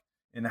looks like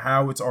and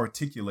how it's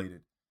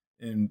articulated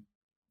in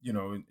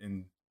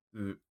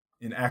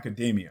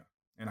academia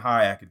and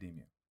high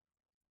academia.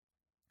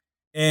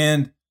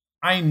 And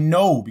I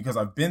know because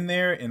I've been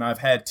there and I've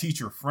had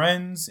teacher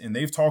friends and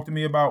they've talked to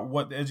me about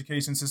what the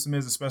education system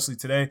is, especially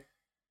today.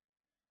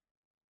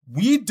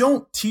 We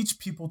don't teach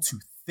people to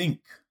think.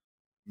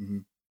 Mm-hmm.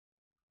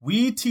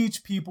 We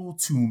teach people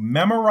to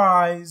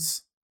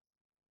memorize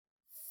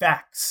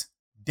facts,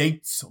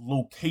 dates,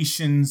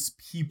 locations,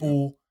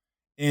 people,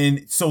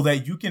 and so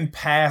that you can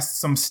pass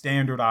some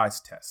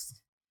standardized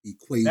tests.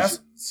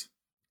 Equations.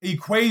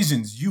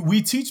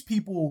 We teach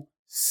people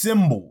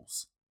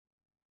symbols,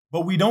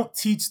 but we don't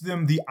teach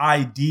them the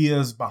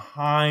ideas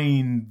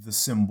behind the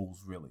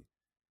symbols, really.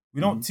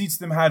 We don't teach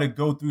them how to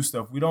go through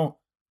stuff. We don't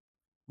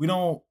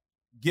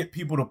get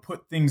people to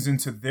put things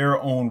into their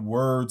own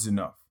words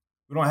enough.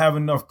 We don't have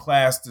enough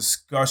class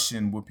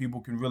discussion where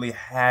people can really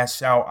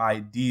hash out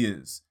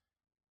ideas.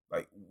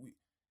 Like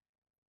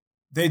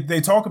they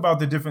talk about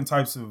the different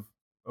types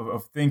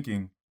of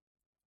thinking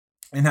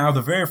and how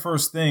the very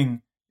first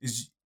thing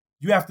is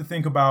you have to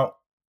think about,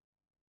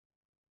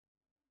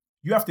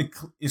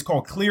 it's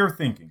called clear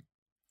thinking.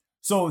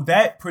 So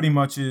that pretty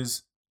much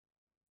is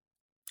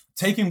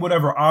taking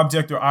whatever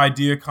object or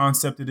idea,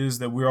 concept it is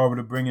that we're able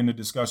to bring into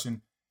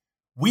discussion.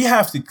 We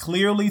have to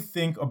clearly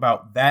think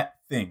about that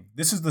thing.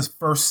 This is the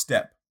first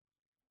step.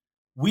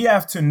 We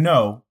have to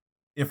know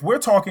if you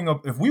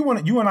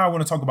and I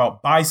want to talk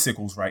about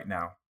bicycles right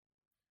now,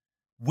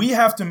 we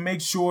have to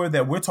make sure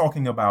that we're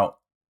talking about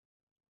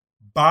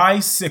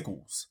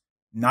bicycles,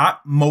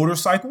 not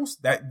motorcycles.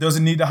 That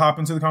doesn't need to hop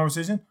into the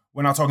conversation.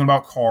 We're not talking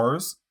about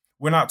cars.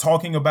 We're not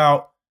talking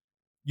about,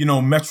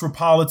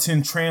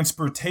 metropolitan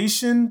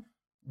transportation.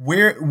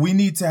 Where we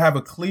need to have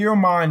a clear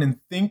mind and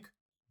think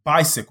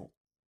bicycle.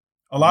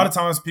 A lot of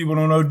times people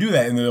don't know to do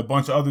that, and then a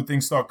bunch of other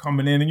things start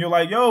coming in, and you're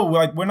like, yo,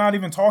 like, we're not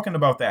even talking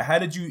about that. How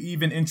did you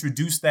even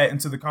introduce that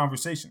into the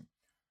conversation?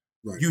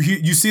 Right.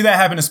 You see that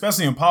happen,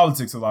 especially in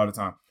politics a lot of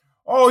time.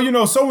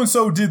 Oh,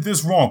 so-and-so did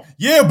this wrong.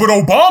 Yeah, but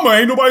Obama,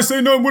 ain't nobody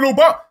saying nothing with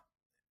Obama.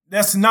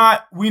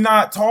 We're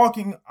not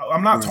talking,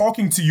 I'm not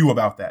talking to you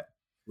about that.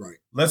 Right.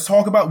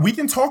 We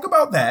can talk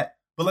about that,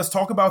 but let's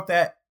talk about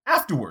that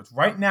afterwards.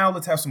 Right now,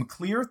 let's have some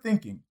clear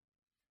thinking.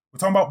 We're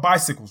talking about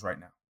bicycles right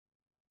now.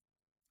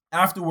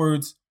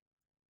 Afterwards,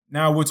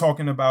 now we're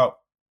talking about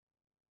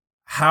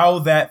how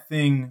that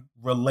thing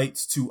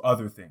relates to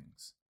other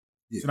things.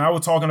 Yeah. So now we're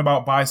talking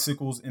about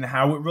bicycles and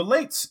how it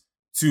relates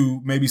to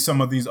maybe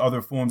some of these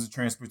other forms of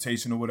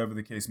transportation or whatever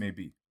the case may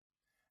be.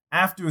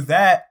 After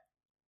that,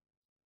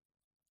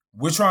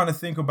 we're trying to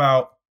think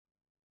about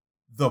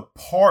the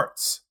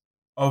parts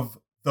of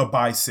the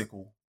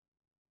bicycle.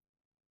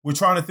 We're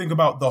trying to think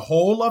about the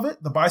whole of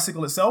it, the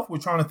bicycle itself. We're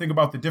trying to think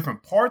about the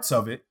different parts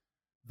of it,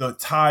 the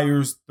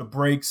tires, the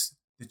brakes,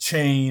 the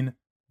chain,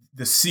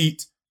 the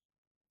seat.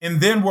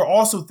 And then we're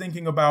also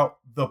thinking about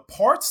the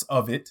parts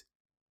of it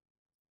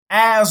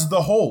as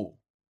the whole.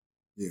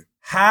 Yeah.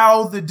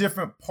 How the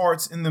different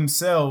parts in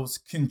themselves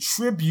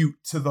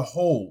contribute to the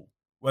whole.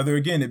 Whether,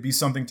 again, it be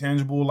something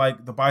tangible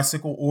like the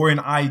bicycle or an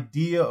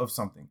idea of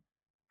something.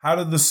 How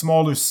do the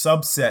smaller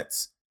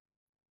subsets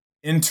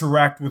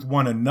interact with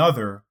one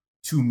another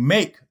to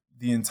make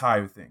the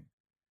entire thing?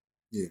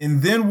 Yeah.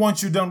 And then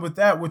once you're done with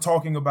that, we're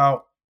talking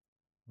about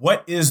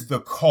what is the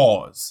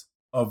cause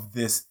of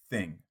this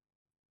thing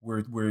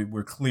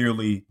we're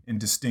clearly and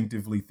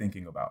distinctively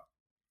thinking about.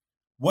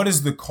 What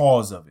is the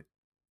cause of it?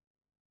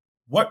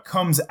 What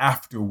comes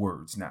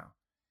afterwards now?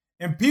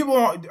 And people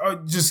are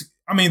just,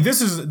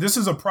 this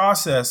is a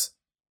process.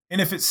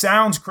 And if it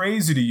sounds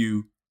crazy to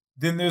you,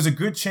 then there's a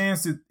good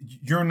chance that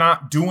you're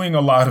not doing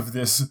a lot of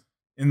this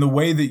in the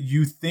way that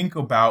you think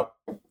about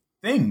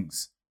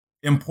things,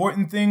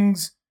 important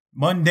things,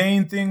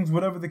 mundane things,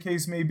 whatever the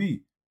case may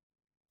be.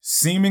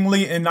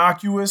 Seemingly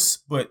innocuous,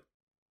 but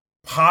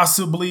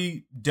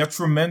possibly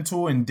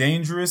detrimental and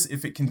dangerous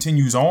if it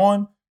continues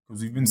on,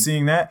 because we've been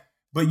seeing that.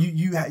 But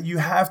you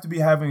have to be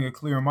having a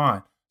clear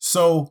mind.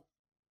 So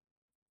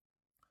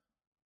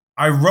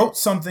I wrote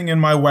something in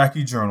my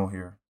wacky journal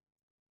here,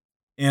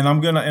 and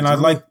I'd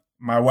like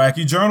my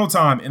wacky journal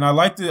time, and I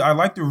like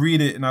to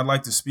read it, and I'd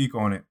like to speak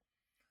on it,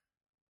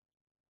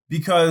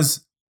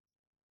 because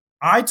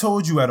I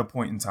told you at a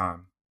point in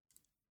time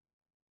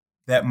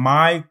that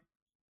my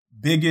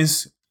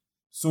biggest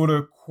sort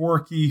of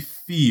quirky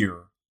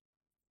fear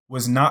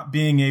was not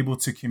being able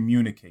to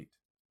communicate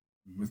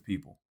with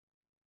people.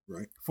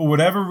 Right. For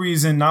whatever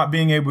reason, not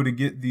being able to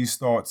get these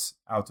thoughts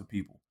out to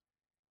people.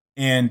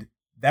 And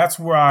that's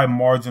where I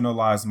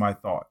marginalized my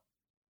thought.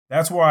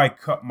 That's where I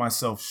cut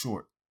myself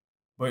short.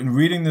 But in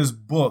reading this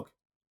book,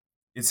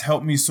 it's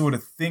helped me sort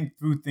of think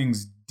through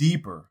things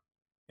deeper.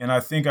 And I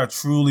think I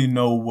truly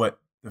know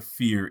what the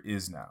fear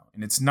is now.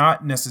 And it's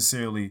not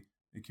necessarily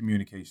the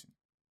communication.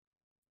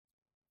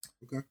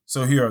 Okay.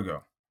 So here I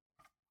go.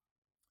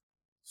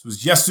 This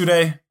was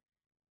yesterday,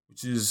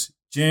 which is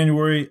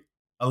January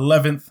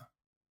 11th,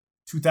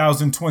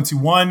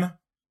 2021.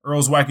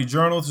 Earl's Wacky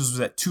Journal. This was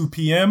at 2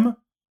 p.m.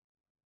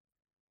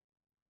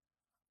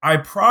 I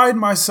pride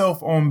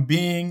myself on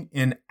being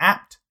an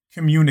apt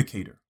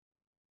communicator.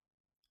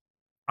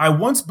 I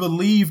once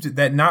believed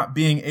that not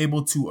being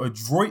able to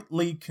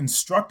adroitly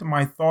construct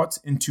my thoughts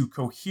into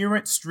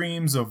coherent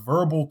streams of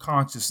verbal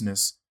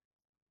consciousness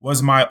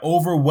was my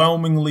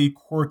overwhelmingly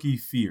quirky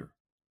fear.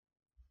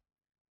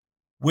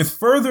 With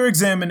further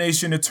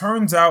examination, it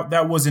turns out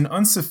that was an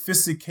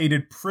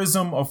unsophisticated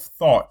prism of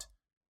thought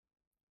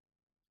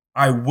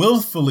I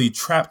willfully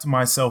trapped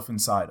myself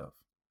inside of.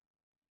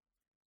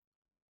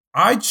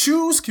 I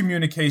choose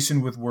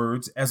communication with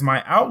words as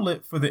my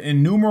outlet for the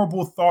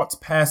innumerable thoughts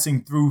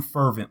passing through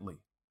fervently.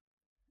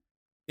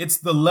 It's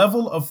the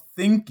level of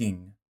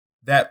thinking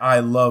that I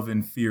love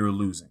and fear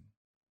losing.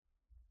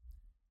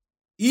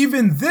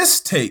 Even this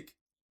take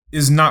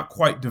is not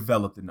quite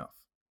developed enough.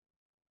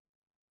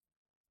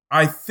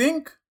 I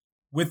think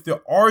with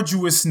the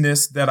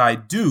arduousness that I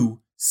do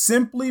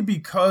simply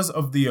because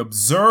of the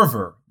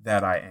observer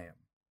that I am.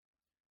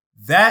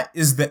 That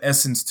is the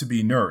essence to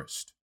be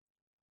nourished.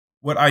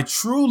 What I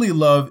truly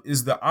love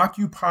is the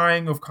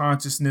occupying of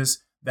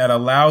consciousness that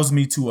allows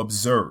me to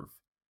observe.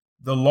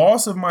 The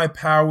loss of my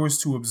powers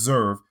to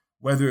observe,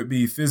 whether it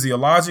be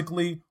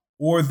physiologically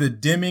or the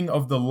dimming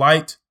of the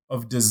light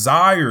of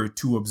desire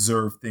to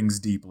observe things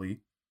deeply,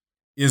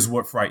 is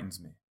what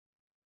frightens me.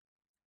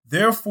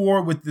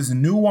 Therefore, with this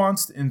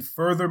nuanced and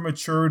further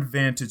matured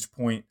vantage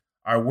point,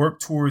 I work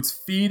towards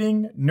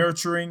feeding,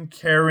 nurturing,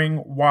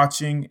 caring,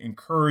 watching,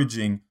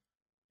 encouraging,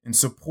 and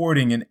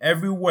supporting in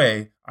every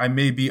way I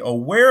may be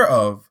aware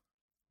of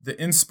the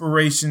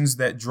inspirations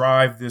that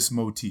drive this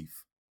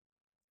motif.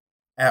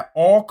 At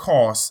all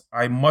costs,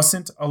 I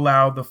mustn't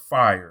allow the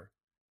fire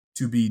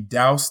to be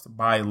doused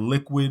by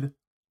liquid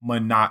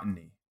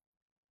monotony.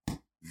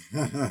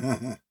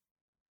 That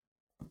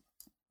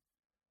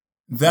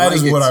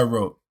is what I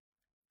wrote.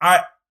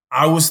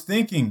 I was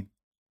thinking,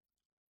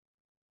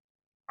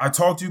 I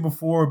talked to you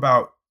before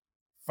about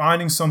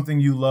finding something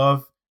you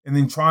love and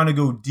then trying to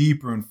go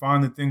deeper and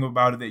find the thing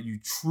about it that you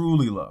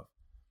truly love.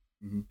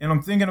 Mm-hmm. And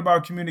I'm thinking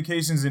about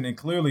communications, and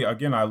clearly,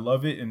 again, I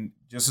love it, and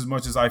just as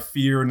much as I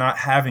fear not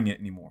having it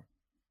anymore.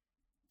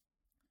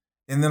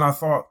 And then I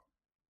thought,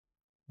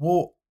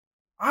 well,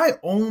 I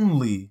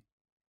only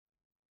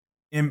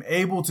am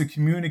able to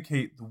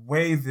communicate the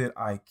way that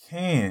I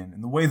can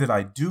and the way that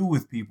I do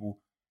with people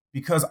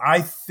because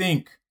I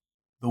think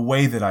the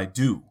way that I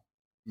do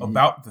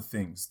about the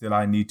things that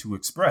I need to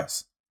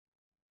express.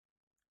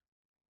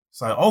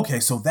 It's like, okay,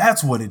 so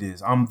that's what it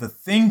is. I'm the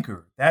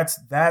thinker. That's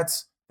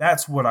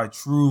what I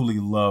truly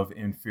love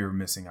and fear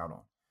missing out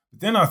on. But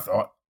then I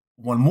thought,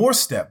 one more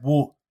step.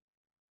 Well,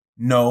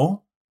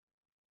 no,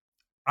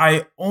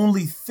 I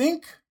only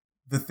think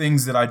the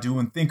things that I do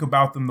and think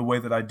about them the way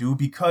that I do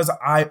because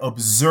I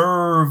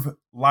observe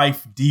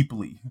life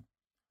deeply.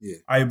 Yeah.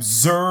 I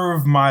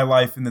observe my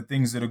life and the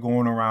things that are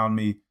going around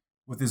me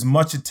with as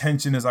much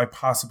attention as I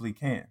possibly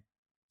can.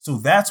 So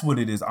that's what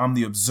it is. I'm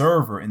the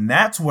observer, and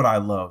that's what I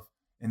love,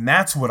 and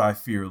that's what I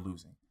fear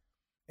losing.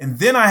 And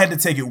then I had to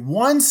take it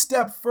one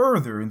step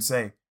further and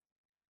say,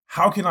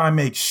 how can I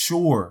make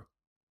sure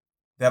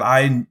that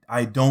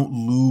I don't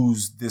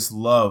lose this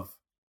love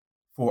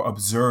for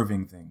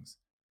observing things?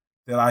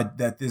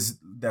 That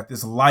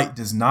this light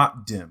does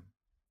not dim,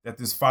 that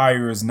this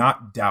fire is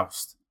not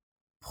doused,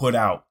 put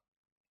out,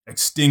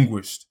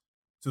 extinguished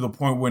to the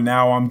point where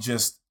now I'm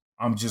just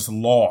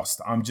lost.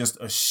 I'm just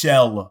a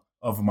shell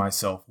of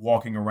myself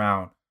walking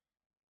around,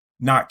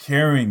 not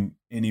caring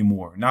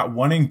anymore, not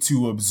wanting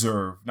to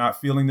observe,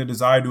 not feeling the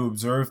desire to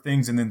observe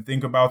things and then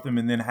think about them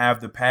and then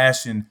have the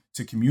passion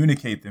to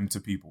communicate them to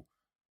people.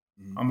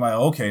 Mm-hmm. I'm like,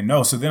 okay,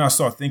 no. So then I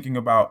start thinking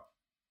about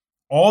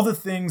all the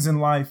things in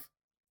life.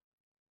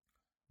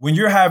 When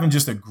you're having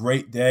just a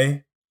great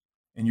day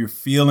and you're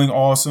feeling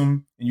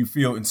awesome and you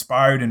feel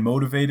inspired and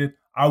motivated,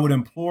 I would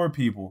implore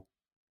people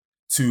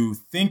to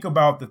think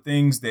about the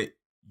things that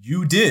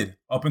you did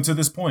up until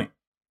this point.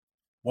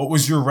 What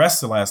was your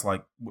rest last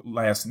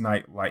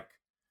night like?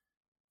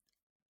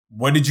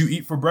 What did you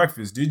eat for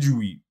breakfast? Did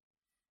you eat?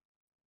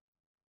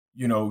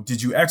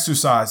 Did you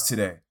exercise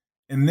today?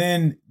 And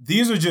then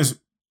these are just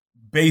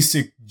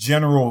basic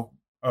general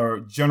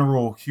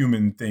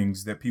human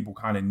things that people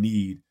kind of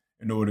need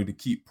in order to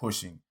keep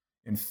pushing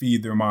and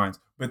feed their minds.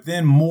 But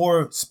then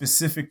more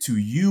specific to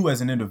you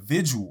as an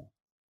individual.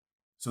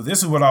 So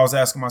this is what I was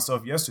asking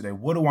myself yesterday.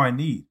 What do I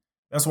need?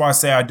 That's why I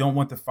say I don't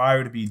want the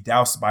fire to be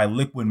doused by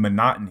liquid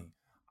monotony.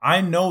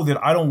 I know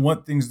that I don't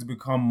want things to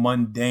become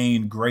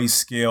mundane,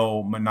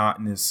 grayscale,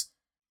 monotonous.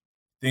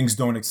 Things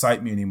don't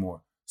excite me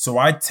anymore. So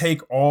I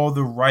take all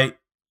the right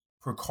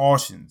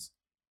precautions,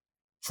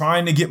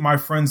 trying to get my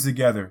friends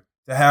together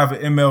to have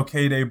an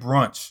MLK Day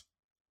brunch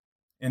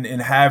and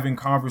having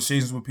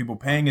conversations with people,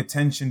 paying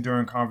attention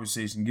during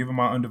conversation, giving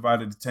my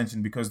undivided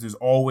attention because there's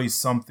always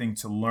something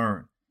to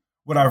learn.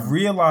 What I've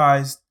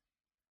realized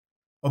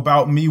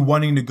about me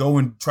wanting to go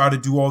and try to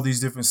do all these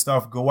different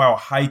stuff, go out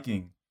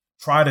hiking,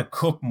 try to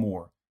cook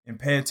more and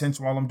pay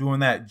attention while I'm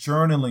doing that,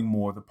 journaling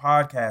more, the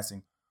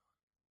podcasting.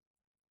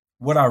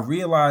 What I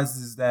realized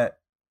is that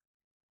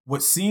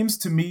what seems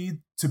to me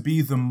to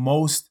be the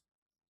most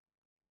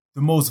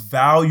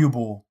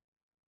valuable,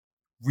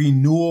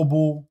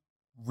 renewable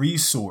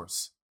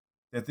resource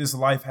that this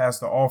life has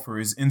to offer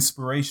is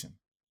inspiration.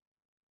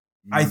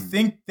 I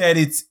think that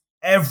it's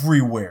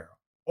everywhere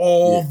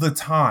all the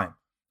time.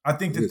 I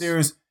think that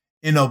there's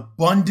an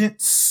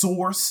abundant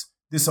source,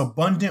 this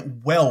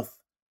abundant wealth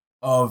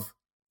of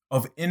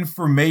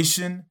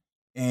information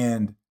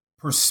and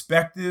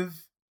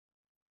perspective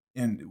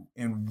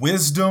and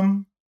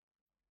wisdom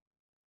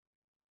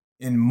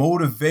and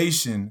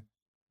motivation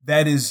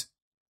that is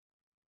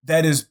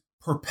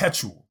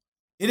perpetual.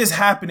 It is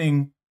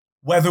happening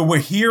whether we're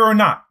here or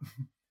not,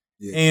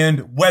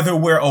 and whether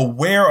we're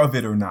aware of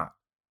it or not.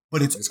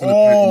 But it's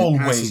always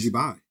passes you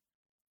by.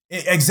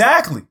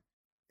 Exactly.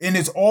 And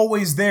it's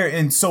always there.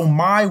 And so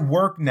my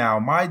work now,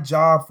 my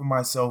job for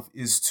myself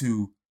is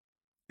to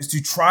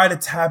try to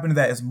tap into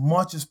that as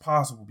much as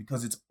possible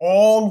because it's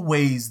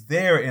always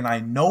there. And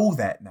I know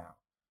that now.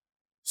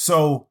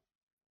 So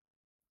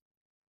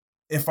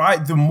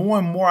the more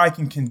and more I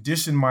can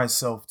condition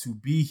myself to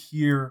be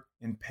here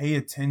and pay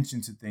attention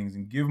to things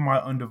and give my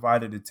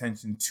undivided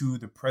attention to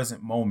the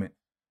present moment,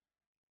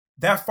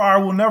 that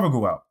fire will never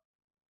go out.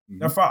 Mm-hmm.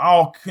 That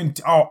fire,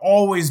 I'll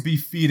always be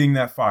feeding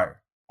that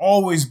fire,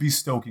 always be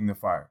stoking the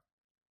fire.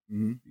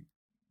 Mm-hmm.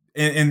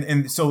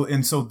 And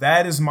so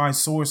that is my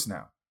source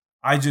now.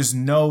 I just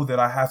know that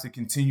I have to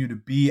continue to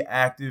be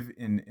active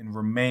and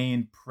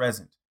remain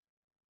present.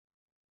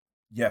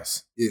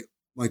 Yes. Yeah.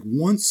 I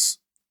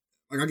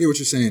get what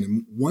you're saying.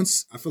 And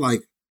I feel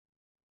like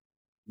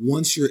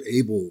once you're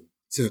able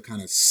to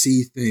kind of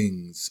see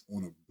things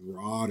on a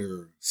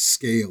broader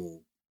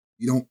scale,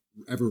 you don't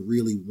ever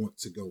really want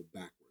to go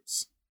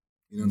backwards.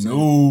 You know what I'm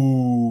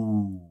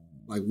saying?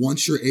 Like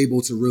once you're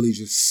able to really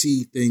just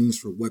see things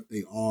for what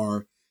they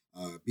are,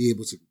 be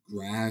able to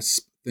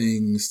grasp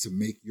things to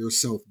make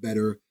yourself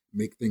better,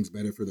 make things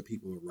better for the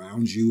people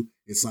around you,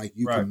 it's like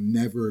you can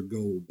never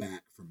go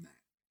back from that.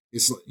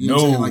 It's like, you know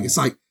what I'm saying? Like, it's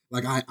like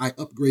I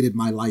upgraded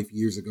my life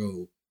years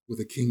ago with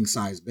a king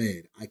size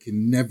bed. I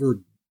can never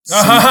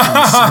sleep in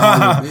a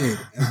smaller bed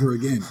ever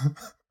again.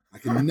 I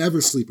can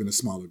never sleep in a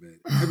smaller bed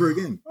ever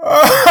again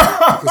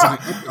because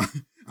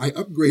I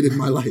upgraded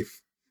my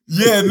life.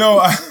 Yeah, no,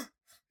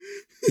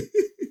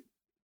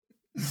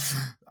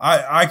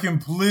 I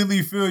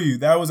completely feel you.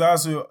 That was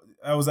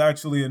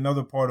actually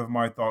another part of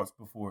my thoughts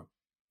before.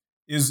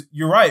 Is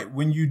you're right,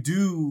 when you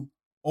do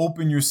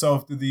open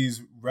yourself to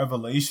these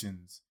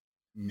revelations,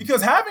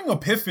 because having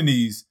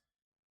epiphanies,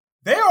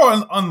 they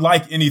are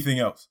unlike anything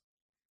else.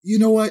 You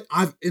know what?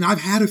 I've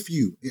had a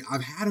few.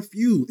 I've had a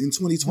few in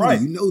 2020.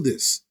 Right. You know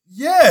this.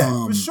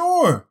 Yeah, for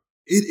sure.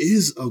 It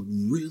is a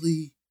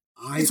really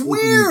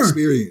eye-opening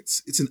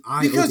experience. It's an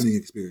eye-opening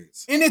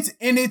experience. And it's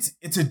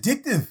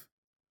addictive.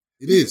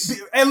 It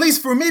is. At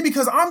least for me,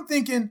 because I'm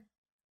thinking,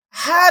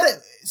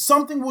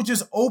 something will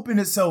just open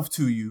itself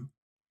to you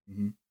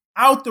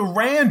out the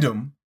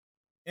random.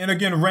 And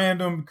again,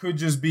 random could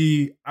just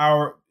be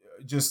a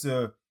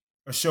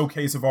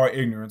showcase of our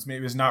ignorance.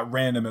 Maybe it's not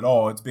random at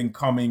all. It's been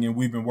coming and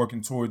we've been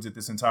working towards it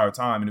this entire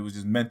time, and it was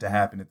just meant to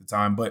happen at the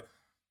time. But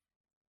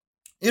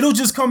it'll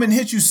just come and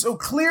hit you so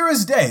clear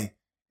as day,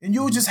 and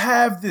you'll just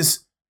have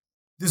this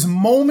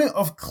moment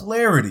of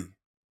clarity,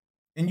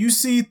 and you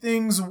see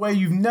things the way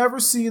you've never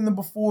seen them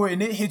before,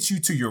 and it hits you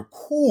to your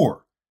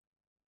core.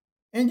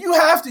 And you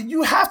have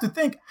to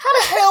think,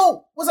 how the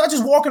hell was I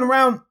just walking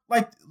around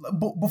like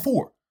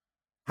before?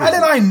 How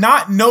did I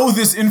not know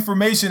this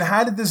information?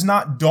 How did this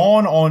not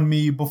dawn on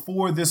me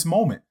before this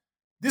moment?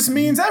 This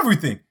means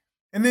everything.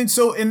 And then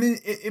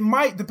it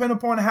might, depend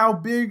upon how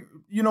big,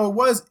 it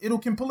was, it'll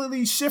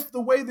completely shift the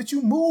way that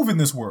you move in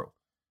this world.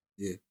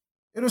 Yeah.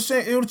 It'll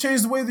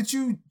change the way that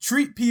you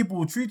treat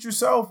people, treat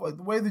yourself, like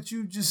the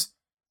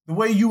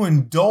way you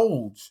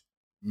indulge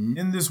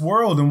in this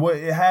world and what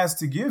it has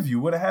to give you,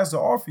 what it has to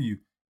offer you.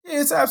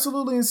 Yeah, it's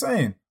absolutely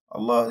insane. I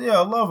love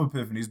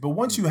epiphanies. But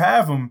once you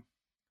have them,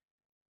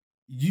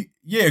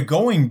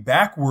 going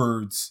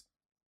backwards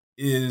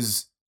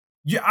is,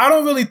 I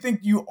don't really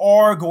think you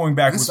are going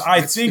backwards.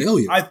 I think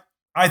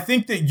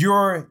that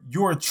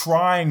you're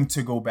trying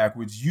to go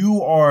backwards.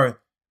 You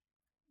are,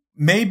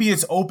 maybe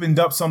it's opened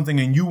up something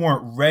and you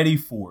weren't ready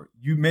for it.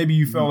 Maybe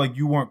you felt like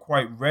you weren't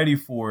quite ready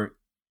for it,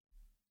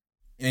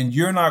 and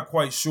you're not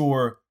quite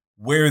sure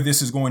where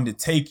this is going to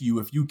take you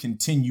if you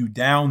continue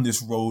down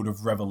this road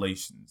of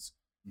revelations.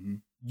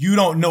 You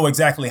don't know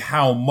exactly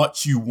how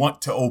much you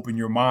want to open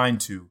your mind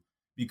to,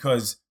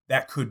 because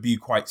that could be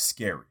quite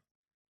scary.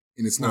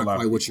 And it's not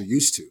quite what you're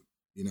used to.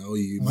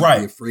 You might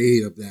be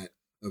afraid of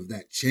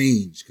that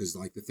change, because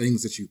like the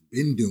things that you've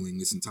been doing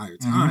this entire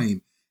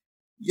time,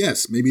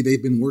 yes, maybe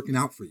they've been working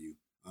out for you.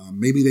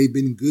 Maybe they've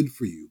been good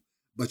for you,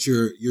 but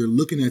you're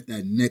looking at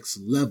that next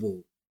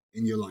level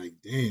and you're like,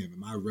 damn,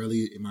 am I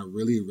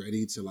really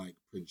ready to like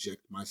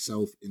project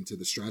myself into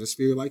the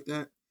stratosphere like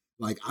that?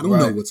 Like, I don't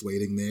know what's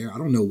waiting there. I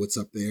don't know what's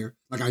up there.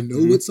 Like, I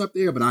know what's up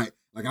there, but I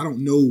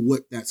don't know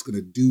what that's going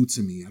to do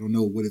to me. I don't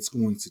know what it's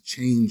going to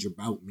change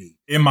about me.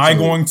 Am I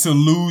going to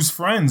lose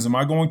friends? Am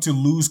I going to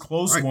lose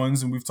close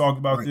ones? And we've talked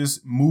about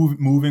this,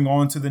 moving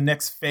on to the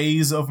next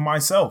phase of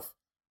myself.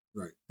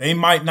 Right. They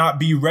might not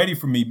be ready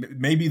for me.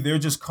 Maybe they're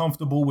just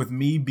comfortable with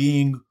me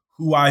being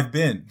who I've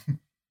been.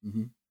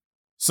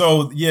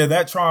 So yeah,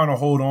 that trying to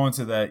hold on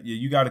to that,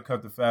 you got to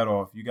cut the fat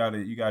off. You got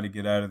to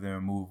get out of there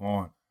and move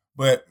on.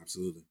 But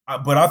absolutely.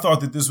 But I thought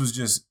that this was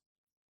just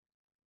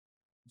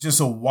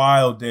a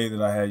wild day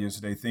that I had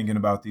yesterday, thinking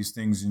about these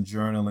things and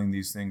journaling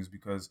these things,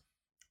 because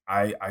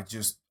I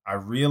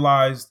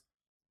realized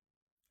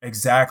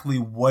exactly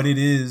what it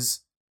is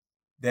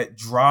that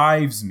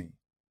drives me.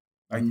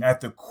 Like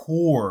at the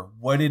core,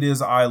 what it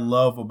is I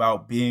love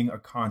about being a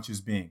conscious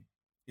being.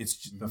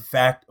 It's the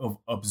fact of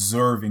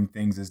observing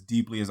things as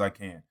deeply as I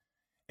can,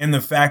 and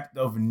the fact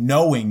of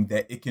knowing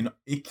that it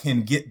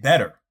can get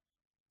better.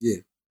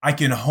 Yeah, I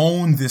can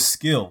hone this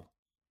skill,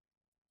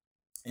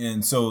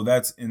 and so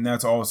that's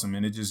awesome,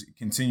 and it just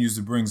continues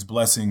to bring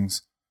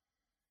blessings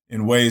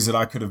in ways that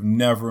I could have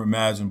never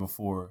imagined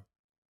before,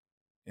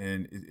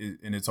 and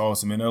it's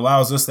awesome, and it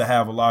allows us to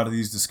have a lot of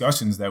these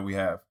discussions that we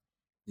have.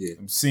 Yeah,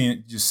 I'm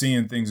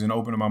seeing things and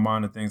opening my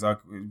mind to things I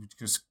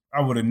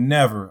would have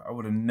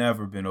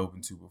never been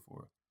open to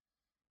before.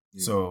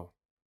 Yeah. So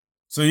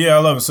yeah, I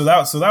love it. So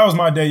that was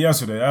my day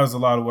yesterday. That was a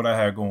lot of what I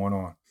had going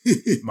on.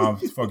 My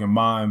fucking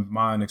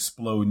mind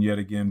exploding yet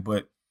again.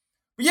 But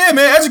yeah,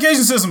 man,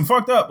 education system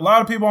fucked up. A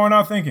lot of people are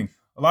not thinking.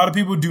 A lot of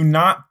people do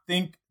not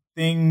think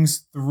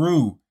things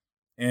through.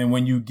 And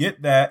when you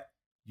get that,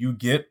 you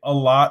get a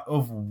lot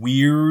of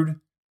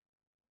weird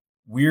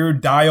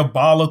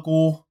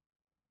diabolical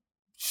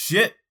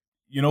shit,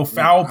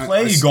 foul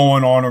play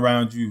going on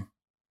around you.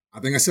 I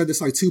think I said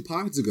this like 2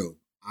 pods ago.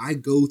 I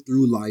go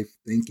through life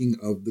thinking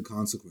of the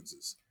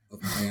consequences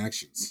of my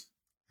actions.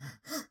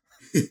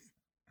 Yeah.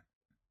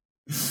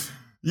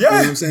 You know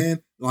what I'm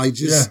saying? Like,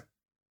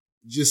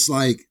 just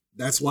like,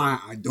 that's why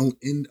I don't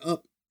end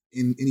up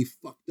in any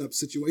fucked up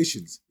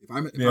situations. If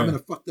I'm in a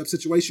fucked up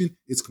situation,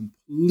 it's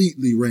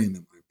completely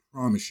random. I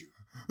promise you.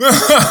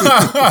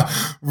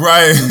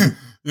 Right.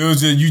 It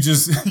was you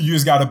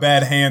just got a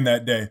bad hand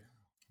that day.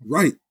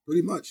 Right.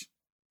 Pretty much.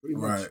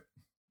 Right.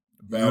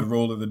 Bad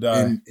roll of the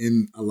die.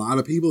 And a lot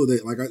of people, they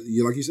like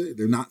you said,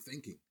 they're not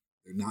thinking.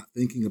 They're not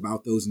thinking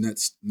about those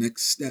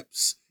next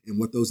steps and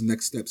what those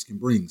next steps can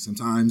bring.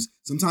 Sometimes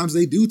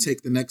they do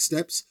take the next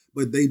steps,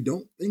 but they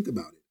don't think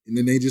about it. And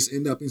then they just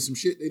end up in some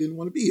shit they didn't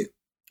want to be in.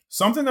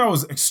 Something that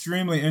was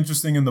extremely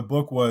interesting in the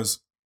book was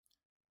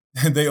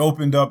they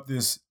opened up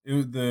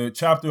the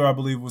chapter, I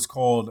believe, was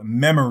called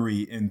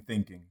Memory in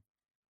Thinking.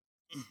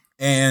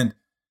 And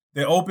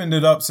they opened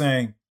it up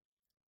saying,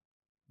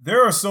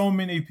 there are so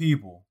many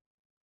people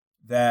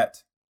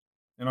that,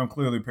 and I'm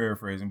clearly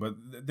paraphrasing, but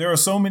there are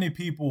so many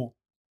people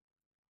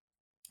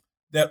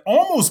that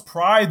almost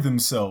pride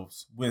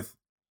themselves with,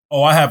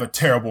 oh, I have a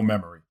terrible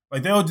memory.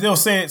 Like they'll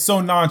say it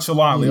so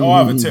nonchalantly.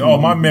 Oh,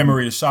 my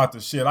memory is shot to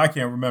shit. I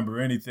can't remember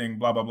anything,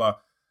 blah, blah, blah.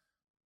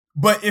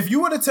 But if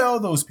you were to tell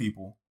those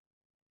people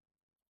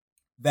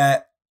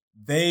that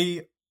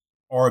they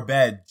are a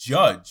bad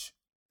judge,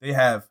 they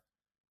have,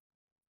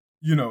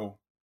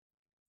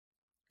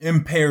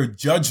 impaired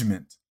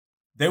judgment,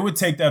 they would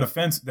take that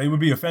offense. They would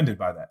be offended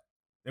by that.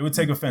 They would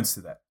take offense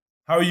to that.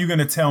 How are you going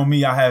to tell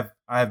me I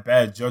have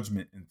bad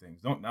judgment in things?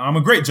 I'm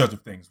a great judge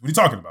of things. What are you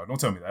talking about? Don't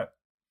tell me that.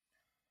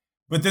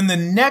 But then the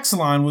next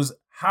line was,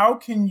 how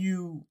can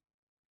you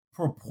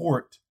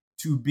purport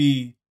to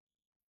be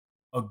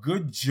a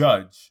good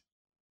judge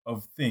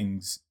of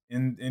things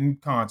in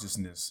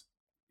consciousness?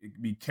 It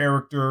could be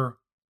character,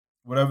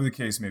 whatever the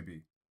case may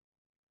be,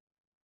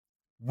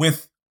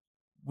 with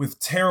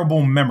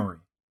terrible memory,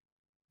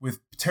 with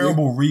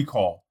terrible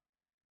recall.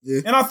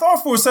 Yeah. And I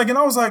thought for a second,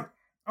 I was like,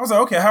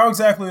 okay, how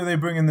exactly are they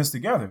bringing this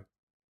together?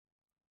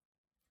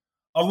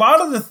 A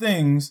lot of the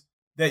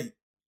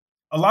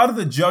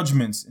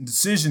judgments and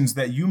decisions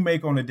that you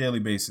make on a daily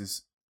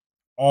basis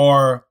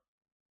are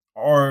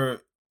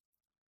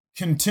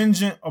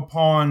contingent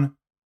upon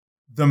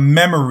the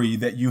memory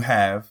that you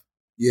have.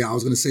 Yeah, I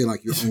was going to say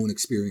like your own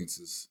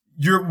experiences.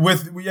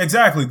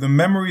 Exactly the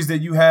memories that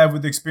you have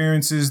with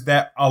experiences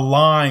that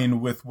align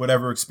with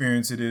whatever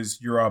experience it is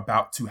you're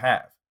about to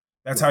have.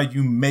 That's right. How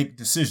you make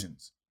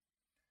decisions.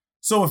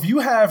 So if you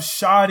have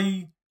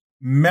shoddy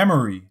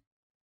memory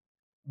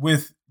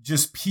with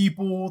just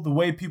people, the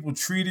way people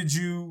treated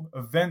you,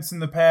 events in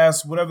the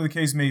past, whatever the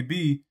case may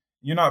be,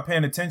 you're not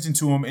paying attention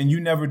to them and you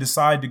never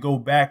decide to go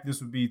back. This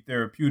would be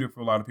therapeutic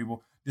for a lot of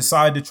people.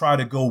 Decide to try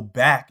to go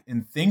back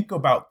and think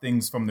about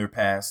things from their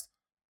past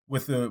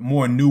with a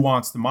more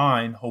nuanced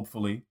mind,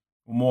 hopefully,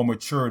 a more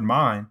matured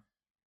mind.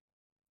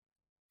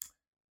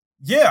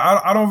 Yeah,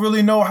 I don't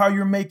really know how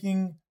you're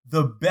making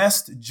the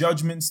best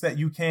judgments that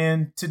you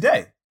can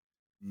today.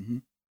 Mm-hmm.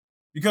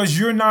 Because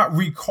you're not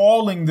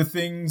recalling the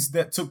things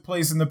that took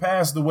place in the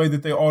past the way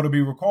that they ought to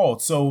be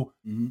recalled. So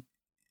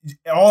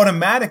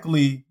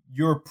automatically,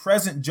 your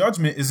present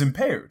judgment is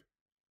impaired.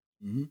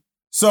 Mm-hmm.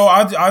 So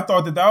I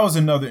thought that was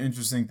another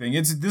interesting thing.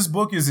 This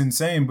book is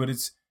insane, but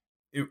it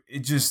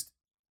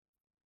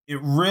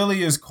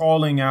really is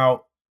calling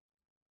out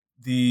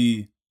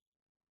the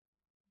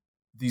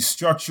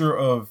structure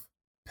of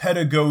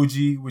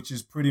pedagogy, which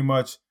is pretty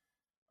much,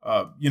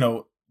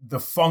 the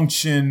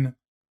function,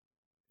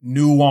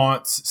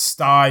 nuance,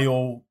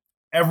 style,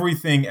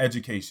 everything,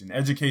 education,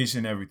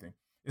 everything.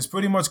 It's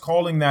pretty much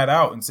calling that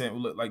out and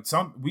saying, well, like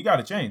we got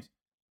to change.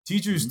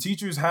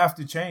 Teachers have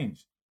to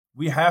change.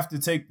 We have to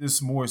take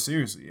this more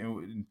seriously.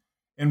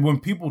 And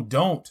when people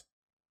don't,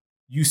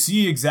 you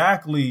see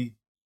exactly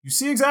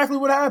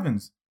what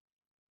happens.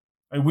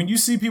 Like when you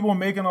see people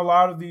making a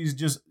lot of these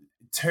just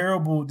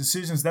terrible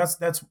decisions, that's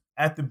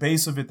at the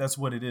base of it. That's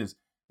what it is.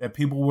 That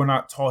people were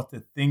not taught to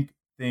think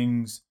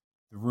things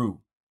through.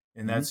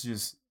 And that's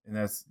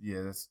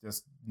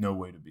no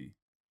way to be.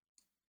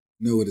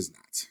 No, it is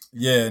not.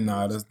 Yeah,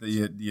 no,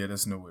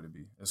 that's no way to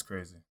be. That's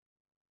crazy.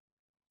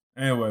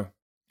 Anyway,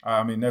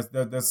 I mean that's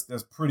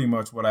pretty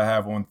much what I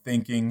have on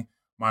thinking.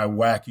 My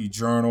wacky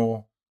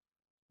journal,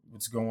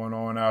 what's going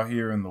on out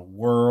here in the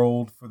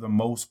world for the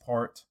most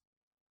part.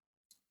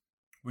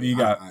 What do you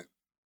got?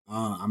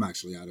 I'm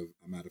actually out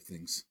of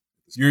things.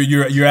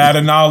 You're out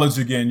of knowledge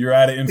again. You're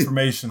out of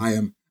information. I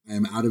am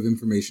out of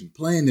information.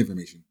 Planned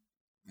information.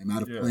 I'm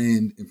out of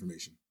planned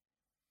information.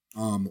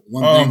 One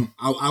thing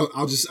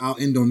I'll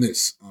end on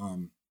this.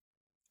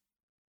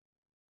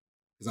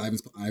 Because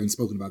I haven't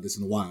spoken about this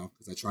in a while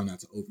because I try not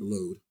to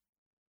overload.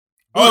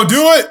 But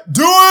do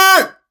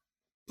it!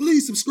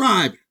 Please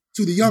subscribe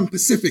to the Young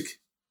Pacific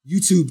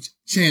YouTube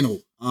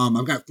channel.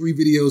 I've got 3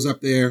 videos up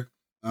there,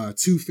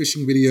 2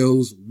 fishing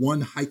videos,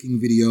 1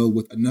 hiking video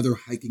with another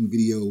hiking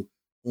video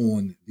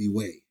on the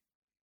way.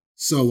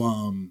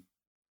 So,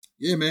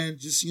 yeah, man,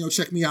 just,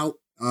 check me out.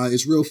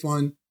 It's real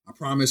fun. I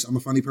promise I'm a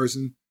funny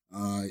person.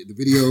 The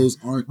videos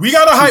aren't. We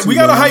got a hike. We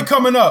got a hike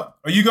coming up.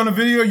 Are you gonna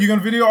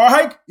video our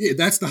hike? Yeah,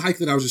 that's the hike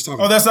that I was just talking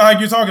about. Oh, that's the hike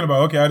you're talking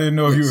about. Okay, I didn't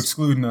know if you were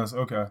excluding us.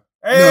 Okay.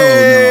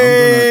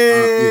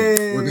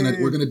 Hey! No, I'm gonna.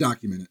 We're gonna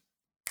document it.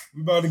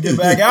 We about to get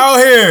back out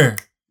here.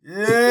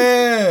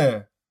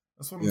 Yeah.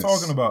 That's what I'm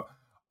talking about.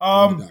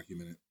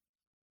 Documented.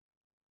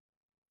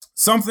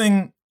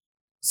 Something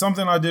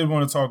I did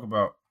want to talk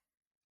about.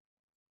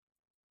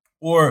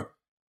 Or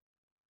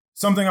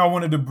something I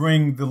wanted to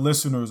bring the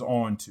listeners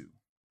on to.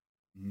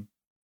 Mm-hmm.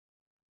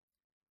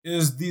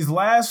 Is these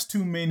last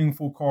two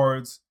meaningful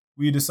cards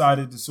we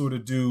decided to sort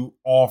of do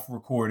off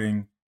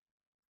recording,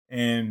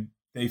 and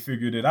they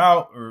figured it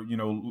out, or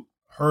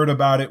heard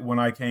about it when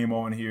I came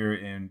on here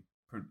and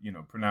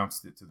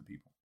pronounced it to the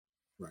people.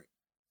 Right.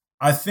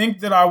 I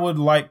think that I would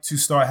like to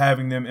start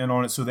having them in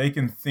on it so they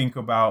can think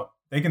about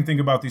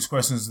these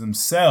questions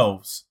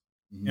themselves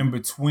in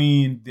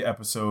between the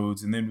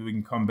episodes, and then we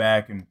can come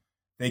back and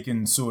they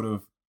can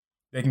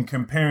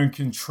compare and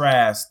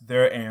contrast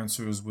their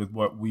answers with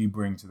what we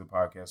bring to the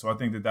podcast. So I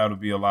think that that'll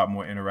be a lot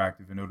more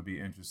interactive, and it'll be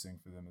interesting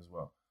for them as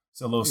well.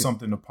 So a little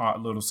something to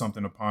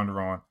ponder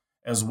on,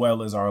 as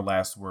well as our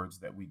last words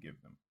that we give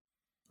them.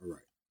 All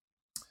right.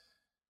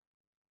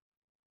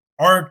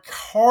 Our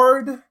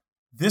card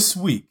this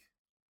week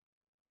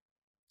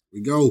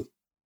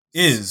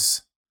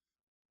is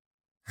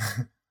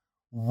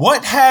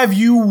what have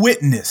you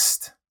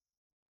witnessed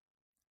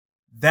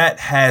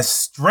that has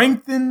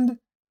strengthened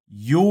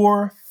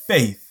your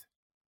faith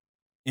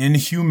in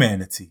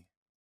humanity?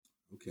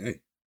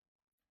 Okay.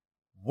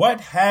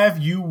 What have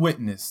you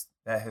witnessed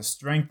that has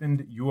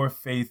strengthened your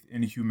faith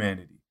in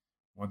humanity?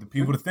 I want the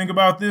people to think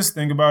about this.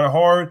 Think about it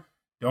hard.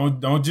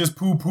 Don't just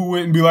poo-poo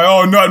it and be like,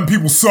 oh, nothing,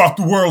 people suck,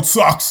 the world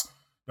sucks.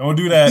 Don't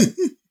do that.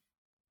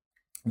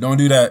 Don't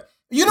do that.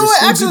 You know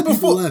what? Actually,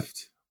 before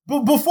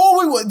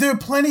there are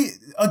plenty.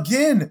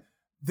 Again,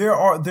 there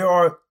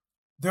are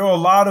a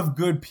lot of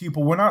good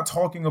people. We're not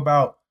talking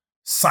about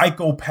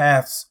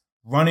psychopaths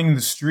running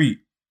the street.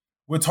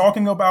 We're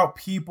talking about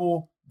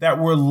people that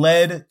were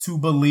led to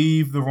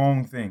believe the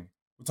wrong thing.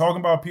 We're talking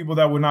about people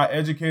that were not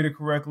educated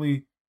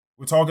correctly.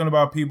 We're talking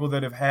about people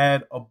that have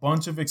had a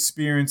bunch of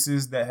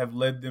experiences that have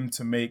led them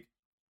to make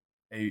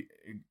a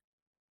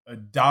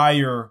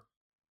dire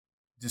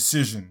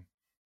decision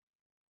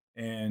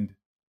and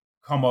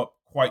come up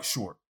quite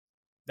short.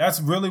 That's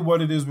really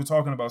what it is we're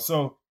talking about.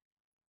 So,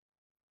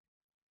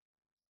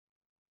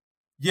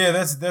 yeah,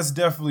 that's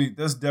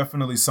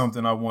definitely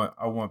something I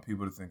want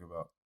people to think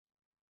about.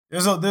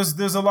 There's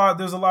a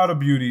lot of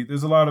beauty.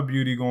 There's a lot of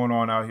beauty going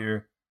on out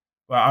here.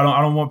 But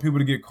I don't want people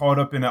to get caught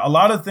up in it. A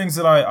lot of things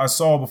that I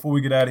saw before we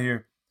get out of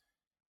here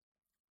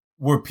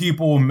were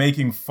people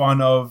making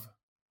fun of,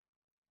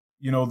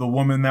 the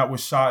woman that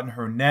was shot in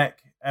her neck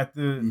at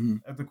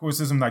the court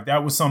system. Like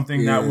that was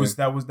something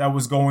that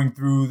was going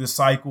through the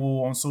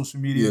cycle on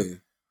social media.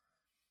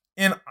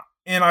 Yeah.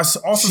 And I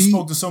also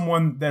spoke to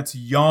someone that's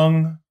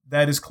young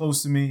that is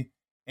close to me,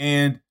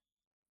 and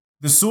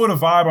the sort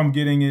of vibe I'm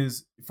getting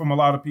is from a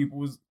lot of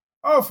people is,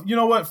 oh, you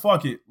know what?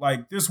 Fuck it.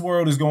 Like this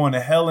world is going to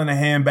hell in a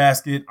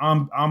handbasket.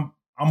 I'm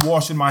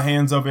washing my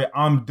hands of it.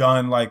 I'm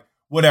done. Like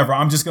whatever.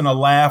 I'm just gonna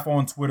laugh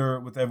on Twitter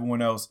with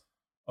everyone else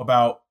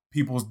about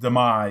people's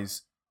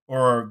demise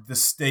or the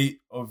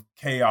state of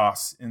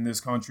chaos in this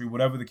country,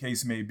 whatever the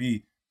case may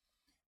be.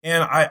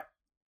 And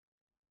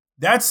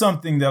that's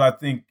something that I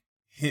think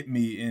hit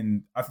me,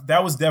 and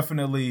that was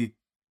definitely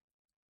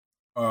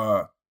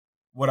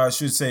what I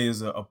should say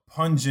is a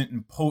pungent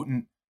and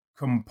potent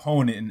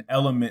component and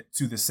element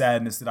to the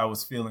sadness that I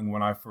was feeling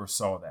when I first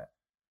saw that.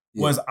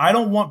 Was I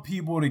don't want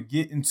people to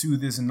get into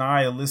this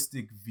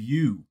nihilistic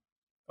view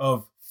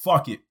of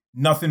fuck it,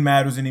 nothing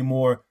matters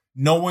anymore.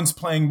 No one's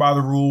playing by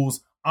the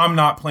rules. I'm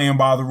not playing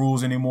by the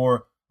rules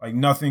anymore. Like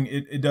nothing,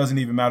 it doesn't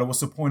even matter. What's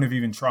the point of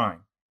even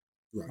trying?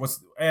 Right.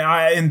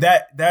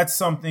 That's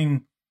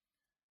something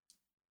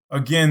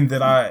again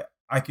that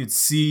I could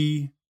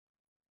see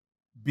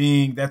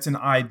that's an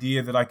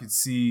idea that I could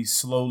see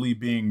slowly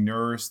being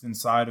nourished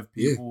inside of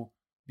people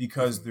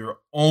because they're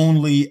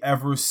only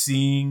ever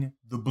seeing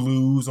the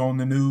blues on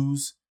the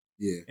news.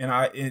 Yeah.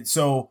 And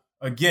so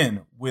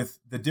again, with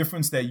the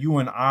difference that you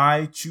and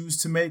I choose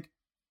to make,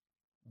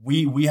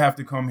 we have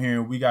to come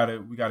here and we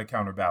gotta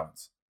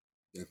counterbalance.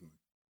 Definitely.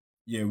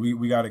 Yeah,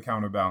 we gotta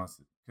counterbalance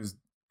it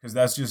because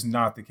that's just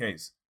not the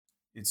case.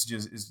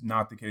 It's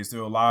not the case. There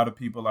are a lot of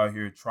people out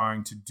here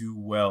trying to do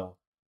well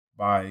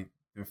by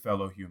their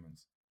fellow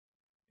humans.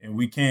 And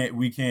we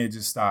can't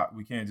just stop.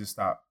 We can't just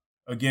stop.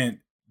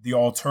 Again, the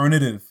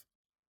alternative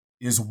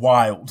is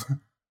wild.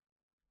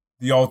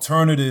 The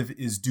alternative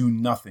is do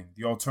nothing.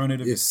 The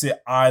alternative is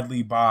sit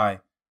idly by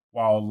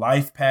while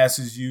life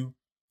passes you,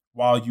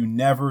 while you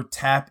never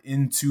tap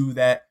into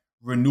that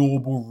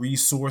renewable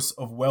resource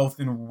of wealth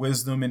and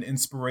wisdom and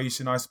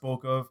inspiration I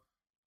spoke of,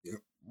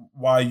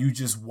 while you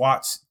just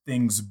watch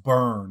things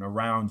burn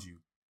around you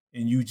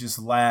and you just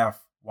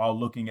laugh while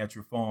looking at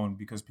your phone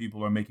because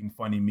people are making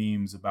funny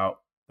memes about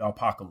the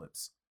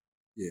apocalypse.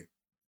 Yeah.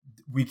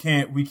 We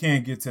can't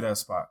get to that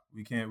spot.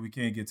 We can't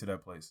get to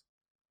that place.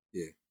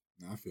 Yeah.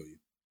 No, I feel you.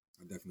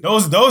 I definitely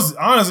those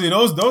honestly,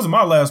 those are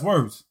my last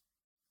words.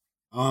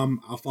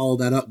 I'll follow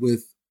that up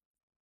with,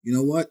 you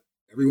know what?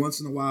 Every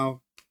once in a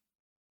while,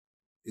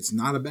 it's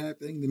not a bad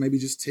thing to maybe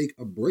just take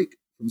a break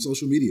from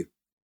social media.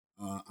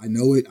 I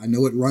know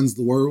it runs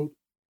the world.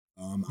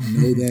 I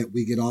know that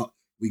we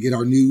get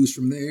our news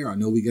from there. I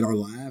know we get our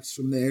laughs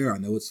from there. I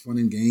know it's fun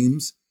and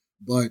games,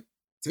 but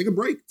take a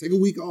break, take a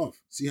week off,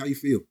 see how you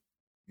feel.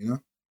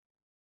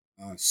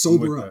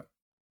 Sober up.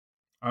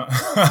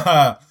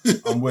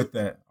 I'm with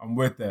that.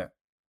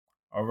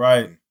 All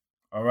right.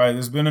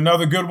 There's been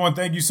another good one.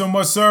 Thank you so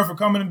much, sir, for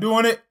coming and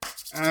doing it.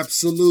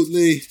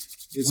 Absolutely.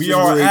 We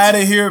are out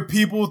of here,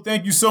 people.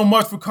 Thank you so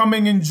much for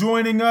coming and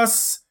joining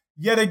us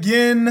yet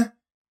again.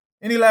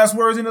 Any last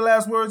words?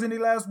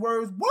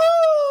 Woo!